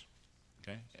believers.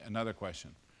 Okay? Another question.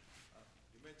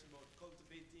 You mentioned about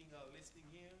cultivating listening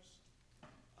ears.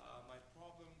 My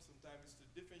problem sometimes is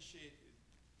to differentiate,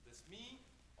 that's me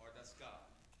or that's God.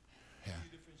 Yeah. How do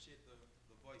you differentiate the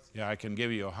voices? Yeah, I can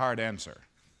give you a hard answer.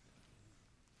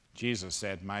 Jesus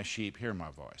said, my sheep hear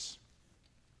my voice,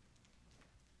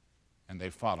 and they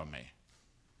follow me.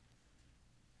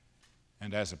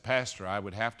 And as a pastor, I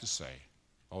would have to say,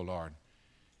 oh Lord,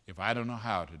 if I don't know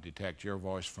how to detect your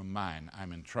voice from mine,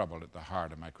 I'm in trouble at the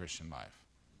heart of my Christian life.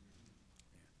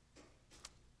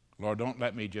 Lord, don't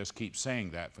let me just keep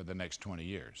saying that for the next 20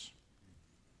 years.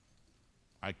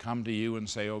 I come to you and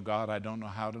say, oh God, I don't know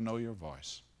how to know your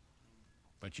voice,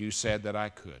 but you said that I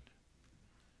could.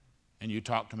 And you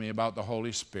talked to me about the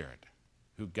Holy Spirit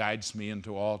who guides me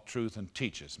into all truth and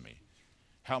teaches me.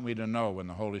 Help me to know when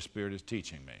the Holy Spirit is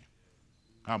teaching me.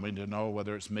 Help me to know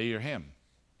whether it's me or him.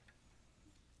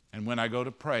 And when I go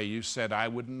to pray, you said I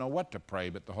wouldn't know what to pray,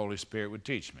 but the Holy Spirit would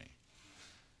teach me.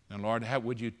 And Lord,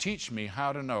 would you teach me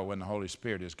how to know when the Holy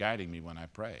Spirit is guiding me when I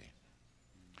pray?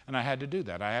 And I had to do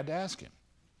that. I had to ask him.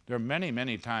 There are many,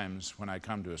 many times when I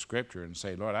come to a scripture and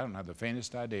say, Lord, I don't have the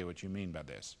faintest idea what you mean by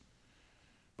this.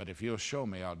 But if you'll show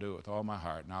me, I'll do it with all my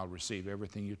heart, and I'll receive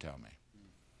everything you tell me.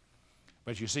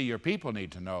 But you see, your people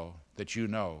need to know that you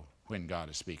know when God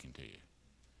is speaking to you.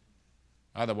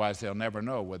 Otherwise, they'll never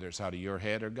know whether it's out of your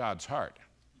head or God's heart.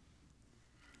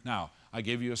 Now, I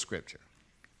give you a scripture,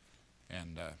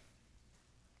 and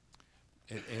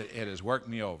it has worked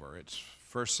me over. It's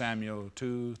 1 Samuel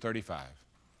 2:35.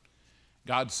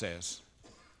 God says,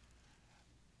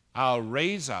 I'll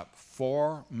raise up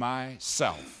for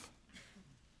myself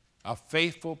a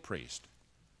faithful priest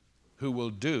who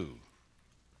will do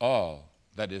all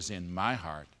that is in my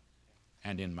heart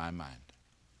and in my mind.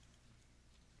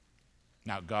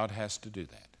 Now, God has to do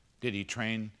that. Did he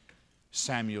train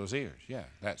Samuel's ears? Yeah,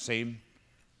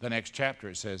 the next chapter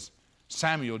it says,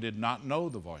 Samuel did not know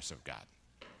the voice of God.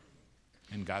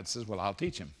 And God says, well, I'll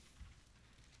teach him.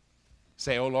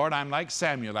 Say, oh Lord, I'm like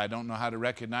Samuel. I don't know how to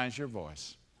recognize your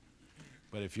voice.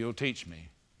 But if you'll teach me,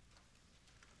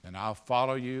 then I'll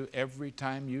follow you every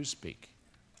time you speak.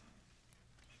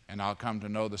 And I'll come to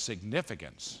know the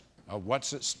significance of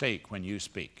what's at stake when you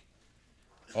speak.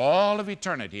 All of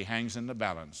eternity hangs in the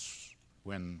balance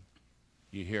when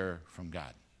you hear from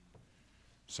God.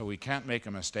 So we can't make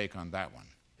a mistake on that one.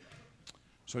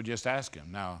 So just ask him.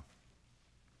 Now,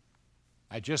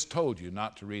 I just told you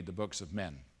not to read the books of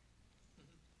men.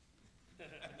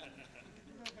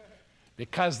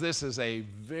 Because this is a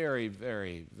very,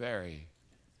 very, very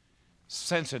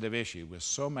sensitive issue with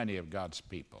so many of God's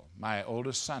people. My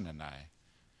oldest son and I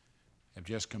have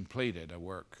just completed a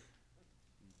work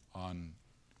on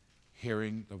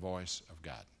hearing the voice of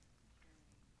God.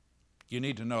 You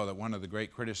need to know that one of the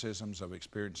great criticisms of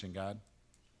experiencing God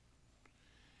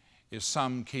is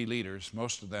some key leaders,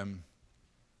 most of them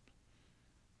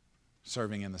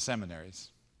serving in the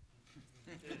seminaries,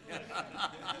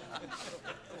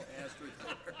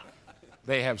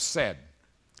 they have said,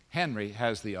 Henry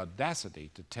has the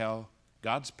audacity to tell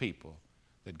God's people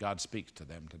that God speaks to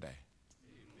them today.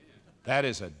 That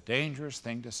is a dangerous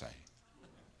thing to say.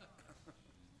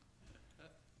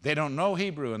 They don't know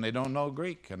Hebrew and they don't know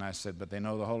Greek. And I said, but they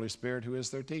know the Holy Spirit who is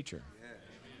their teacher.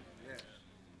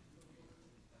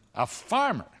 A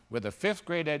farmer with a 5th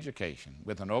grade education,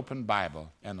 with an open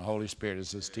Bible and the Holy Spirit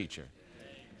as his teacher,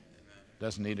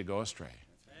 doesn't need to go astray.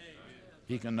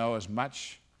 He can know as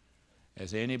much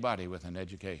as anybody with an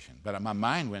education. But my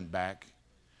mind went back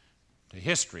to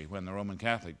history when the Roman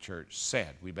Catholic Church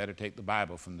said, we better take the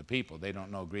Bible from the people. They don't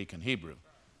know Greek and Hebrew.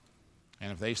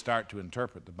 And if they start to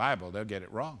interpret the Bible, they'll get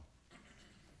it wrong.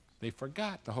 They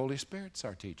forgot the Holy Spirit's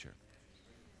our teacher.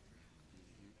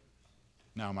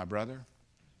 Now, my brother,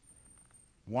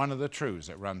 one of the truths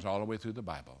that runs all the way through the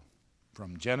Bible,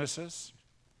 from Genesis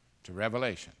to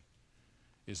Revelation,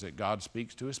 is that God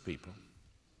speaks to his people.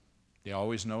 They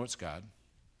always know it's God.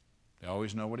 They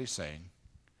always know what he's saying.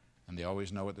 And they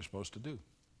always know what they're supposed to do.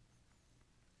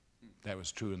 That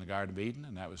was true in the Garden of Eden,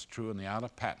 and that was true in the Isle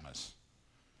of Patmos,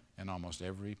 and almost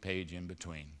every page in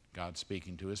between. God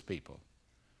speaking to his people.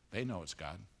 They know it's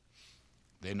God.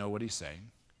 They know what he's saying,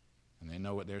 and they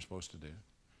know what they're supposed to do.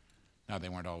 Now, they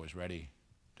weren't always ready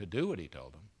to do what he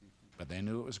told them, but they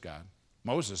knew it was God.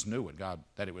 Moses knew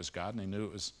that it was God, and he knew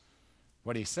it was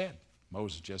what he said.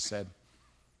 Moses just said,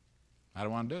 I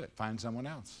don't want to do it. Find someone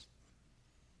else.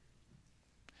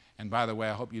 And by the way,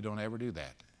 I hope you don't ever do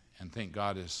that and think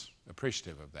God is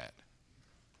appreciative of that.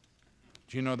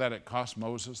 Do you know that it cost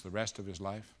Moses the rest of his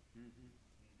life?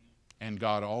 And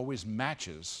God always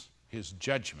matches his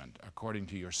judgment according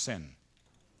to your sin.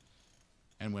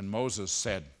 And when Moses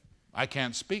said, I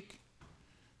can't speak,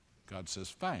 God says,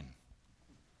 fine.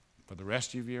 For the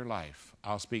rest of your life,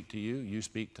 I'll speak to you, you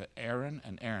speak to Aaron,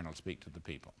 and Aaron will speak to the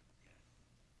people.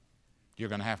 You're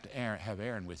going to have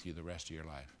Aaron with you the rest of your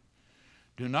life.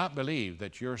 Do not believe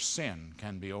that your sin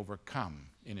can be overcome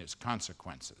in its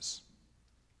consequences.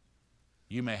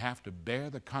 You may have to bear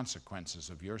the consequences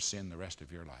of your sin the rest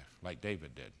of your life, like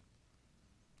David did.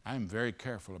 I'm very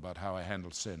careful about how I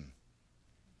handle sin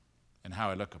and how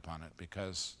I look upon it,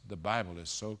 because the Bible is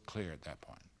so clear at that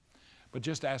point. But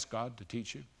just ask God to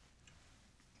teach you.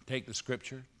 Take the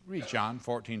scripture, read John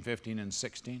 14, 15, and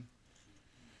 16.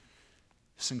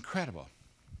 It's incredible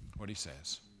what he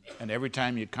says. And every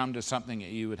time you come to something,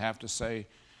 you would have to say,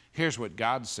 here's what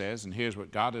God says, and here's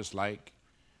what God is like,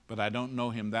 but I don't know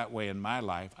him that way in my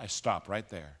life. I stop right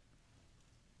there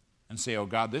and say, oh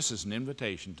God, this is an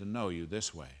invitation to know you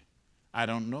this way. I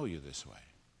don't know you this way.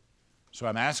 So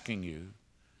I'm asking you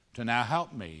to now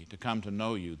help me to come to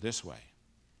know you this way.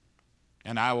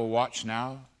 And I will watch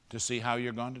now to see how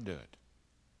you're going to do it.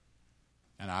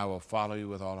 And I will follow you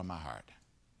with all of my heart.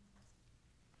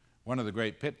 One of the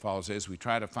great pitfalls is we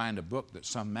try to find a book that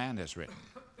some man has written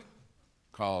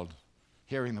called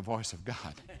Hearing the Voice of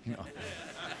God. You know. Henry,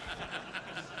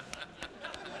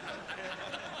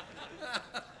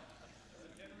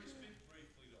 speak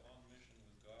briefly to On Mission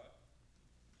with God.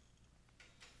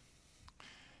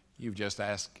 You've just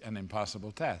asked an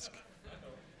impossible task.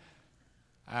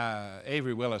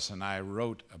 Avery Willis and I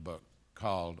wrote a book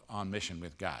called On Mission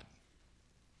with God.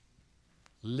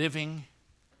 Living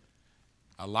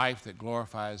a life that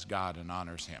glorifies God and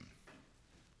honors him.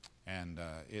 And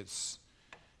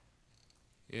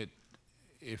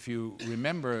if you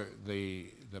remember the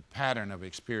pattern of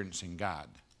experiencing God,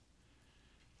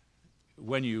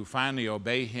 when you finally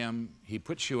obey him, he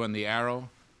puts you on the arrow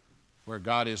where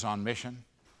God is on mission.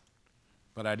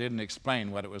 But I didn't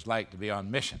explain what it was like to be on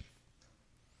mission.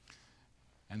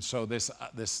 And so this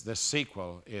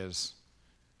sequel is,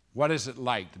 what is it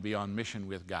like to be on mission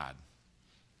with God?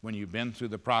 When you've been through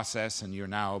the process and you're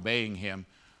now obeying him,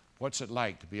 what's it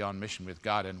like to be on mission with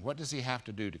God? And what does he have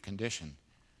to do to condition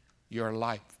your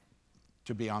life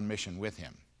to be on mission with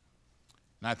him?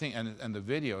 And I think, and the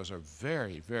videos are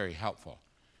very, very helpful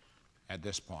at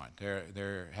this point.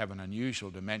 They have an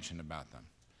unusual dimension about them.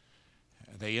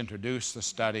 They introduce the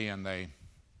study and they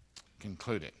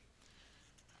conclude it.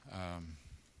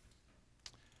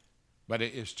 But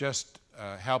it's just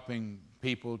helping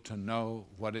people to know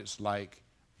what it's like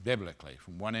biblically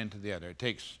from one end to the other. It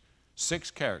takes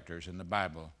 6 characters in the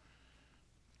Bible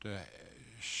to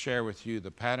share with you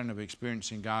the pattern of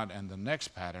experiencing God and the next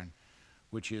pattern,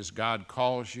 which is God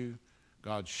calls you,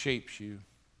 God shapes you,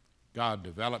 God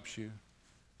develops you,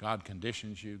 God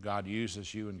conditions you, God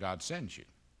uses you, and God sends you.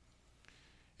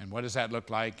 And what does that look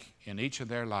like in each of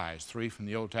their lives? 3 from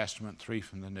the Old Testament, 3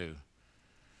 from the New.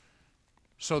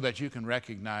 So that you can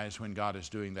recognize when God is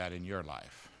doing that in your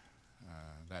life.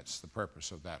 That's the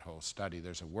purpose of that whole study.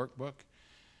 There's a workbook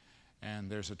and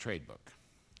there's a trade book.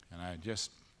 And I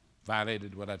just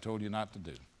violated what I told you not to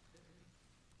do.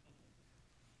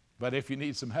 But if you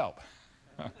need some help,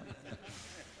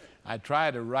 I try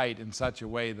to write in such a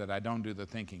way that I don't do the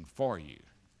thinking for you,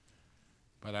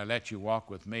 but I let you walk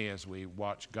with me as we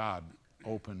watch God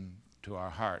open to our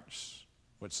hearts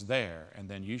what's there, and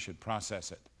then you should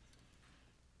process it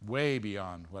way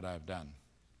beyond what I've done.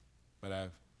 But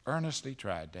I've earnestly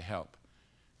tried to help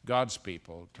God's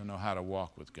people to know how to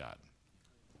walk with God.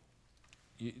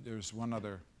 There's one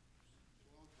other.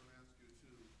 Well, I was going to ask you to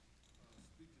speak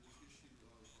to this issue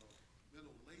of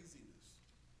mental laziness.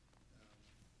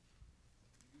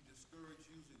 You discourage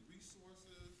using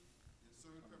resources in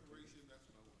sermon preparation. That's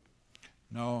what I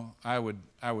want. No,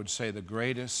 I would say the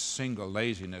greatest single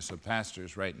laziness of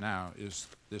pastors right now is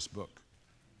this book.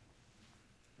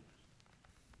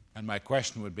 And my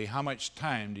question would be, how much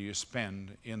time do you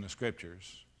spend in the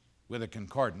Scriptures with a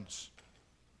concordance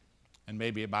and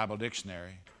maybe a Bible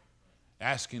dictionary,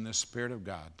 asking the Spirit of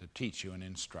God to teach you and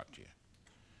instruct you?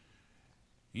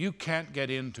 You can't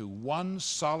get into one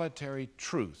solitary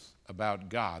truth about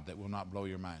God that will not blow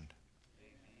your mind.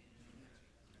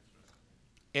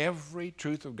 Every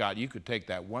truth of God, you could take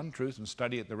that one truth and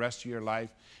study it the rest of your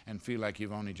life and feel like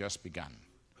you've only just begun.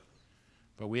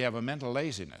 But we have a mental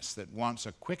laziness that wants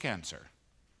a quick answer.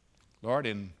 Lord,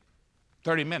 in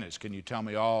 30 minutes, can you tell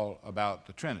me all about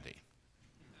the Trinity?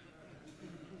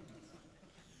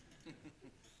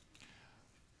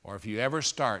 Or if you ever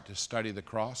start to study the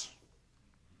cross,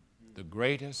 the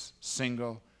greatest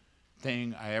single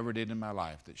thing I ever did in my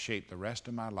life that shaped the rest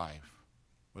of my life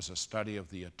was a study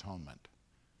of the atonement,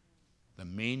 the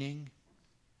meaning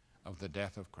of the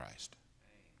death of Christ.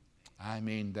 I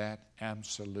mean, that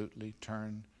absolutely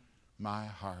turned my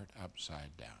heart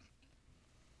upside down.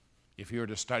 If you were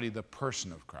to study the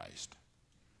person of Christ,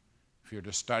 if you were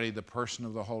to study the person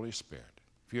of the Holy Spirit,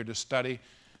 if you were to study,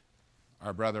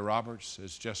 our brother Roberts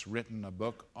has just written a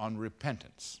book on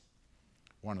repentance,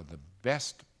 one of the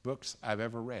best books I've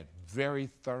ever read,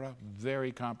 very thorough,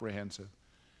 very comprehensive.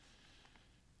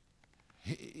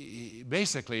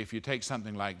 Basically, if you take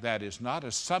something like that, it's not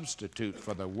a substitute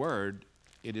for the Word.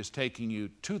 It is taking you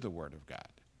to the Word of God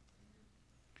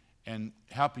and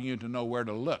helping you to know where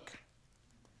to look.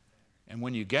 And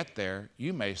when you get there,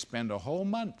 you may spend a whole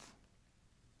month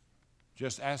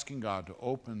just asking God to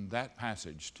open that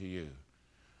passage to you.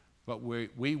 But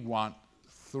we want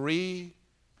 3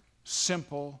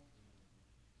 simple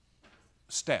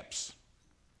steps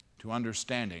to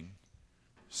understanding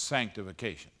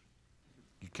sanctification.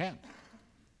 You can't.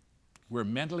 We're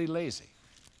mentally lazy.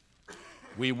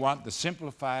 We want the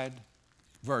simplified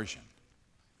version.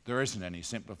 There isn't any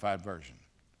simplified version.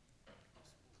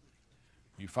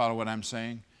 You follow what I'm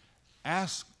saying?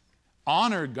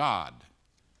 Honor God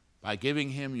by giving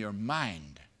Him your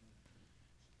mind,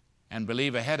 and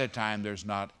believe ahead of time there's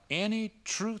not any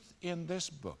truth in this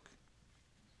book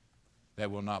that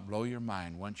will not blow your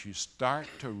mind. Once you start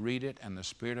to read it and the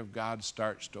Spirit of God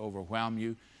starts to overwhelm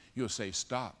you, you'll say,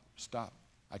 stop,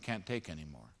 I can't take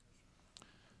anymore.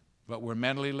 But we're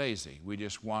mentally lazy. We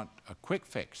just want a quick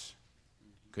fix.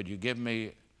 Could you give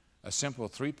me a simple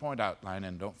 3-point outline,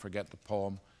 and don't forget the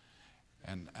poem,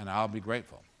 and I'll be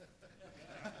grateful.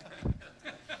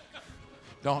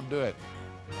 Don't do it.